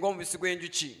kawoomerevu ng'omubisi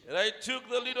gw'enjuki. And I took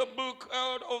the little book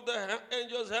out of the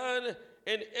angel's hand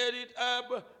and ate it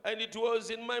up, and it was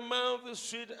in my mouth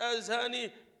sweet as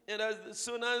honey. And as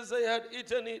soon as I had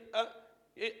eaten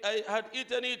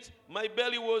it, my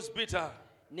belly was bitter.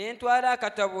 Ne ntwala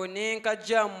akatabo ne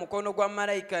nkajja mu mukono gwa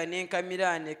malayika ne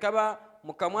nkamira ne kaba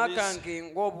mu kamwa kange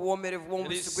ng'obuwoomerevu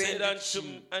bw'omubisi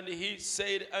gw'enjuki. And he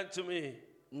said unto me,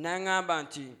 n'aŋŋamba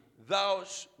nti thou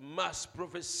must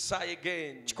prophesy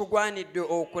again kikugwanidde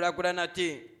okulagula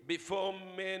nate before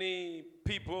many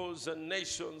peoples and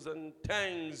nations and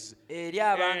tongues eri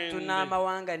abantu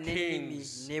n'amawanga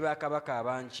n'ennimi ne bakabaka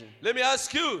abangi. Let me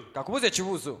ask you, kakubuza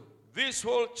ekibuuzo, this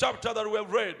whole chapter that we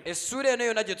have read, essuula eno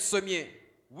yonna gye tusomye,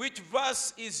 which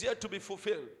verse is yet to be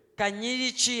fulfilled?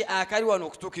 Kanyiri ki akali wano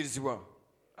okutuukirizibwa?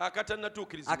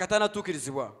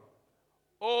 Akatanatuukirizibwa.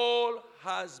 All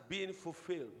has been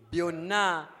fulfilled.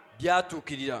 Byonna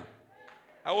byatuukirira.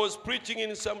 I was preaching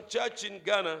in some church in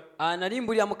Ghana. Nali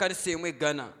mbulira mu kanisa emu e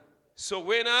Ghana. So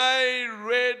when I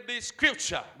read the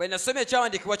scripture, bwe nasomye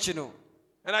ekyawandiikibwa kino,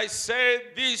 and I said,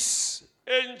 this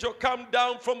angel come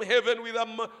down from heaven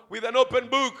with an open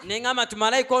book. Ne ngamba nti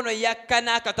malayika ono yakka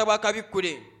n'akatabo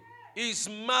akabikkule. His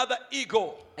mother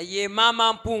eagle, ye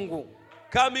maama mpungu,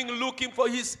 coming looking for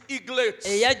his eaglets.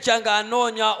 Eyajja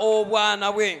ng'anoonya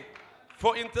obwana bwe.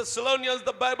 For in Thessalonians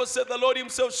the Bible said the Lord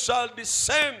himself shall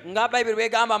descend. Nga Bayibuli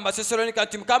bw'egamba mu Basesalonika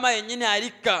nti Mukama yennyini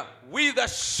alikka. With a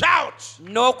shout.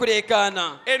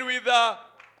 N'okuleekaana. And with a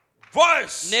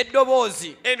voice.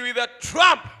 N'eddoboozi. And with a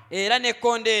trump. Era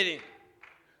n'ekkondeere.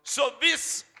 So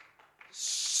this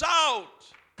shout.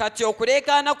 Kati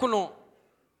okuleekaana kuno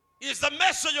is the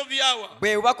message of the hour.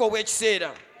 Bwe bubaka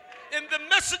obw'ekiseera. And the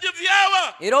message of the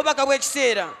hour. Era obubaka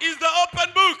bw'ekiseera. Is the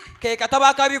open book. Ke katabo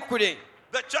akabikkule.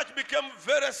 The church became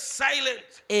very silent.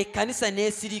 Ekkanisa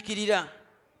n'esiriikirira.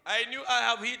 I knew I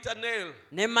have hit a nail.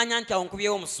 Ne mmanya nti awo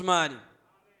nkubyewo omusumaali.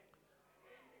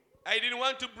 I didn't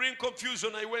want to bring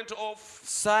confusion. I went off.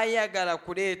 Saayagala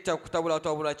kuleeta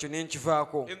kutabulatabula kyo ne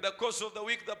nkivaako. In the course of the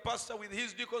week, the pastor with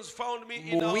his deacons found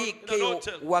me in an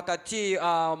hotel. Wakati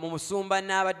mu musumba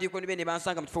n'abadiikoni be ne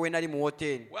bansanga mu kifo we nali mu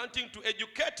hoteeri. Wanting to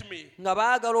educate me. Nga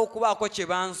baagala okubaako kye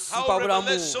bansipa bulamu.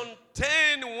 Revelation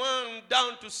 10:1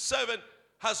 down to 7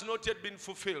 has not yet been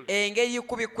fulfilled. Engeri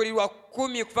kubikkulirwa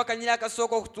 10 kuva kanyira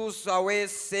akasooka okutuusa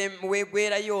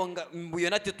weegwerayo nga mbu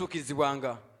yonna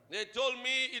tetuukizibwanga. They told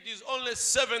me it is only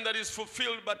 7 that is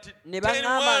fulfilled, but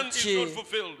 10:1 is not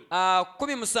fulfilled.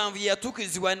 17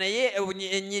 yatuukizibwa naye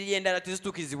ennyiri endala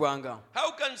tezituukizibwanga.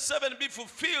 How can 7 be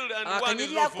fulfilled and 1 is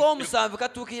akanyiri not fulfilled? ak'omusanvu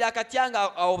katuukirira akatya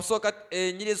nga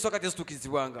ennyiri ezisooka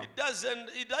tezituukizibwanga.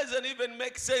 It doesn't even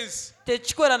make sense.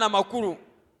 Tekikola na makulu.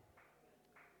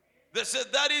 They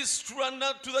said that is true and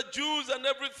not to the Jews and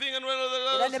everything and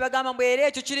era ne bagamba mbu era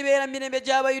ekyo kiribeera mu mirembe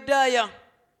gy'Abayudaaya.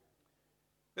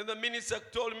 Then the minister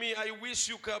told me, I wish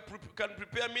you can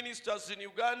prepare ministers in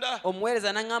Uganda.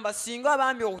 Omuweereza n'angamba singa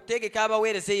abambi okutegeka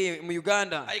abaweereza mu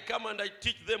Uganda. I come and I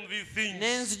teach them these things.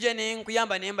 Nenzije ne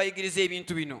nkuyamba ne mbayigiriza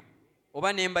ebintu bino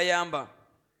oba ne mbayamba.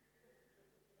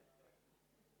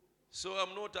 So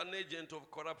I'm not an agent of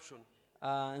corruption.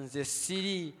 Nze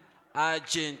siri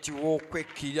agent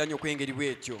w'okwekkiririranya okw'engeri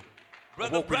bw'etyo.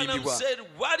 Brother Branham said,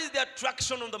 what is the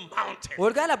attraction on the mountain?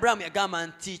 Oluganda Branham yagamba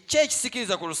nti ki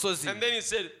ekisikiriza ku lusozi. And then he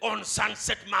said, on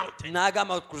Sunset Mountain.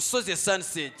 N'agamba ku lusozi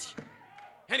Sunset.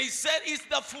 And he said, it's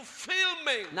the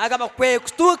fulfillment n'agamba kwe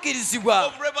kutuukirizibwa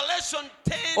of Revelation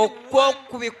 10:1-7.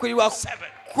 okw'okubikkulirwa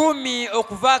 10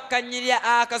 okuva akanyirya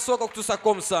akasooka okutuusa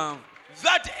k'omusanvu.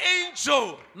 That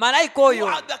angel malayika oyo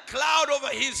who had the cloud over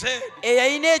his head,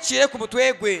 eyalina ekire ku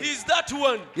mutwe gwe, is that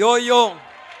one. yoyo.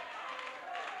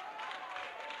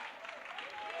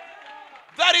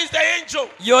 That is the angel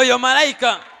yoyo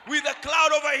malayika with the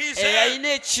cloud over his head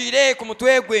eyalina ekire ku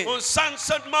mutwe gwe on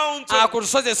Sunset Mountain. ku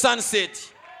lusozi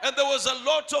Sunset. And there was a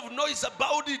lot of noise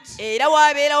about it. Era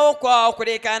waabeerawo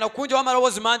okuleekaana kungi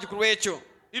w'amaloboozi mangi ku lw'ekyo.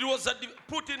 It was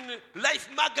put in Life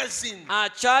magazine.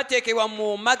 Kyateekebwa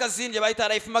mu magazine gye bayita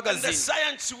Life magazine. And the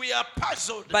science we are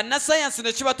puzzled. Bannasayansi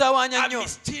ne kibatawaanya nnyo. A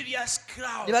mysterious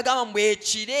cloud. Ne bagamba mbu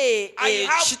ekire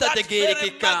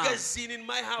ekitategeerekeka.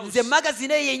 Nze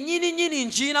magazine yennyini nnyini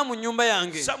ngiina mu nnyumba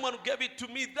yange. Someone gave it to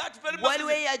me. That very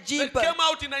waliwo eyagimpa. It came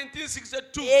out in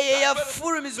 1962. Eyo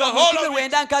yafulumizibwa mu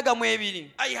 1962.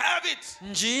 I have it.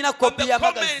 Ngiina kopi ya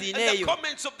magazine eyo. The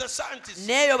comments of the scientists.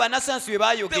 N'eyo bannasayansi bwe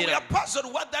baayogera. They were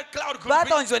puzzled what that cloud could be.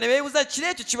 Baatawanyizibwa ne beebuuza kiri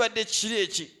ekyo kibadde kiri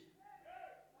eki.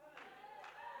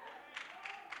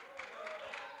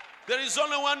 There is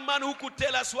only one man who could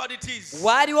tell us what it is.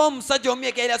 Waaliwo omusajja omu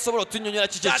yali asobola otunnyonnyola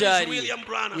kiki ekyali.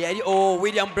 Yali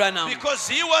William Branham. Because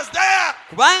he was there.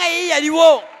 Kubanga ye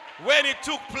yaliwo. When it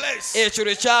took place, ekyo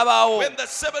lwe kyabaawo, when the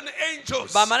 7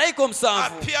 angels bamalayika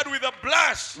omusanvu appeared with a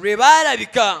blush, lwe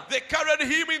baalabika, they carried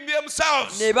him in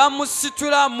themselves, ne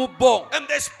bamusitula mu bo, and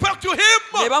they spoke to him,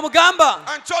 ne bamugamba,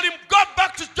 and told him, go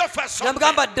back to Jefferson,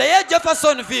 namugamba ddayo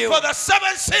Jeffersonville, for the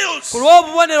 7 seals ku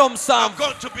lw'obubonero are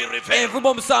going to be revealed. Envumbo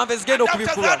omusanvu ezigenda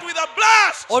okubikkulwa. With a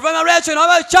blast, oluvannyuma lw'ekyo ne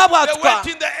baba kyabwatuka, they went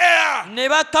in the air, ne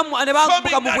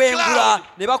bambuka mu bwengula,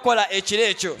 ne bakola ekiro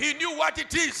ekyo. He knew what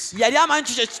it is. Yali amanyi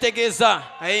kiki ekitegeeza.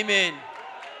 Amen.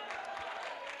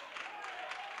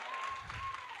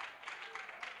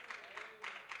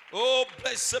 Oh,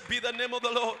 blessed be the name of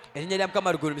the Lord. Erinnya lya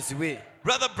Mukama ligulumizibwe.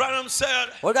 Brother Branham said,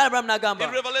 in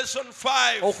Revelation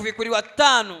 5,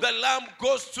 the Lamb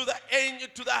goes to the angel,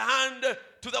 to the hand,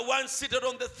 to the one seated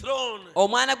on the throne. He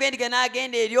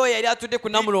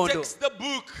takes the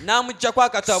book,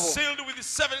 sealed with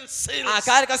 7 seals.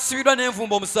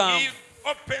 He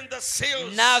opened the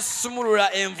seals, and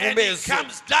he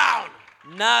comes down.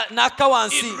 In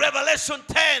Revelation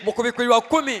 10,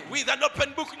 with an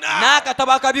open book now, and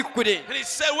he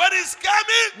said, when he's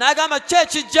coming,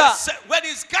 when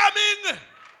he's coming,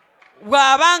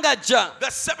 the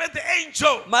 7th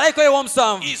angel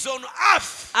is on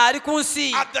earth at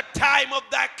the time of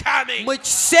that coming.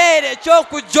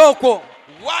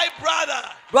 Why, brother?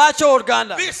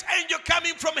 This angel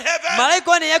coming from heaven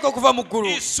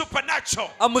is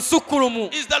supernatural. Is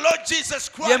the Lord Jesus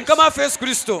Christ. And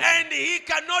he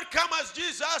cannot come as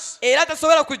Jesus. And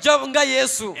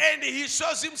he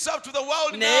shows himself to the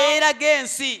world now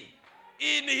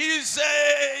in his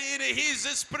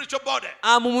spiritual body.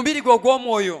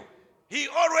 He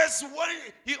always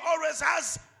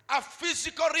has a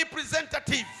physical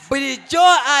representative.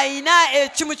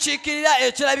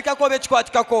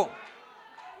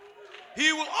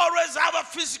 He will always have a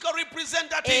physical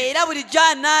representative. When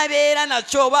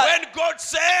God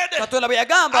said, I have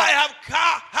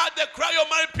heard the cry of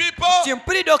my people in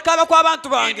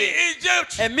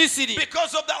Egypt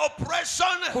because of the oppression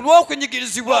of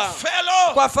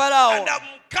Pharaoh, and I've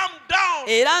come down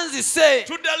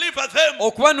to deliver them.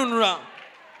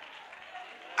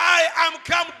 I am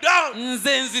come down.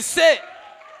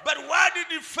 But what did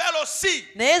the Pharaoh see?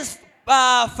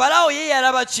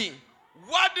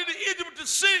 What did Egypt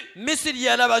see?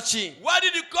 What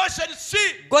did Goshen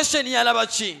see?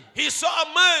 He saw a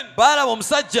man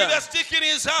with a stick in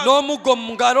his hand.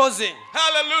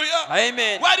 Hallelujah.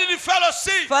 Amen. What did the Pharaoh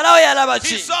see?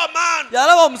 He saw a man.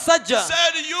 Said,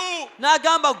 you,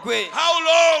 how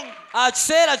long?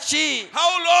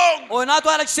 How long?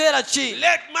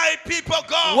 Let my people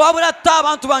go. Let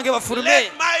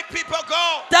my people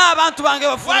go. What did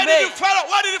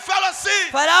the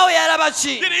Pharaoh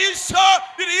see? Did he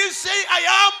say, I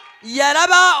am?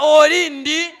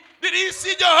 Did he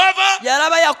see Jehovah?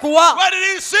 Yaraba yakuwa. What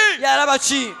did he see? Yaraba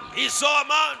chi. He saw a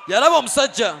man Yaraba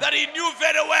omusajja that he knew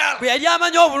very well. Bwe yali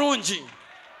amanyi obulungi.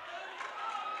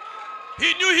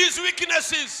 He knew his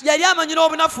weaknesses. Yali amanyi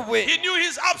n'obunafu bwe. He knew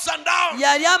his ups and downs.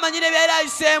 Yali amanyi n'ebyali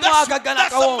ayiseemu akagana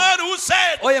That's the man who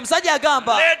said, oyo omusajja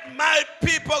yagamba, let my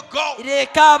people go.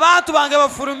 Leka abantu bange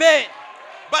bafulume.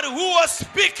 But who was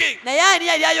speaking? Naye ani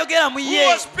yali ayogera mu Who ye?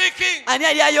 was speaking? Ani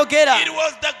yali ayogera? It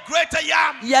was the greater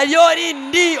Yam. Yali oli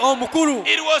ndi omukulu.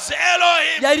 It was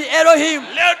Elohim. Yali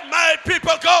Elohim. Let my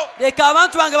people go. Leka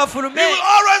abantu bange bafulume. He will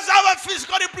always have a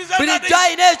physical representative. Bulijjo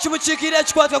alina ekimukiikirira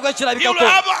ekikwatibwa He will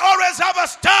kwekirabikako. always have a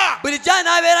star Bulijjo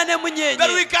anaabeera that we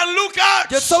n'emunyenye can look at.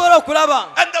 gye tusobola okulaba.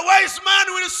 And the wise man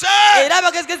will say, Era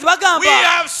abagezigezi we bagamba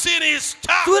have seen his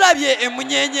star. tulabye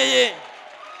emunyenye ye.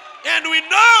 And we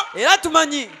know Era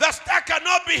tumanyi the star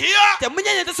cannot be here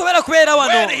temunyenye tesobola kubeera when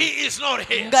wano he is not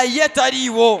here. nga ye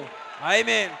taliiwo.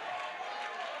 Amen.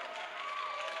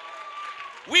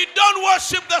 We don't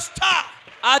worship the star.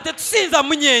 Ate tusinza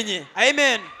munyenye.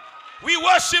 Amen. We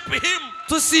worship him.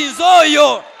 Tusinza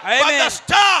oyo. But the Amen.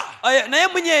 star Naye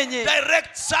munyenye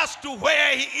directs us to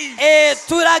where he is.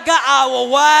 tulaga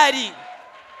awo waali.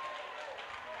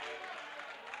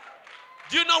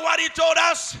 Do you know what he told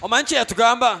us? Omanyi kye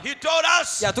yatugamba? He told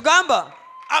us, Yatugamba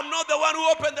I'm not the one who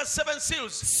opened the seven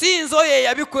seals. si nze oyo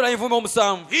eyabikula envumbo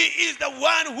omusanvu. He is the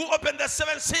one who opened the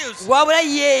seven seals. Wabula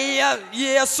ye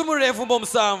yasumulula envumbo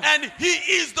omusanvu. And he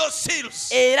is those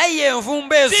seals. Era ye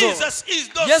envumbo ezo. Jesus is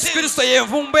those Yesu seals. Kristo ye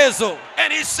envumbo ezo.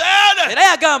 And he said, Era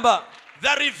yagamba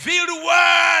the revealed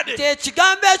word nti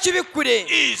ekigambo ekibikkule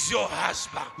is your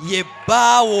husband. ye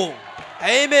bbaawo.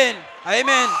 Amen.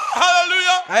 Amen.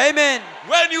 Hallelujah. Amen.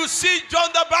 When you see John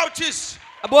the Baptist,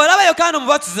 bw'olaba Yokaana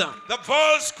Omubatiza, the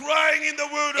voice crying in the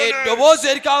wilderness, eddoboozi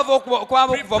erikaava okwava okuva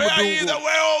mu prepare ye the ddungu,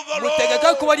 way of the mutegeke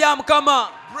Lord. ekkubo lya Mukama.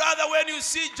 Brother, when you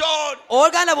see John,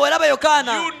 Oluganda bw'olaba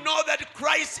Yokaana, you know that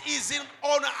Christ is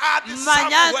on earth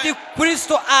manya nti somewhere.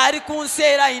 Kristo ali ku nsi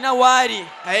era alina waali.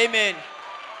 Amen.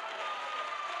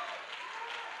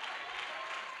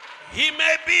 He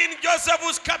may be in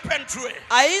Joseph's carpentry.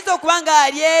 Ayinza okuba nga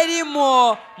ali eri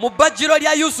mu bbajjiro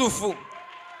lya Yusufu.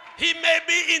 He may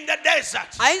be in the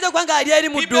desert. Ayinza okuba nga ali eri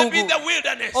mu He may be in ddungu. the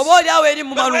wilderness. Oba oli awo eri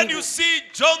mu But when malungu. you see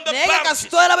John the Naye nga Baptist,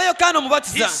 kasitolaba Yokaana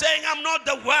Omubatiza, he's saying, I'm not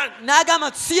the one.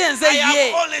 n'agamba si ye nze I am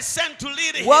ye. only sent to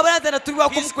lead him. Wabula nze natulibwa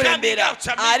He's coming kumukulembera.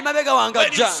 after me. Ali mabega wange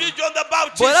When you ajja. see John the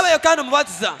Baptist, Bw'olaba Yokaana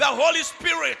Omubatiza, the Holy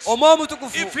Spirit, Omwoyo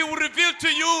Omutukuvu if he will reveal to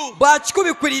you,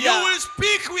 bw'akikubikulira, you will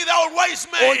speak with our wise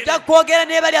men. ojja kwogera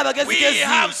n'ebali We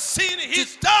have abagezigezi. seen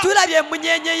his star, Tulabye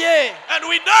emunyenye ye. and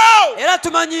we know Era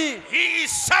tumanyi he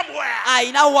is somewhere.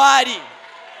 ayina waali.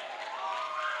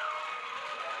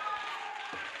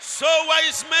 So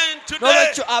wise men today,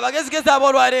 N'olwekyo abagezigezi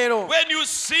ab'olwaleero, when you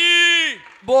see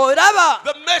bw'olaba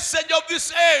the message of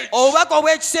this age, obubaka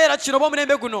obw'ekiseera kino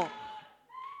obw'omulembe guno,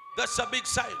 that's a big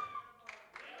sign.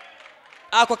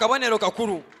 ako kabonero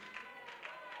kakulu.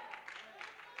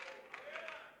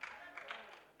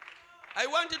 I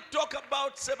want to talk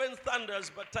about seven thunders,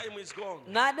 but time is gone.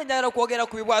 Nadde njagala okwogera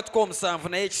ku bibwatuka omusanvu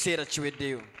naye ekiseera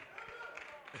kiweddeyo.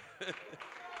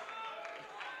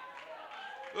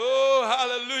 Oh,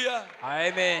 hallelujah.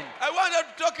 Amen. I wanted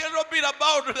to talk a little bit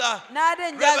about the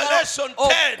Nadde njagala Revelation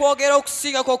 10. okwogera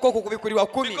okusiigako okwo ku bikulirwa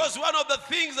 10. Because one of the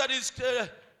things that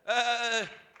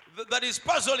is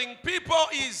puzzling people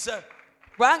is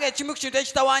Kubanga ekimu ku kintu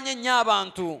ekitawaanya ennyo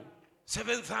abantu,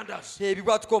 seven thunders.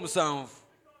 ebibwatuka omusanvu.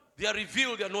 They are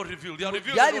revealed, they are not revealed. They are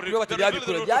revealed, they are not Byabikulirwa revealed. They are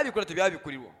revealed, they are not revealed. tebyabikula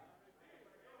tebyabikulirwa.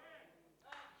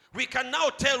 We can now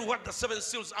tell what the seven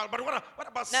seals are, but what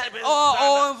about seven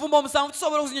thunders? Envumbo omusanvu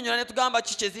tusobola okuzinyonnyola ne tugamba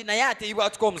kiki ezi, naye ate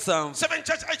ebibwatuka omusanvu. Seven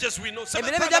church ages we know.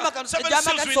 Seven Emirembe thunders, seven seals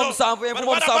we gy'amakanisa know. omusanvu, But envumbo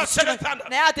what about omusanvu seven kikimanyi, thunders?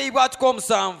 naye ate ebibwatuka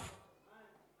omusanvu.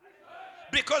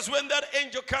 Because when that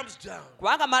angel comes down,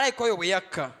 Kubanga malayika oyo bwe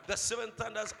yakka, the seven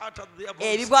thunders uttered their voice.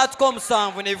 ebibwatuka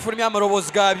omusanvu ne bifulumya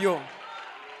amaloboozi gaabyo.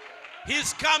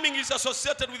 His coming is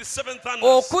associated with seven thunders.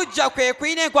 Okujja kwe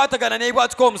kulina enkwatagana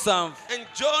n'ebibwatuka omusanvu. And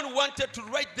John wanted to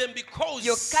write them because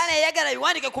Yokaana yayagala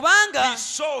biwandiike kubanga he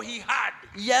saw, he had.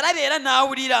 yalaba era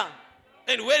n'awulira.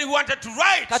 And when he wanted to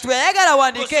write, Kati bwe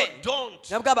yayagala he awandiike, don't.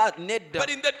 n'amugamba nedda. But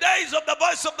in the days of the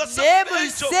voice of the Naye seventh mu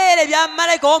angel, biseera ebya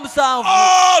malayika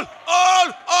w'omusanvu,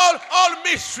 all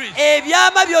mysteries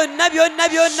ebyama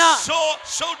byonna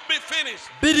should be finished.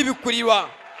 biri bikulirwa.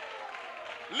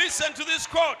 Listen to this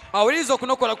quote. Awuliriza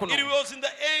okunokola kuno. It was in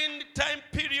the end time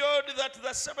period that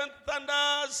the seven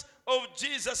thunders of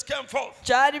Jesus came forth.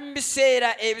 Kyali mu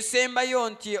biseera ebisembayo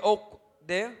nti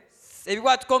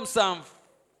ebibwatuka omusanvu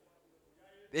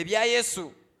ebya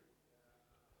Yesu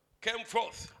Came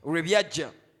forth. lwe byajja.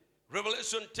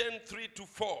 Revelation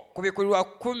 10:3-4. Kubikuliwa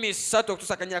 13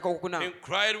 okutusakanyira kokuna. And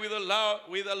cried with a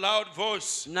loud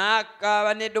voice.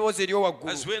 N'akaaba n'eddoboozi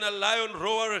ery'owaggulu. As when a lion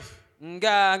roareth.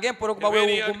 Ng'empologoma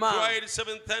bw'ewuguma. Cried,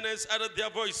 7 thunders uttered their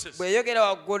voices. Bw'eyogera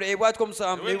waggulu ebwatuka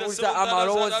omusanvu n'ebuuza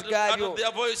amaloboozi gaabyo.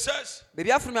 Bwe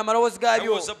byafulumya amaloboozi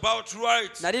gaabyo.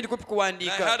 Nali ndi kumpi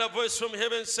kuwandiika.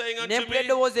 N'empulira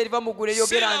eddoboozi eriva mu ggulu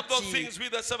eryogera nti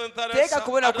teeka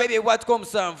kubona ku ebyo ebwatuka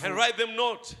omusanvu.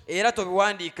 Era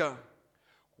tobiwandiika.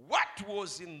 What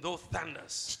was in those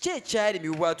thunders? Kiki ekyali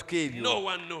mu bibwatuka ebyo? No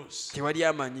one knows. Tewali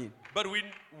amanyi. But we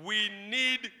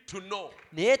need to know.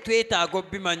 Naye twetaaga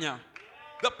obimanya.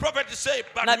 The prophet said,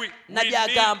 but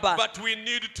we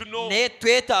need to know. Naye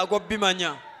twetaaga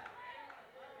obimanya.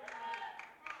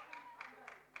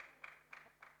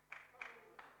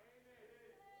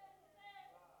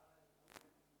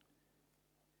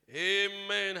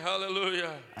 Amen.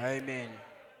 Hallelujah. Amen.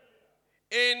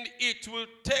 And it will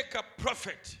take a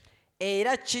prophet.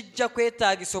 Era kijja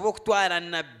kwetaagisa oba okutwala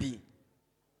nnabbi.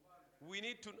 We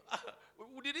need to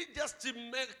did it just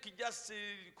make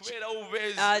kubeera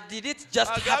obuvezi? Did it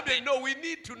just happen? No, we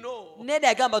need to know. Nede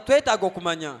agamba twetaaga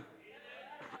okumanya.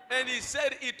 And he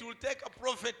said it will take a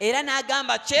prophet. Era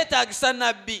n'agamba kyetaagisa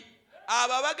nnabbi.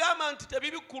 Abo abagamba nti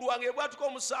tebibikkulwanga ebwatuka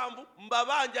omusanvu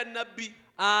mbabanja nnabbi.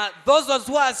 Those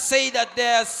who are saying that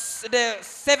the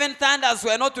 7 thunders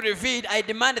were not revealed, I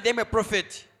demand them a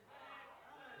prophet.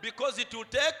 Because it will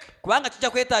take. Kubanga kijja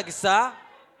kwetaagisa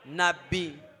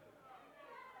nnabbi.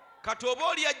 If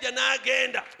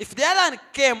the other one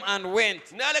came and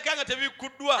went,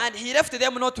 and he left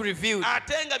them not revealed,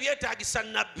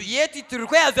 yet it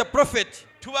requires a prophet.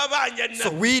 So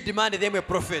we demand them a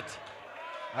prophet.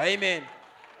 Amen.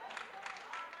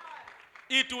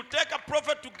 It will take a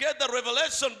prophet to get the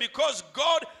revelation because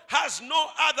God has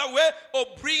no other way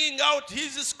of bringing out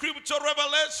his scriptural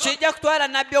revelation.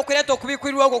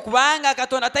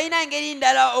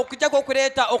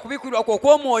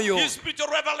 His spiritual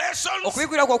revelation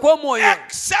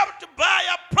except by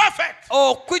a prophet.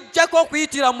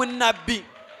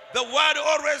 The word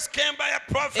always came by a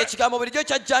prophet and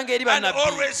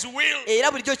always will.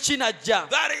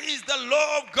 That is the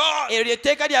law of God.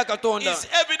 It's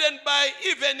evident by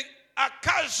even a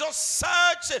casual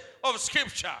search of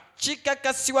scripture. The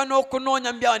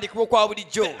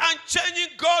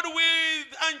unchanging God with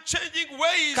unchanging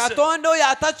ways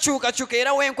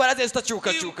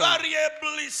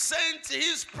invariably sent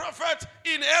his prophet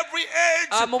in every age.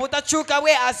 When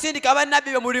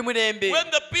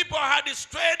the people had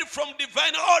strayed from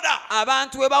divine order,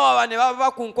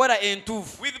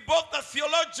 with both the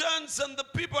theologians and the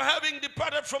people having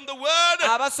departed from the word,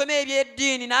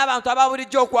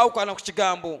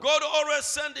 God always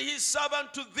sent his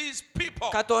servant to these people.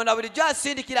 But apart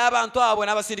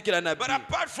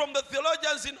from the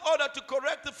theologians, in order to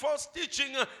correct the false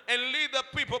teaching and lead the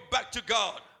people back to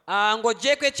God. So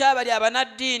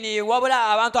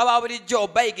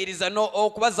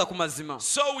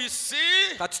we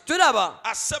see a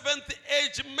 7th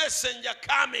age messenger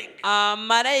coming.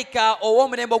 And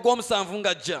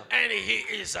he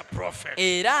is a prophet.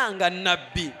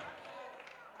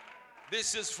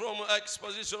 This is from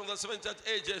exposition of the 7 church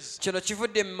ages. Chapter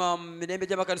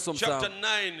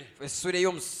 9.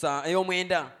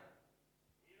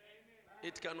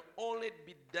 It can only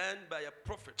be done by a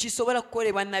prophet. And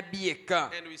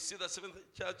we see the 7th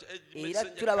church age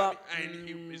messenger coming and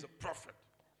he is a prophet.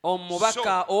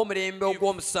 Omubaka ow'omulembe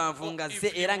ogw'omusanvu nga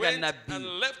ze era nga nnabbi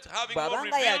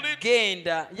bw'abanga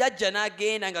yajja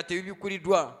n'agenda nga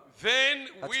tebibikuliddwa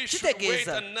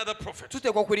kitegeeza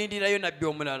tuteekwa okulindirirayo nabbi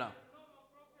omulala.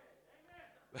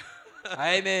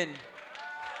 Amen.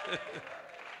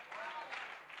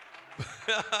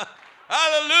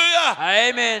 Hallelujah.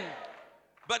 Amen.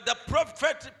 But the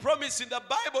prophet promised in the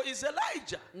Bible is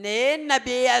Elijah. Naye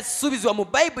nabbi eyasubizibwa mu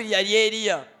Bayibuli yali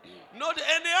Eriya. Not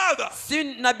any other.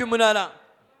 Si nabbi mulala.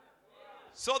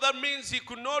 So that means he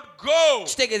could not go.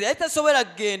 Kitegeeza yali tasobola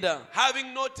kugenda.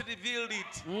 Having not revealed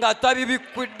it. Nga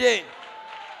tabibikudde.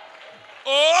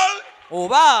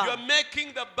 Oba you are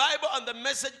making the Bible and the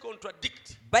message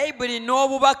contradict. Bayibuli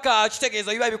n'obubaka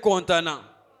kitegeeza biba bikontana.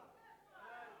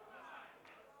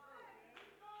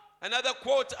 Another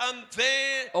quote, and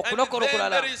then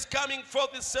there is coming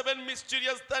forth the 7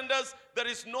 mysterious thunders that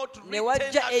is not written at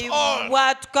all.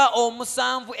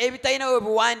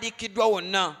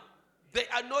 They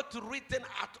are not written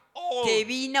at all.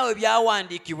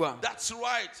 That's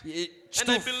right. And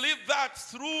I believe that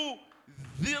through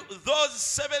those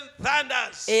 7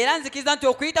 thunders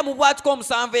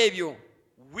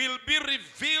will be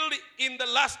revealed in the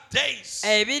last days.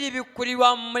 Ebiri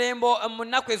bikulirwa mu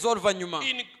nnaku ez'oluvannyuma.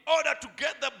 In order to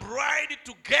get the bride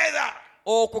together.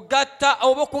 Okugatta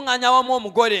oba okuŋŋaanya awamu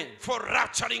omugole. For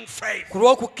rapturing faith. Ku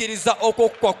lw'okukkiriza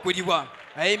okw'okukwakulibwa.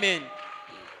 Amen.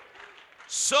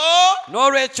 So,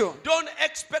 n'olwekyo don't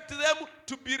expect them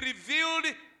to be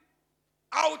revealed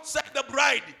outside the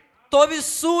bride.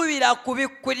 Tobisuubira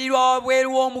kubikkulirwa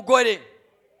wabweru w'omugole.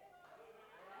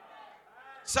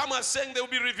 Some are saying they will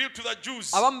be revealed to the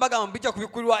Jews. Abamu bagamba bijja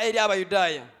kubikkulirwa eri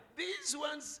Abayudaaya. These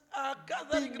ones are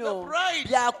gathering the bride.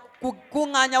 Bya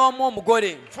kukuŋŋaanya wamu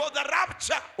omugole. For the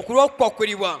rapture.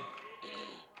 Okulw'okukwakulibwa.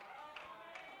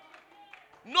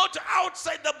 Not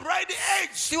outside the bride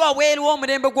age. Si wabweru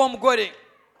w'omulembe gw'omugole.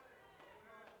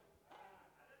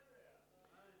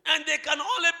 And they can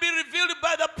only be revealed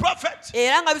by the prophet.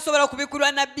 Era nga bisobola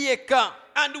kubikkulirwa nabbi yekka.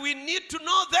 And we need to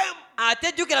know them.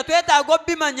 Ate jjukira twetaaga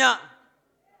obbimanya.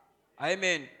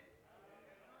 Amen.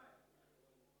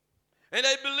 And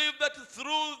I believe that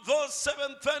through those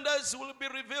 7 thunders will be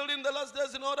revealed in the last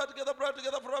days in order to get the bride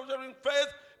together for rapturing faith,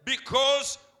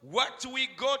 because what we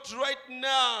got right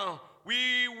now,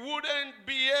 we wouldn't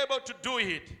be able to do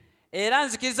it. Era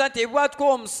nzikiriza nti ebiwaatuka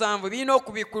omusanvu birina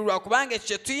okubikkulirwa kubanga ekyo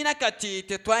kye tulina kati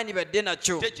tetwandibadde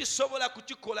nakyo. Tekisobola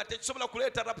kukikola, tekisobola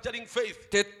kuleeta rapturing faith.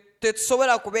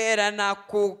 Tetusobola kubeera na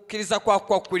kukkiriza kwa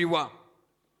kwakkulibwa.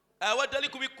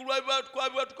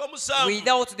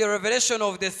 Without the revelation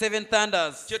of the 7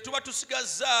 thunders,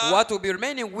 what will be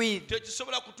remaining with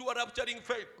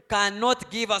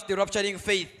cannot give us the rapturing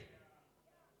faith.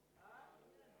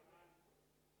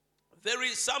 There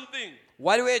is something.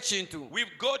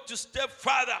 We've got to step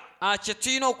further. We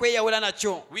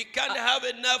can't have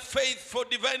enough faith for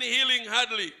divine healing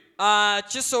hardly.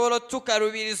 Kisobola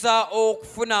tukalubiriza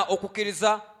okufuna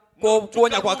okukkiriza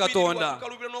kw'okuwonya kwa Katonda.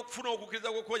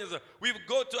 We've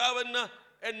got to have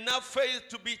enough faith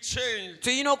to be changed.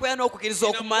 Tulina okubeera n'okukkiriza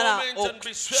okumala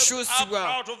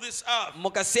okukyusibwa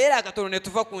mu kaseera akatono ne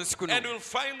tuva ku nsi kuno. And we'll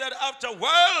find that after a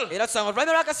while, era tusanga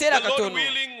oluvannyuma lw'akaseera akatono,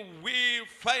 we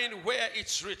find where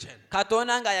it's written.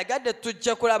 Katonda ng'ayagadde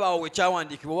tujja kulaba awo we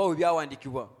kyawandiikibwa oba we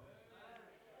byawandiikibwa.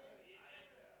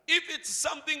 If it's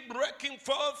something breaking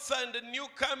forth and a new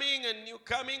coming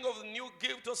of a new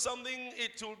gift or something,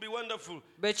 it will be wonderful.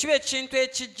 If it's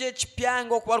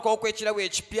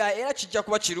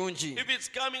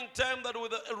coming time that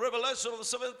with the revelation of the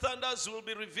 7 thunders will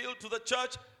be revealed to the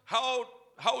church how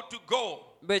to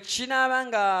go.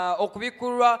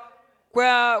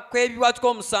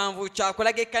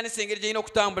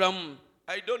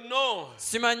 I don't know.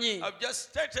 I've just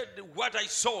stated what I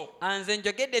saw. Oh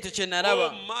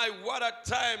my, what a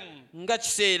time.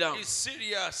 It's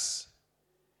serious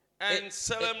and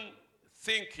solemn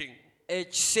thinking.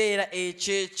 Ekiseera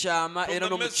ekyekyama era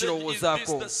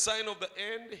n'omukirowoozaako.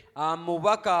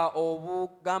 Mubaka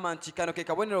obugamba nti kano ke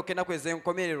kabonero k'ennaku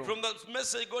ez'enkomerero.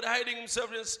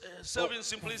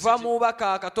 Va mu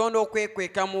bubaka Katonda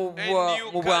okwekweka mu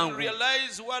bwangu.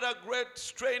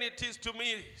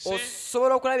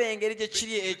 Osobola okulaba engeri gye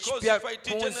kiri ekipya ku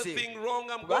nsi.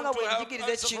 Kubanga bwe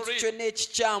njigiriza ekintu kyonna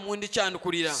ekikyamu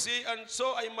ndikyandukulira.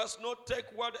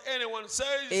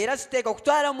 Era siteeka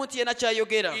okutwala omuntu yenna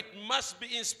ky'ayogera. Must be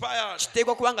inspired. I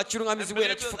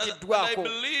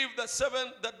believe that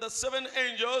the 7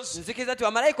 angels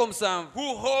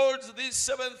who holds these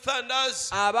 7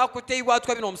 thunders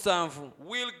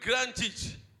will grant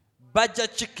it.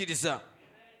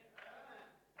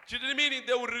 Didn't mean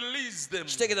they will release them.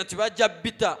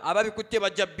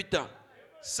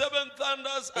 7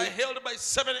 thunders are held by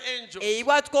 7 angels.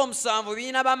 What does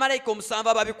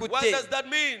that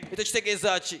mean?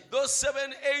 Those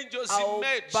 7 angels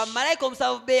emerged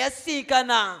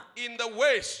in the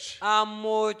west.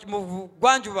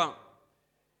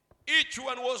 Each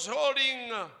one was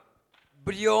holding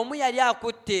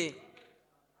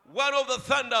one of the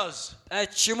thunders.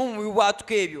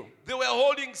 They were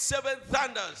holding 7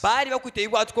 thunders.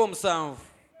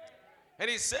 And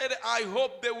he said, I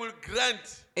hope they will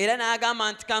grant. Remember,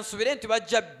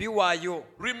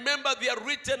 they are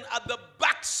written at the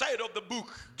back side of the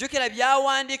book.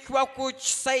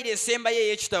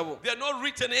 They are not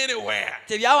written anywhere.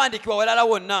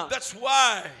 That's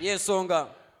why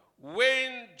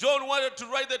when John wanted to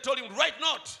write, they told him, write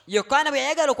not. But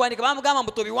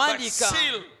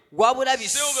seal.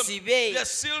 They're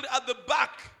sealed at the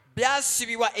back.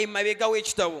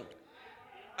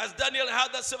 As Daniel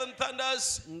had the 7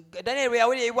 thunders, and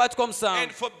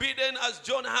forbidden as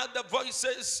John had the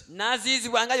voices, and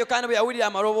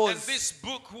this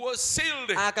book was sealed,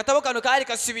 and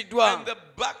the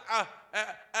back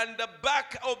And the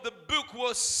back of the book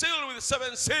was sealed with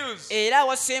 7 seals.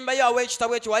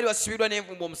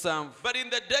 But in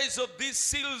the days of these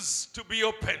seals to be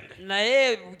opened, the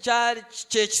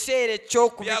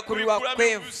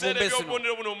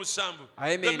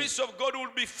mystery of God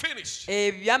will be finished.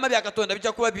 In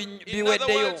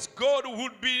other words, God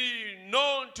would be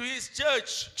known to his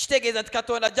church. Not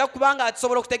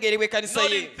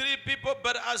in 3 people,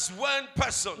 but as one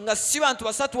person. The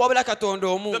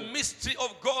mystery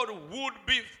of God would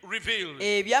be revealed.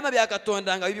 And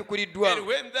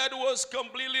when that was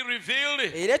completely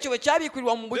revealed, then the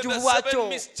 7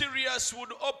 mysterious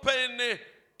would open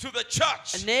to the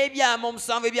church.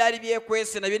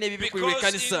 Because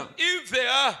if they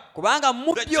are, the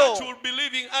church will be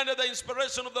living under the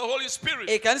inspiration of the Holy Spirit.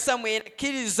 Moving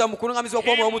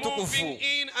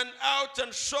in and out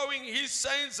and showing his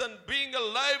signs and being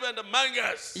alive and among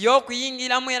us.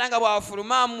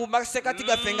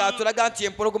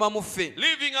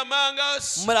 Living among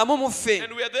us.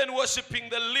 And we are then worshipping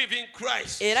the living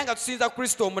Christ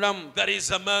that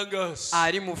is among us.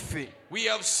 We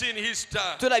have seen his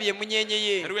star. And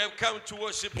we have come to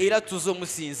worship him. But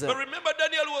remember,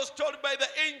 Daniel was told by the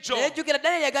angel.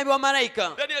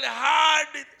 Daniel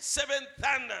heard 7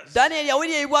 thunders. They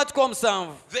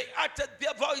uttered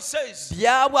their voices.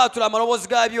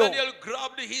 Daniel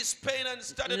grabbed his pen and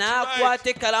started to write.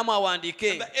 And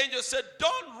the angel said,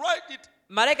 don't write it.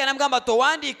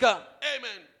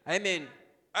 Amen. Amen.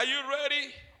 Are you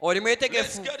ready?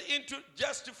 Let's get into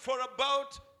just for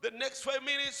about the next 5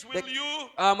 minutes. Will you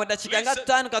listen?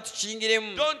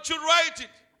 Don't you write it.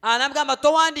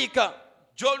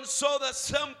 John saw the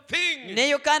same thing. And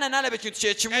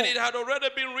it had already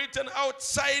been written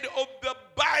outside of the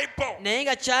Bible. And it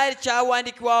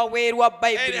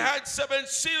had 7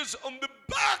 seals on the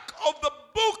back of the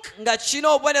book. That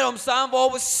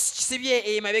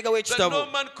no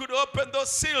man could open those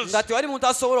seals. That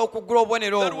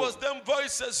was them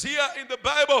voices here in the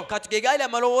Bible.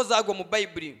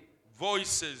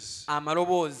 Voices.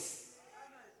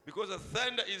 Because the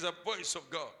thunder is a voice of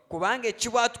God.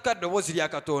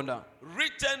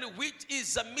 Written, which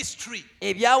is a mystery.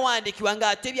 It's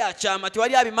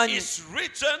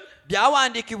written,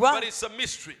 but it's a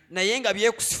mystery.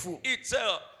 It's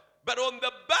but on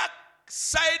the back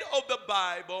side of the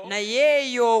Bible,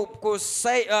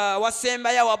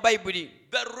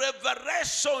 the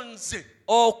revelations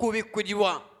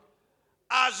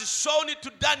as shown it to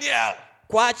Daniel.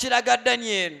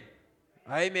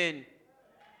 Amen.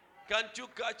 Can't you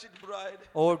catch it, bride?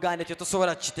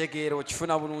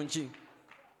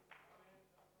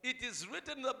 It is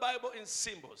written in the Bible in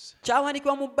symbols.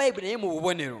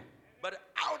 But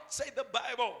outside the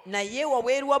Bible,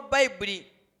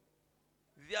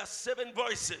 there are 7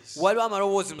 voices,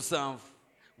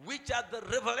 which are the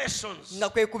revelations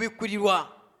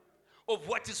of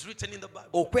what is written in the Bible.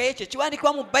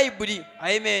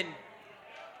 Amen.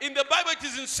 In the Bible, it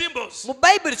is in symbols. But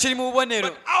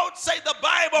outside the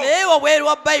Bible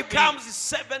comes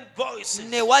 7 voices.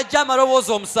 And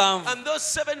those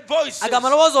 7 voices,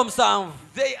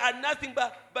 they are nothing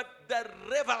but the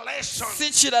revelation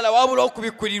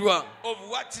of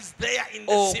what is there in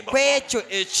the symbol.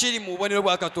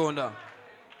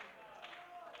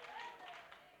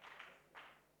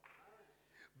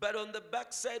 But on the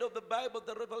back side of the Bible,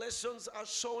 the revelations are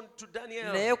shown to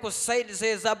Daniel.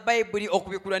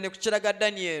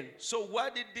 So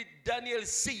what did Daniel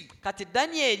see?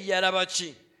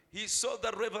 He saw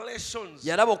the revelations.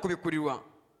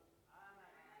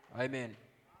 Amen.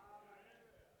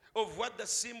 Of what the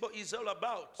symbol is all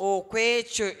about.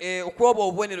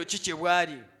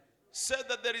 Said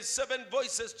that there is 7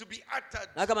 voices to be uttered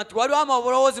that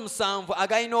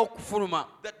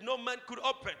no man could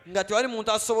open. No man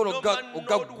knew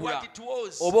what it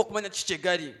was.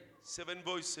 7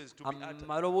 voices to be uttered.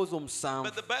 But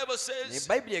the Bible says,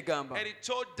 and it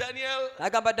told Daniel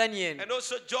and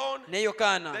also John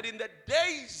that in the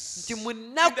days, in the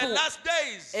last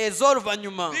days,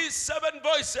 these 7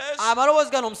 voices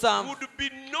would be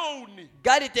known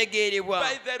by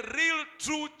the real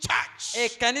true church.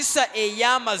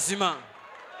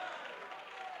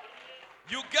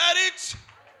 You got it?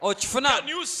 Can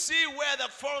you see where the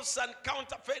false and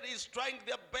counterfeit is trying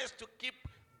their best to keep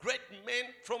great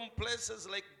men from places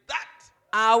like that?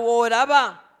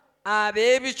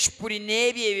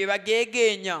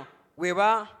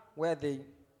 Where are they?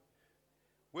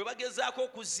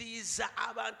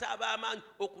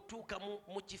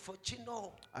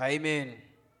 Amen.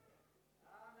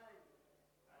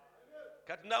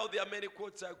 Now there are many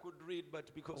quotes I could read,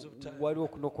 but because of time, let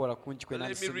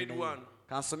me read one.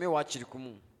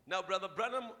 Now, Brother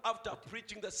Branham, after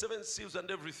preaching the 7 seals and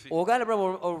everything,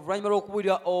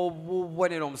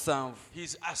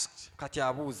 he's asked,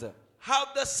 have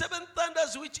the 7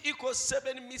 thunders, which equals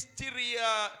 7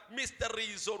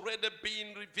 mysteries, already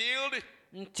been revealed?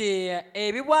 Nti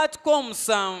ebibwatuka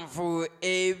omusanvu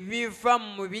ebiva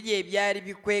mu biri ebyali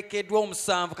bikwekeddwa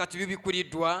omusanvu kati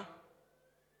bibikuliddwa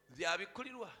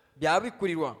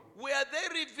byabikuliddwa were they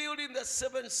revealed in the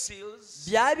 7 seals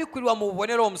byabikuliddwa mu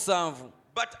bubonero omusanvu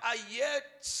but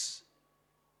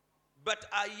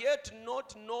are yet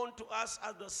not known to us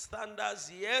as the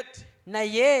standards yet?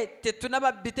 Naye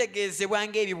tetunaba bitegeezebwa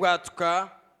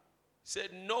ng'ebibwatuka.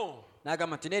 Said no.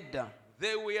 N'agamba nti nedda.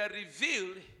 They were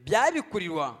revealed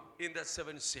byabikulirwa in the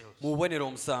 7 seals. Mu bubonero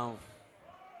omusanvu.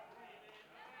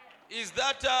 Is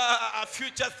that a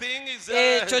future thing?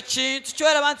 Ekyo kintu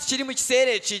ky'olaba nti kiri mu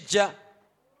kiseera ekijja.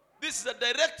 This is a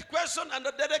direct question and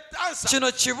a direct answer.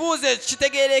 Kino kibuuzo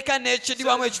ekitegeereka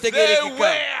n'ekidibwamu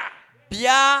ekitegeerekeka.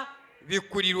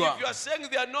 Byabikulirwa. If you are saying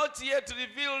they are not yet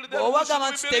revealed, then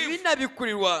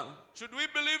should we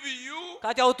believe you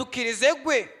kati awo tukkirize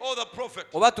gwe or the prophet?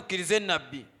 Oba tukkirize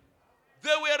nnabbi.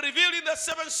 They were revealed in the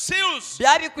 7 seals.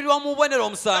 Byabikulirwa mu bubonero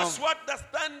omusanvu. That's what the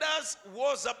thunders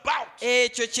was about.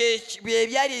 Ekyo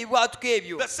byali ebibwatuka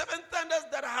ebyo. The 7 thunders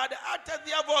that had uttered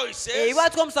their voices.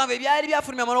 Ebibwatuka omusanvu ebyali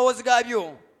byafulumya amaloboozi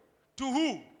gaabyo. To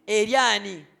who? Eri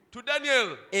ani? To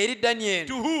Daniel. Eri Daniel.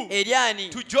 To who? Eri ani?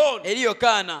 To John. Eri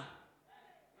Yokaana.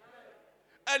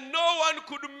 And no one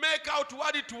could make out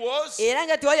what it was. Era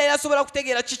nga tewali yali asobola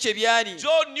kutegeera kiki kye byali.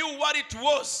 John knew what it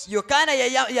was. Yokaana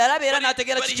yalaba era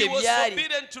n'ategeera kiki kye byali.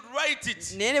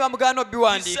 Naye ne bamugaana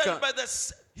obiwandiika.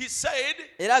 He said,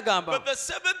 era agamba, but the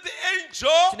 7th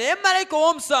angel, naye malayika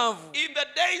ow'omusanvu, in the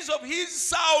days of his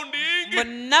sounding, mu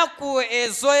nnaku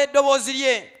ez'eddoboozi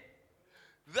lye,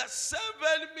 the 7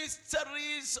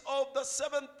 mysteries of the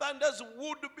 7 thunders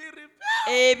would be revealed.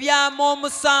 Ebyama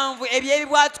omusanvu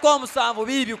eby'ebibwatuka omusanvu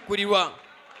bibikkulirwa.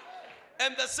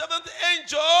 And the 7th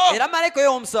angel era malayika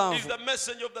oyo omusanvu is the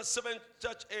messenger of the 7th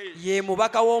church age. Ye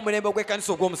mubaka w'omulembe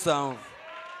gw'ekkanisa ogw'omusanvu.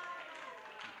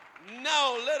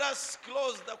 Now let us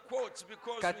close the quotes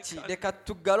because kati leka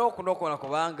tuggale okunokola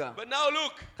kubanga. But now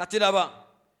look. Kati laba.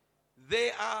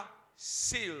 They are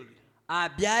sealed.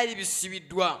 Byali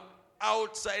bisibiddwa.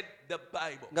 Outside the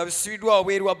Bible. Nga bisibiddwa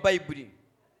wabweru wa Bayibuli.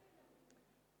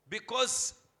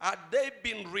 Because had they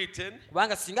been written,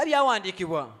 kubanga singa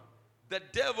byawandiikibwa, the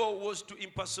devil was to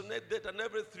impersonate that, and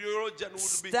every theologian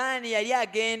would be. Sitaani yali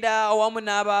agenda awamu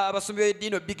n'abasumbi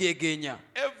b'eddiini obigeegenya.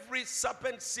 Every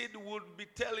serpent seed would be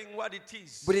telling what it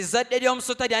is. Buli zadde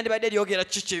ly'omusota lyandibadde lyogera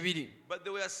kiki kye biri. But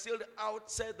they were sealed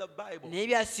outside the Bible. Naye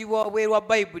byasibwa wabweru wa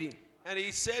Bayibuli. And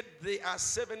he said they are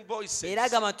 7 voices. Era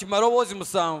agamba nti maloboozi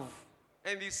musanvu.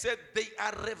 And he said they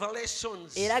are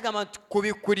revelations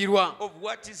of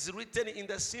what is written in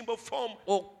the symbol form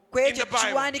in the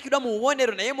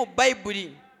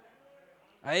Bible.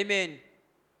 Amen.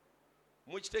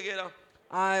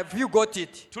 Have you got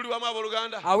it?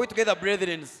 Are we together,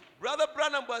 brethren? Brother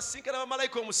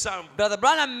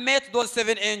Branham met those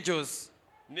 7 angels.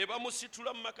 And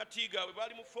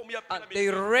they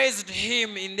raised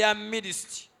him in their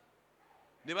midst.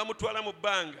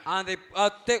 And they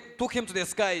took him to the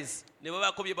skies.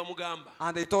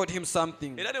 And they told him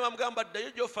something.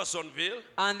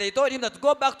 And they told him that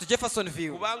go back to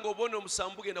Jeffersonville.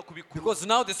 Because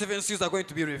now the 7 seals are going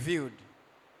to be revealed.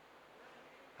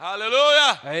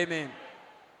 Hallelujah. Amen.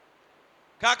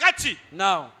 Kakati.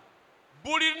 Now,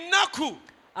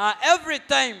 every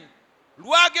time,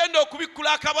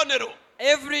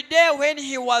 every day when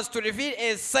he was to reveal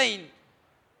a sign,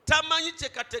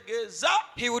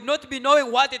 he would not be knowing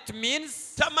what it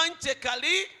means,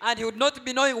 and he would not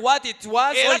be knowing what it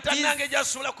was or it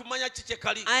is,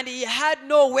 and he had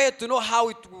no way to know how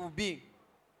it would be.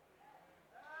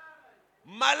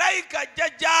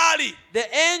 The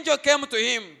angel came to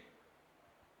him.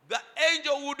 The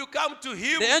angel would come to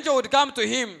him. The angel would come to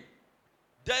him.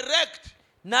 Direct.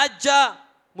 Najja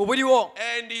mubuliwo.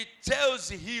 And he tells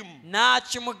him.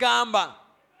 N'akimugamba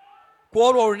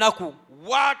kw'olwo olunaku.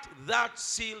 What that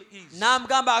seal is.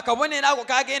 N'amugamba akabonero ako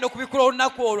kagenda okubikula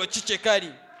olunaku olwo kiki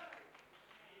kali.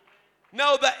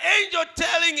 Now the angel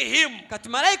telling him. Kati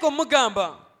malayika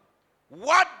omugamba.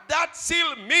 What that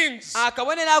seal means.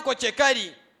 Akabonero ako kye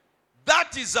kali.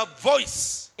 That is a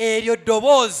voice. Eryo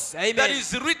ddoboozi. Amen. That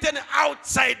is written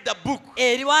outside the book.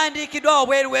 Eriwandiikiddwa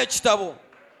wabweru w'ekitabo.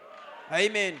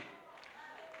 Amen.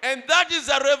 And that is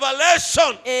a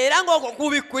revelation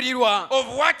of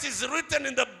what is written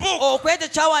in the book,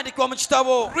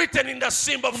 written in the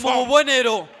symbol form.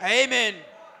 Amen.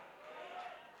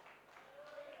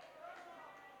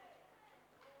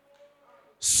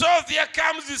 So there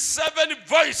comes 7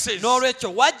 voices.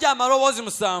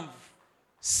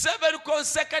 7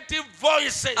 consecutive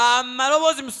voices.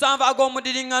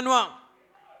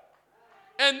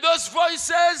 And those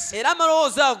voices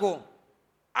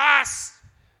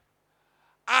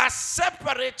are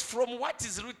separate from what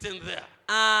is written there.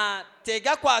 But they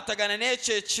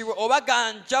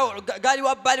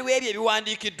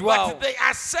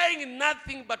are saying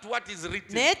nothing but what is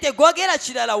written.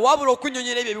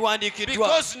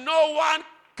 Because no one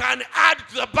can add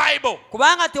to the Bible.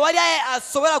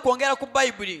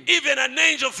 Even an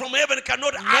angel from heaven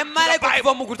cannot add to the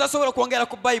Bible.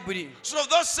 So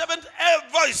those 7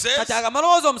 voices, they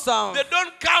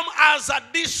don't come as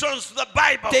additions to the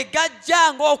Bible. They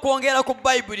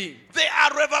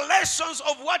are revelations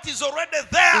of what is already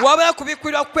there.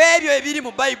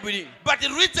 But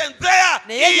written there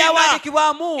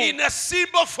in a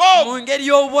symbol form.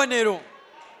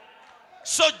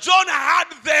 So John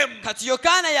had them. Daniel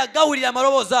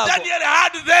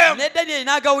had them.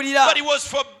 But he was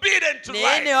forbidden to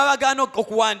write. They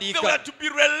were to be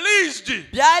released in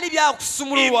the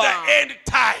end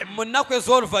time.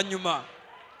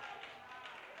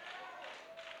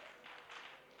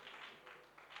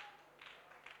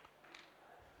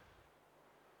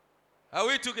 Are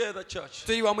we together, church?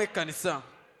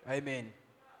 Amen.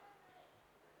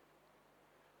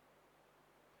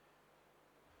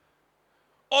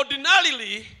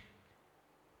 Ordinarily,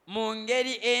 you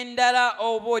read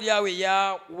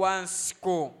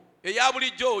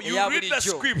the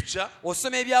scripture and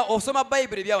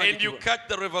you catch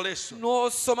the revelation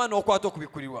of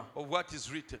what is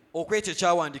written.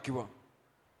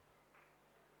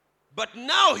 But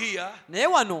now here,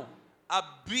 a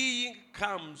being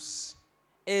comes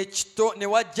and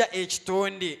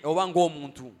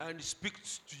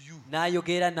speaks to you.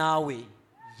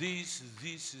 This.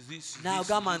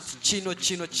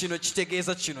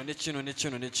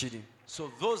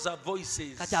 So those are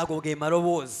voices that are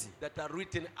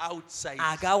written outside,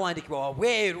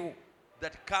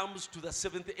 that comes to the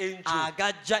 7th angel.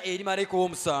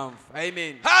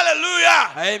 Amen.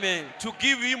 Hallelujah. Amen. To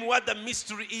give him what the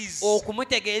mystery is.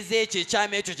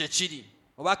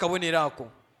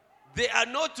 They are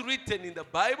not written in the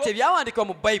Bible,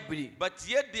 but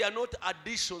yet they are not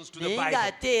additions to the Bible.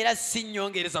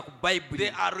 They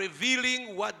are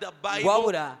revealing what the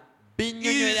Bible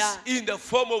is in the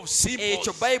form of symbols.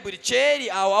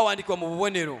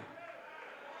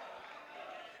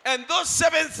 And those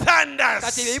 7 thunders,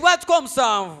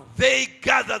 they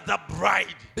gather the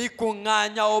bride.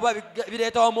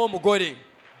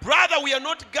 Brother, we are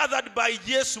not gathered by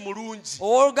Yesu Mulungi.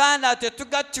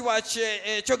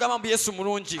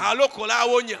 Alokola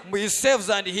awonya. He saves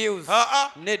and heals.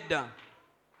 Nedda.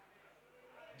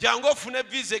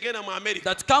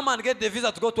 That come and get the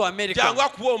visa to go to America.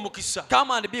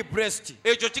 Come and be blessed.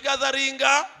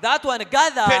 That one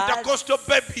gathers Pentecostal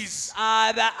babies.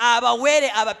 That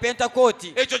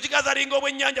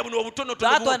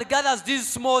one gathers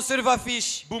these small silver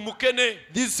fish.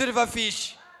 These silver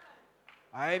fish.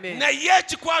 Amen.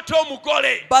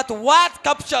 But what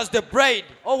captures the bride,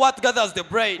 or what gathers the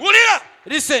bride?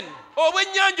 Listen.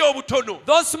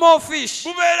 Those small fish,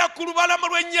 they are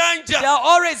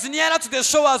always nearer to the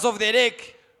shores of the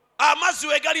lake,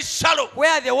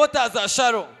 where the waters are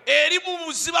shallow.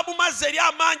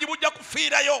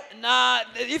 Now,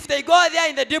 if they go there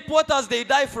in the deep waters, they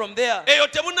die from there. They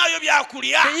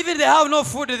have no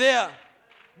food there.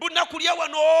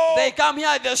 They come here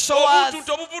at the shores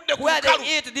where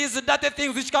they eat these dirty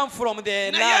things which come from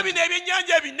the land.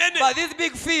 But these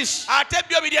big fish, for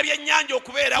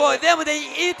them they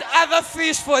eat other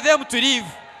fish for them to live.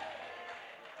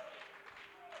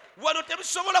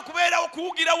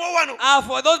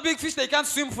 For those big fish, they can't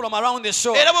swim from around the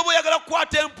shore. If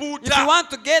you want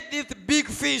to get this big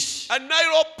fish,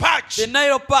 the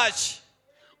Nile perch,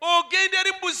 you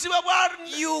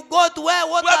go to where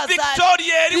waters are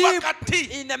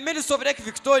deep in the midst of Lake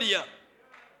Victoria.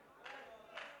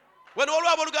 There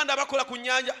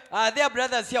are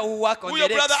brothers here who work on the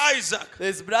lakes.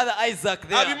 There's brother Isaac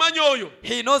there.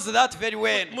 He knows that very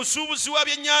well.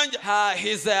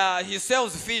 He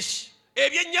sells fish.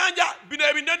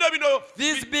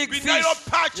 These big fish,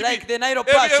 like the Nile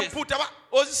perches.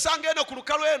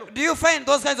 Do you find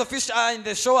those kinds of fish are in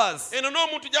the shores?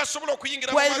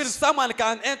 Where even someone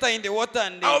can enter in the water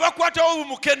and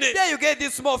there you get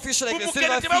these small fish like the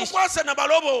silver fish.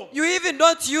 You even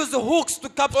don't use the hooks to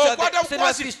capture the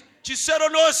silver fish.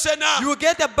 You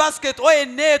get a basket or a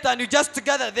net and you just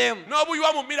gather them.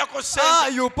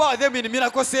 You pour them in the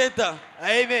Miracle Center.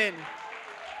 Amen.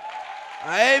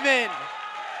 Amen.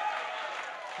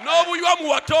 n'obunywa mu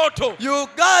watoto. You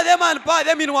gather them and buy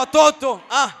them in watoto.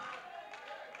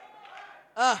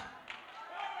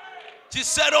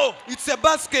 Kisero. It's a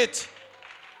basket.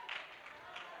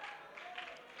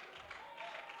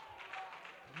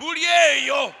 Buli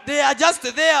eyo. They are just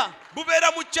there.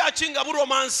 Bubeera mu church nga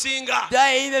buromansinga. They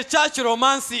are in the church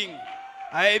romancing.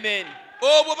 Amen.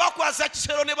 Obwo bakwasa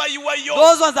kisero ne bayiwayo.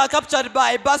 Those ones are captured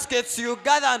by baskets. You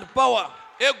gather and power.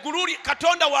 Eggulu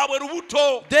Katonda waabwe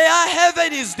lubuto. Their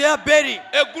heaven is their belly.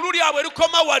 Eggulu lyabwe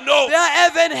lukoma wano. Their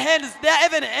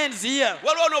heaven ends here.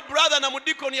 Waliwo no brother na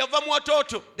mudikoni yava mu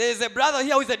watoto. There is a brother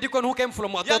here who is a deacon who came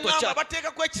from Watoto church. Yangamba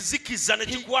bateekako ekizikiza ne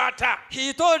kikwata.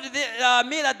 He told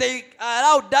me that they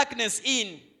allowed darkness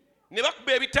in. Ne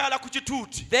bakuba ebitaala ku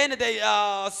kituuti. Then they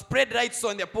spread lights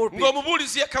on the pulpit.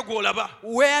 Ng'omubuulizi yekka gw'olaba.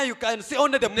 Where you can see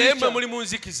only the preacher. Naye preacher. muli mu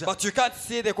nzikiza. But you can't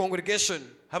see the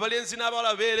congregation. Abalenzi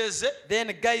n'abawala beereze.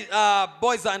 Then guys,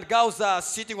 boys and girls are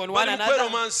sitting on one another.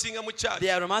 Romancing mu church. They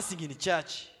are romancing in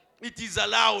church. It is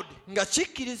allowed. Nga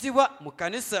kikkirizibwa mu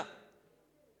kanisa.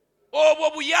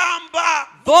 Obwo buyamba.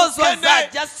 Those ones are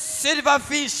just silver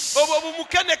fish. Obwo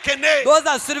bumukenekene. Those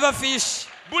are silver fish.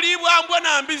 Buliibwa mbwa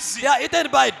na mbizi. They are eaten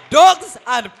by dogs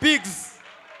and pigs.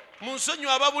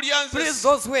 Munsonyiwe ababulya nze. Please,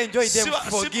 those who enjoy them,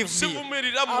 forgive me.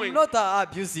 I'm not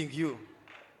abusing you.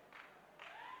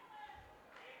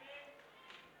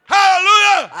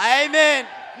 Hallelujah. Amen.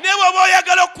 Ne bw'oba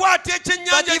oyagala okukwata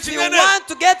ekyennyanja But if you kinene. want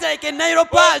to get like a Nile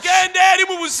perch, Ogenda eri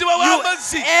mu buziba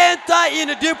bw'amazzi. you enter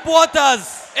in deep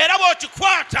waters. Era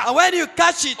bw'okikwata. And when you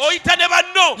catch it, oyita ne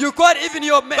banno. you call even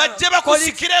your Bajje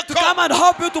colleagues bakusikireko. to come and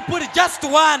help you to put just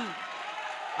one.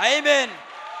 Amen.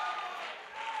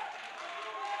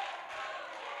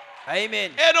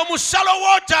 Amen. Eno mu shallow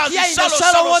waters. Here in the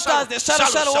shallow waters, the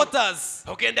shallow waters.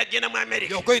 Ogenda mu America.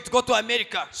 You're going to go to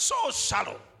America. So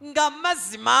shallow. Nga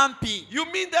mazzi mampi. You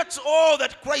mean that's all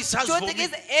that Christ has for me?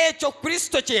 Kyotegeeza ekyo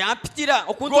Kristo kye yampitira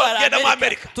okuntwala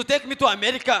America. To take me to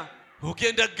America.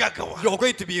 Ogenda gagawa. You're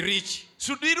going to be rich.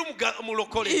 Sudiru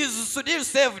mulokole. Is Sudir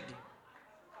saved?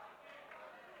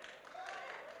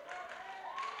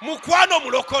 Mukwano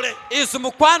mulokole. Is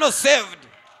Mukwano saved?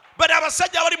 But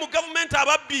abasajja abali mu government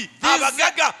ababbi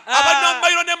abagaga abalina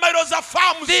mayiro ne mayiro za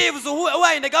farms. Thieves who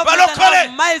are in the government and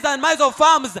have miles and miles of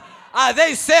farms, are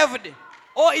they saved?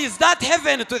 Or is that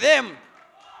heaven to them?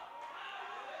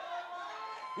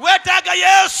 Wetaaga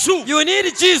Yesu. You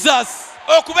need Jesus.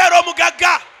 Okubeera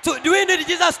omugagga. Do we need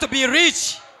Jesus to be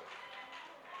rich?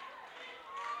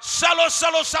 Shallow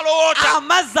water.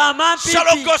 Amazzi amampimpi.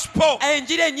 Shallow gospel.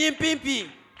 Enjiri enyimpimpi.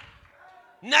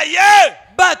 Naye.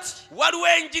 But waliwo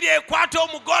enjiri ekwata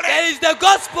omugole. There is the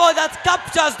gospel that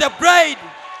captures the bride.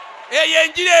 Eyo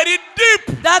enjiri eri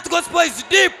deep. That gospel is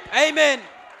deep. Amen.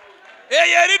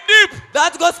 Eyo eri deep.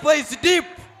 That gospel is deep.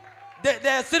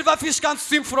 The silver fish can't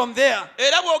swim from there.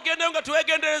 Era bw'ogenda nga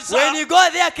teweegendereza. When you go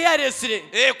there carelessly,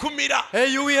 ekumira.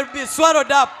 You will be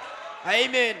swallowed up.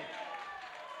 Amen.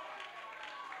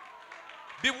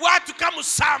 Bibwatuka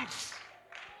musanvu.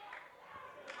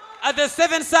 At the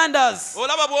 7 sandals.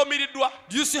 Olaba bw'omiriddwa.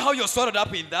 Do you see how you're swallowed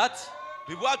up in that?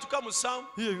 Bibwatuka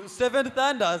musanvu. 7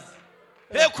 thunders.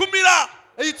 Ekumira.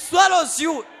 It swallows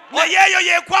you. Naye eyo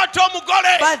yeekwata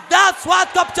omugole. But that's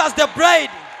what captures the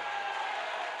bride.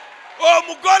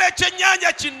 Omugole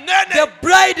kyennyanja kinene. The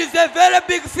bride is a very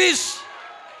big fish.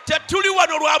 Tetuli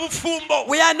wano lwa bufumbo.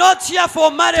 We are not here for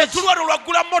marriage. Tetuli wano lwa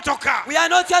kugula motoka. We are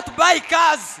not here to buy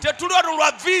cars. Tetuli wano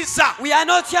lwa visa. We are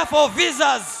not here for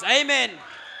visas. Amen.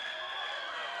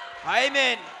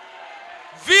 Amen.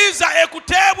 Visa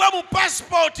ekuteebwa mu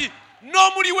passport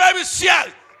n'omuli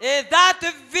w'ebisya.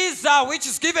 That visa which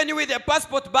is given you with a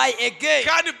passport by a gay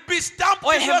can be stamped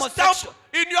or homosexual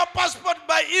in your passport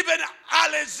by even a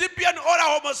lesbian or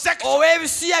a homosexual. We are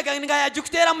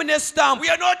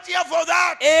not here for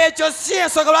that.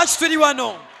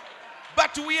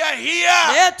 But we are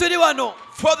here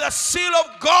for the seal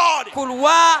of God to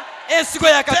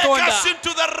take us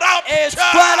into the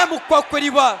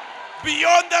rapture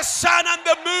beyond the sun and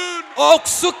the moon.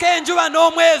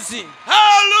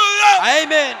 Hallelujah.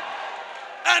 Amen.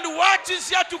 And what is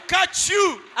here to catch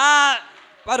you?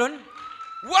 Pardon?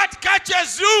 What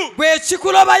catches you?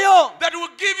 That will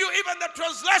give you even the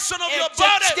translation of your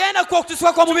body. To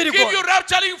give you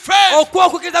rapturing faith. And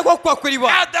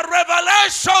the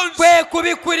revelations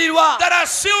that are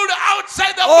sealed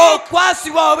outside the book.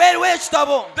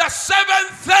 The 7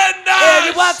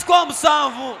 thunders.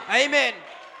 Amen.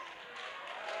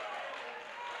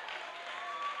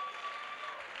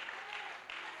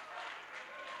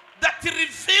 That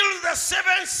reveals the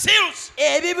 7 seals.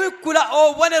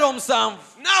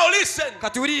 Now listen.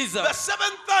 The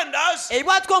 7 thunders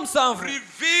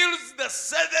reveals the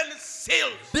 7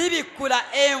 seals. bibikula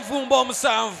envumbo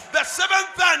omusanvu. The 7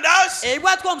 thunders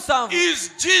ebibwatuka omusanvu is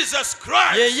Jesus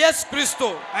Christ. ye Yesu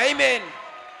Kristo. Amen.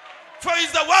 For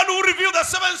he's the one who revealed the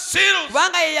 7 seals.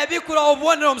 kubanga ye yabikula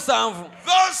obubonero omusanvu.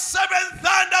 Those 7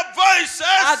 thunder voices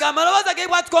ago amaloboozi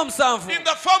ag'ebibwatuka omusanvu in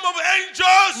the form of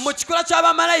angels. mu kikula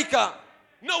ky'abamalayika.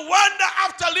 No wonder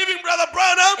after leaving Brother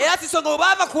Branham, era tisonga bwe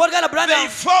baava kuwolagana they Branham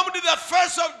formed the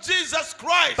face of Jesus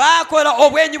Christ. baakola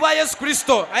obwenyi bwa Yesu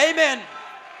Kristo. Amen.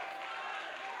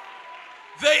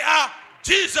 They are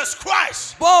Jesus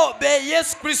Christ. bo be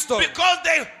Yesu Kristo. Because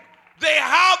they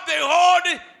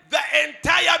hold the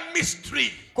entire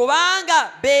mystery.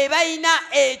 kubanga be balina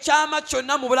ekyama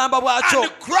kyonna mu bulamba bwakyo.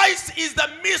 And Christ is the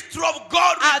mystery of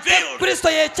God ate revealed.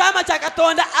 Kristo ye kyama kya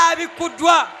Katonda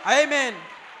abikuddwa. Amen.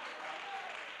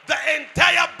 The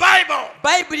entire Bible.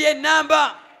 bayibuli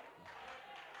ennamba.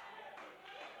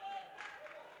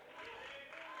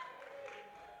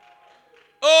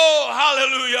 Oh,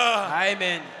 hallelujah.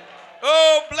 Amen.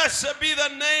 Oh, blessed be the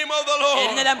name of the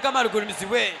erinnya Lord. lya Mukama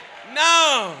ligulumizibwe.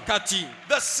 Now, kati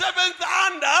the 7th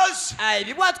thunders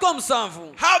ebibwatuka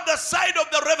omusanvu have the side of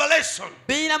the revelation.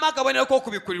 birinamu akabonero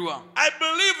k'okubikkulirwa. I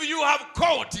believe you have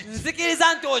caught it.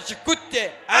 nzikiriza nti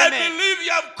okikutte. I Amen. believe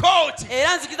you have caught it.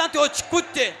 era nzikiriza nti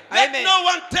okikutte. Let Amen. no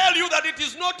one tell you that it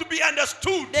is not to be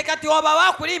understood. leka tiwaba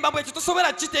bakulimba bwe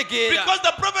kitusobola kitegeera. Because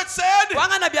the prophet said,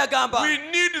 kubanga nabbi agamba we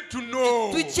need to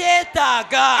know.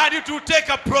 tukyetaaga. And it will take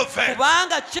a prophet.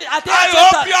 kubanga ate I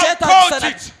hope you have caught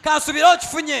kyetaagisana it. kansubire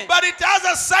okifunye. But it has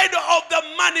a side of the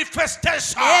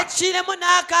manifestation. naye kiremu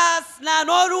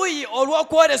n'oluuyi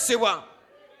olw'okwolesebwa.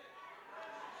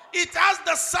 It has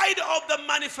the side of the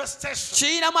manifestation.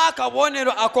 kirinamu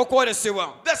akabonero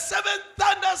ak'okwolesebwa. The 7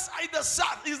 thunders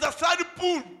is the third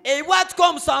pool. ebibwatuka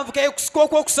omusanvu ke kusika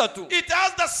okwokusatu. It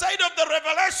has the side of the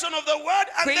revelation of the word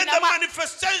and then the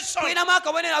manifestation. kulinamu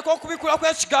akabonero ak'okubikula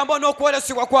kw'ekigambo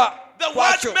n'okwolesebwa The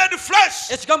word kwakyo. made flesh.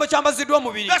 ekigambo kyambaziddwa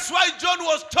omubiri. That's why John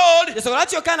was told, ensonga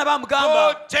lwaki Yokaana go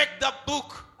bamugamba take the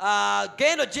book,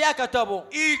 genda ogye akatabo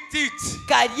eat it.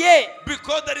 kalye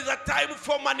Because there is a time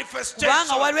for manifestation.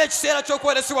 kubanga waliwo ekiseera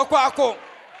ky'okwolesebwa kwako.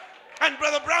 And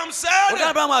Brother Brown Yokaana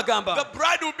said, Branham the agamba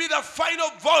bride will be the final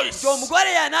voice nti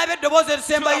omugole y'anaaba eddoboozi to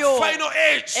erisembayo the final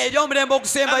age. ery'omulembe And the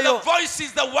ogusembayo. voice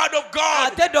is the word of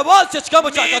God. ate eddoboozi kye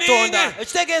kigambo kya Meaning, Katonda. you're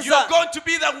ekitegeeza going to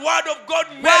be the word of God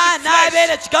made bw'anaabeera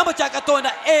flesh. ekigambo kya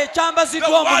Katonda The ekyambaziddwa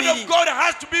word omubiri. of God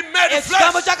has to be made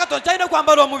ekigambo flesh. kya Katonda kyalina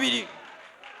okwambala omubiri.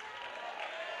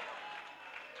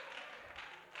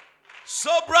 So,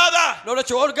 brother,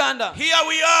 n'olwekyo owooluganda here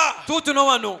we are. tuutuno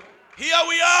wano. Here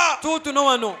we are. tuutuno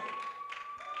wano.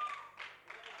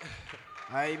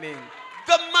 Amen.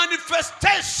 The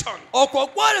manifestation okwo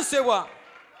okwolesebwa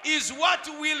is what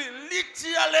will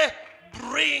literally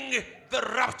bring the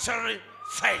rapturing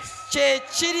faith. kye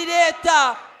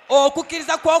kirireeta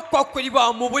okukkiriza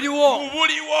kw'okwakkulibwa mu buliwo.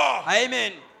 Mubuliwo.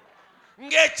 Amen.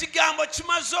 Ng'ekigambo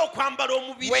kimaze okwambala When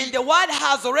omubiri. the word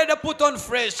has already put on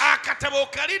flesh, Akatabo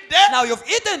kalidde. now you've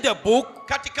eaten the book,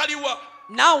 Kati kaliwa.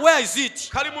 now where is it?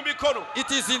 Kali mu mikono. It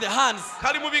is in the hands,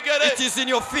 Kali mu bigere. it is in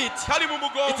your feet, Kali mu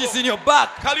it is mugongo. in your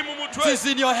back, Kali mu it mutwe. is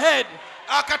in your head.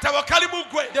 Akatabo kali mu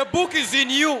gwe. The book is in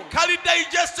you. Kali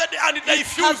digested and It has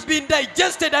diffused. been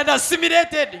digested and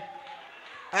assimilated.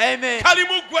 Amen. Kali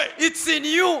mu gwe. It's in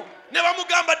you. Ne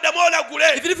bamugamba ddamu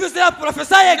olagule. If you say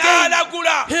prophesy again,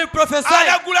 N'alagula. he prophesied.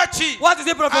 Alagula ki? What is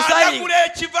he prophesying? Alagula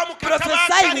ekiva mu katabo akali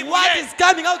Prophesying mu what ye. is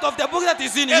coming out of the book that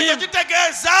is in Ekyo him.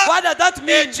 kitegeeza What does that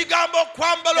mean? ekigambo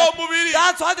kwambala omubiri.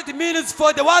 That's what it means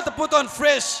for the word to put on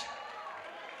flesh.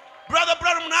 Brother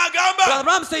Branham Brother n'agamba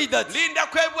Branham said that. linda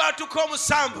kwebwatuka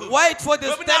omusanvu. Wait for the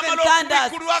Bwe 7 bunaamala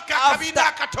thunders okubikulwa akabiina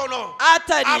after akatono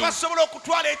uttering, abasobola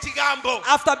okutwala ekigambo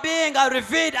after being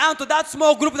revealed unto that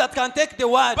small group that can take the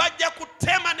word. bajja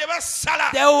kutema ne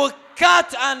basala. They will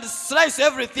cut and slice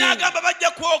everything. N'agamba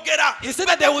bajja kwogera. He said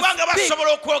that they will Kubanga speak.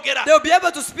 basobola okwogera. They will be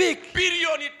able to speak.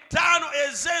 Biliyoni 5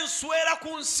 ez'enswera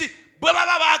ku nsi bwe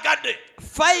baba baagadde.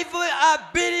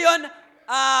 5 billion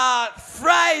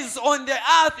fries on the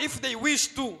earth if they wish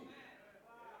to.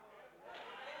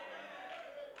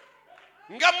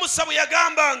 Nga Musa bwe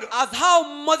yagambanga As how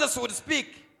Moses would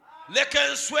speak, leka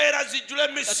enswera zijjule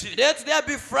that Misiri. let there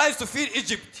be fries to feed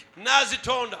Egypt.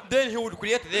 N'azitonda. Then he would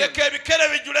create them. Leka ebikere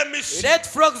bijjule Misiri. Let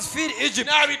frogs feed Egypt.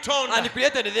 N'abitonda. And he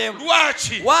created them.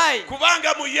 Lwaki? Why?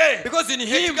 Kubanga mu ye Because in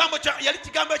him, yali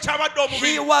kigambo ekyabadde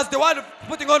he omubiri. was the one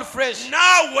putting on flesh.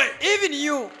 Naawe Even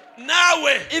you,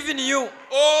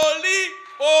 oli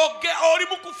oli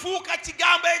mu kufuuka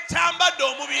kigambo ekyambadde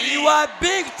omubiri. You are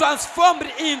being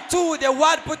transformed into the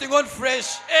word putting on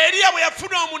flesh.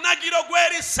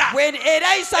 When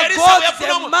Elisha got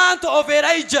the mantle of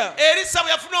Elijah,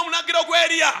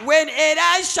 when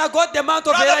Elisha got the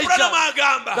mantle of Elijah,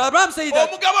 Abraham said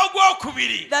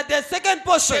that the second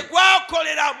portion,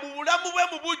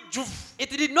 it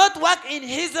did not work in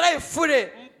his life fully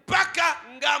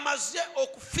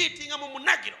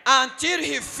until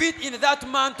he fit in that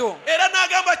mantle. He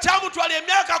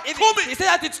said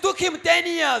that it took him 10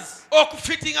 years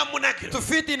to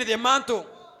fit in the mantle.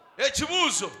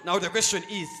 Now the question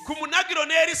is,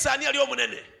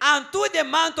 unto the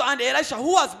mantle and Elisha,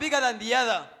 who was bigger than the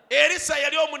other?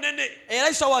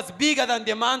 Elisha was bigger than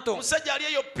the mantle.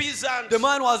 The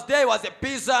man was there, he was a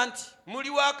peasant.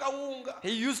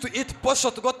 He used to eat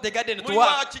portion to go to the garden to work.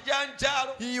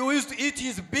 He used to eat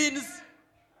his beans.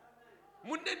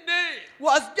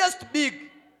 Was just big.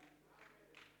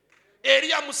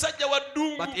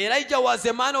 But Elijah was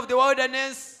a man of the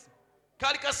wilderness.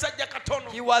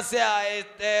 He was a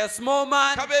small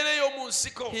man.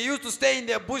 He used to stay in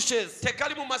the bushes. He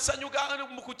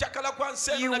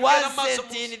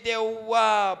wasn't in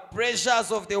the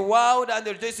pressures of the world and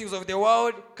the rejoicings of the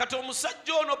world.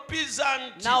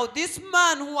 Now this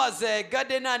man who was a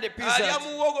gardener and a peasant,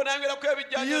 he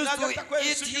used to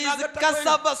eat his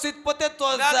cassava, sweet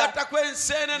potatoes,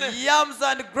 yams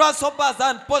and grasshoppers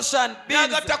and portion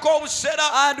beans and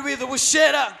with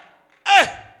bushera.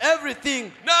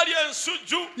 Everything.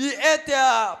 He ate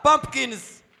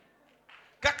pumpkins.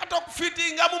 Now, to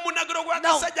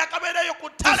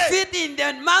fit in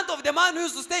the month of the man who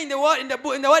used to stay in the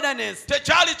wilderness,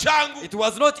 it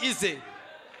was not easy.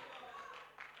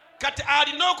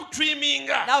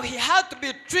 Now he had to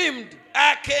be trimmed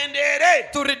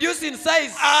to reduce in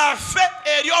size,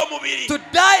 to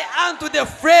die unto the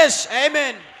flesh.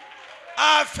 Amen.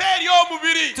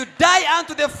 To die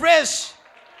unto the flesh,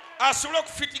 so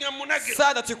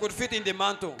that you could fit in the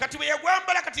mantle.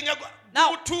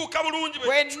 Now,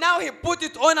 when now he put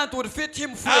it on and it would fit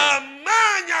him fully,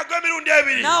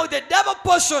 now the double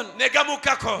portion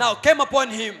now came upon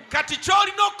him.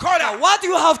 Now what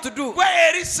you have to do,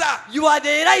 you are the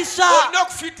Elisha.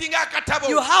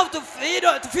 You have to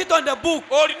fit on the book.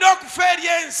 You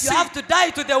have to die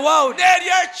to the world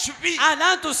and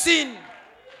unto sin.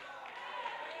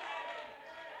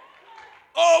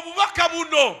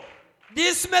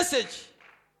 This message,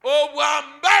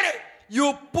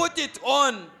 you put it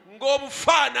on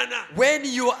when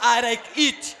you are like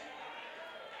it.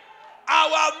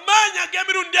 Now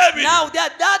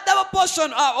that double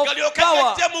portion of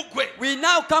power will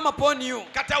now come upon you.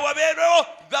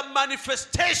 The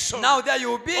manifestation. Now there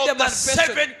you will be the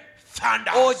manifestation.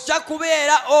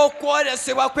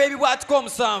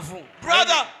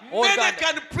 Brother, many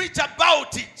can preach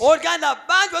about it,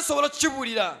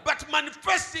 but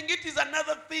manifesting it is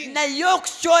another thing.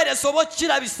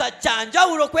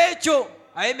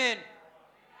 Amen.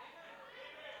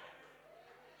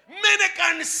 Many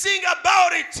can sing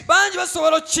about it, but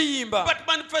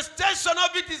manifestation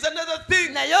of it is another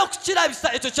thing.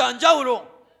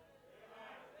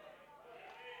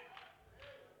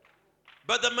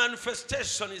 But the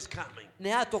manifestation is coming.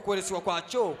 Because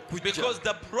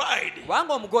the bride,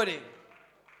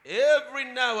 every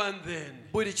now and then,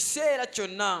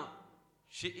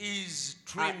 she is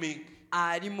trimming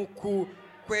to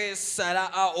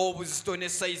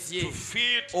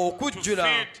fit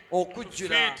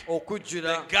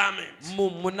the garments.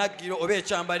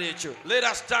 Let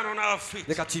us stand on our feet.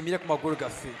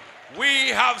 We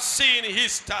have seen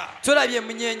his star.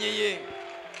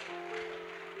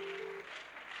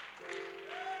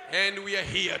 And we are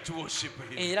here to worship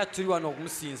him.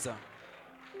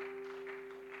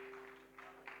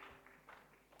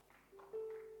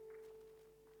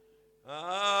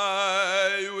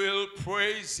 I will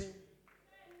praise him.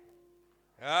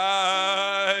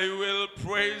 I will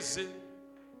praise him.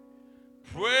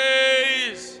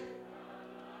 Praise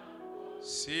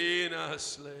sinners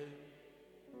slain.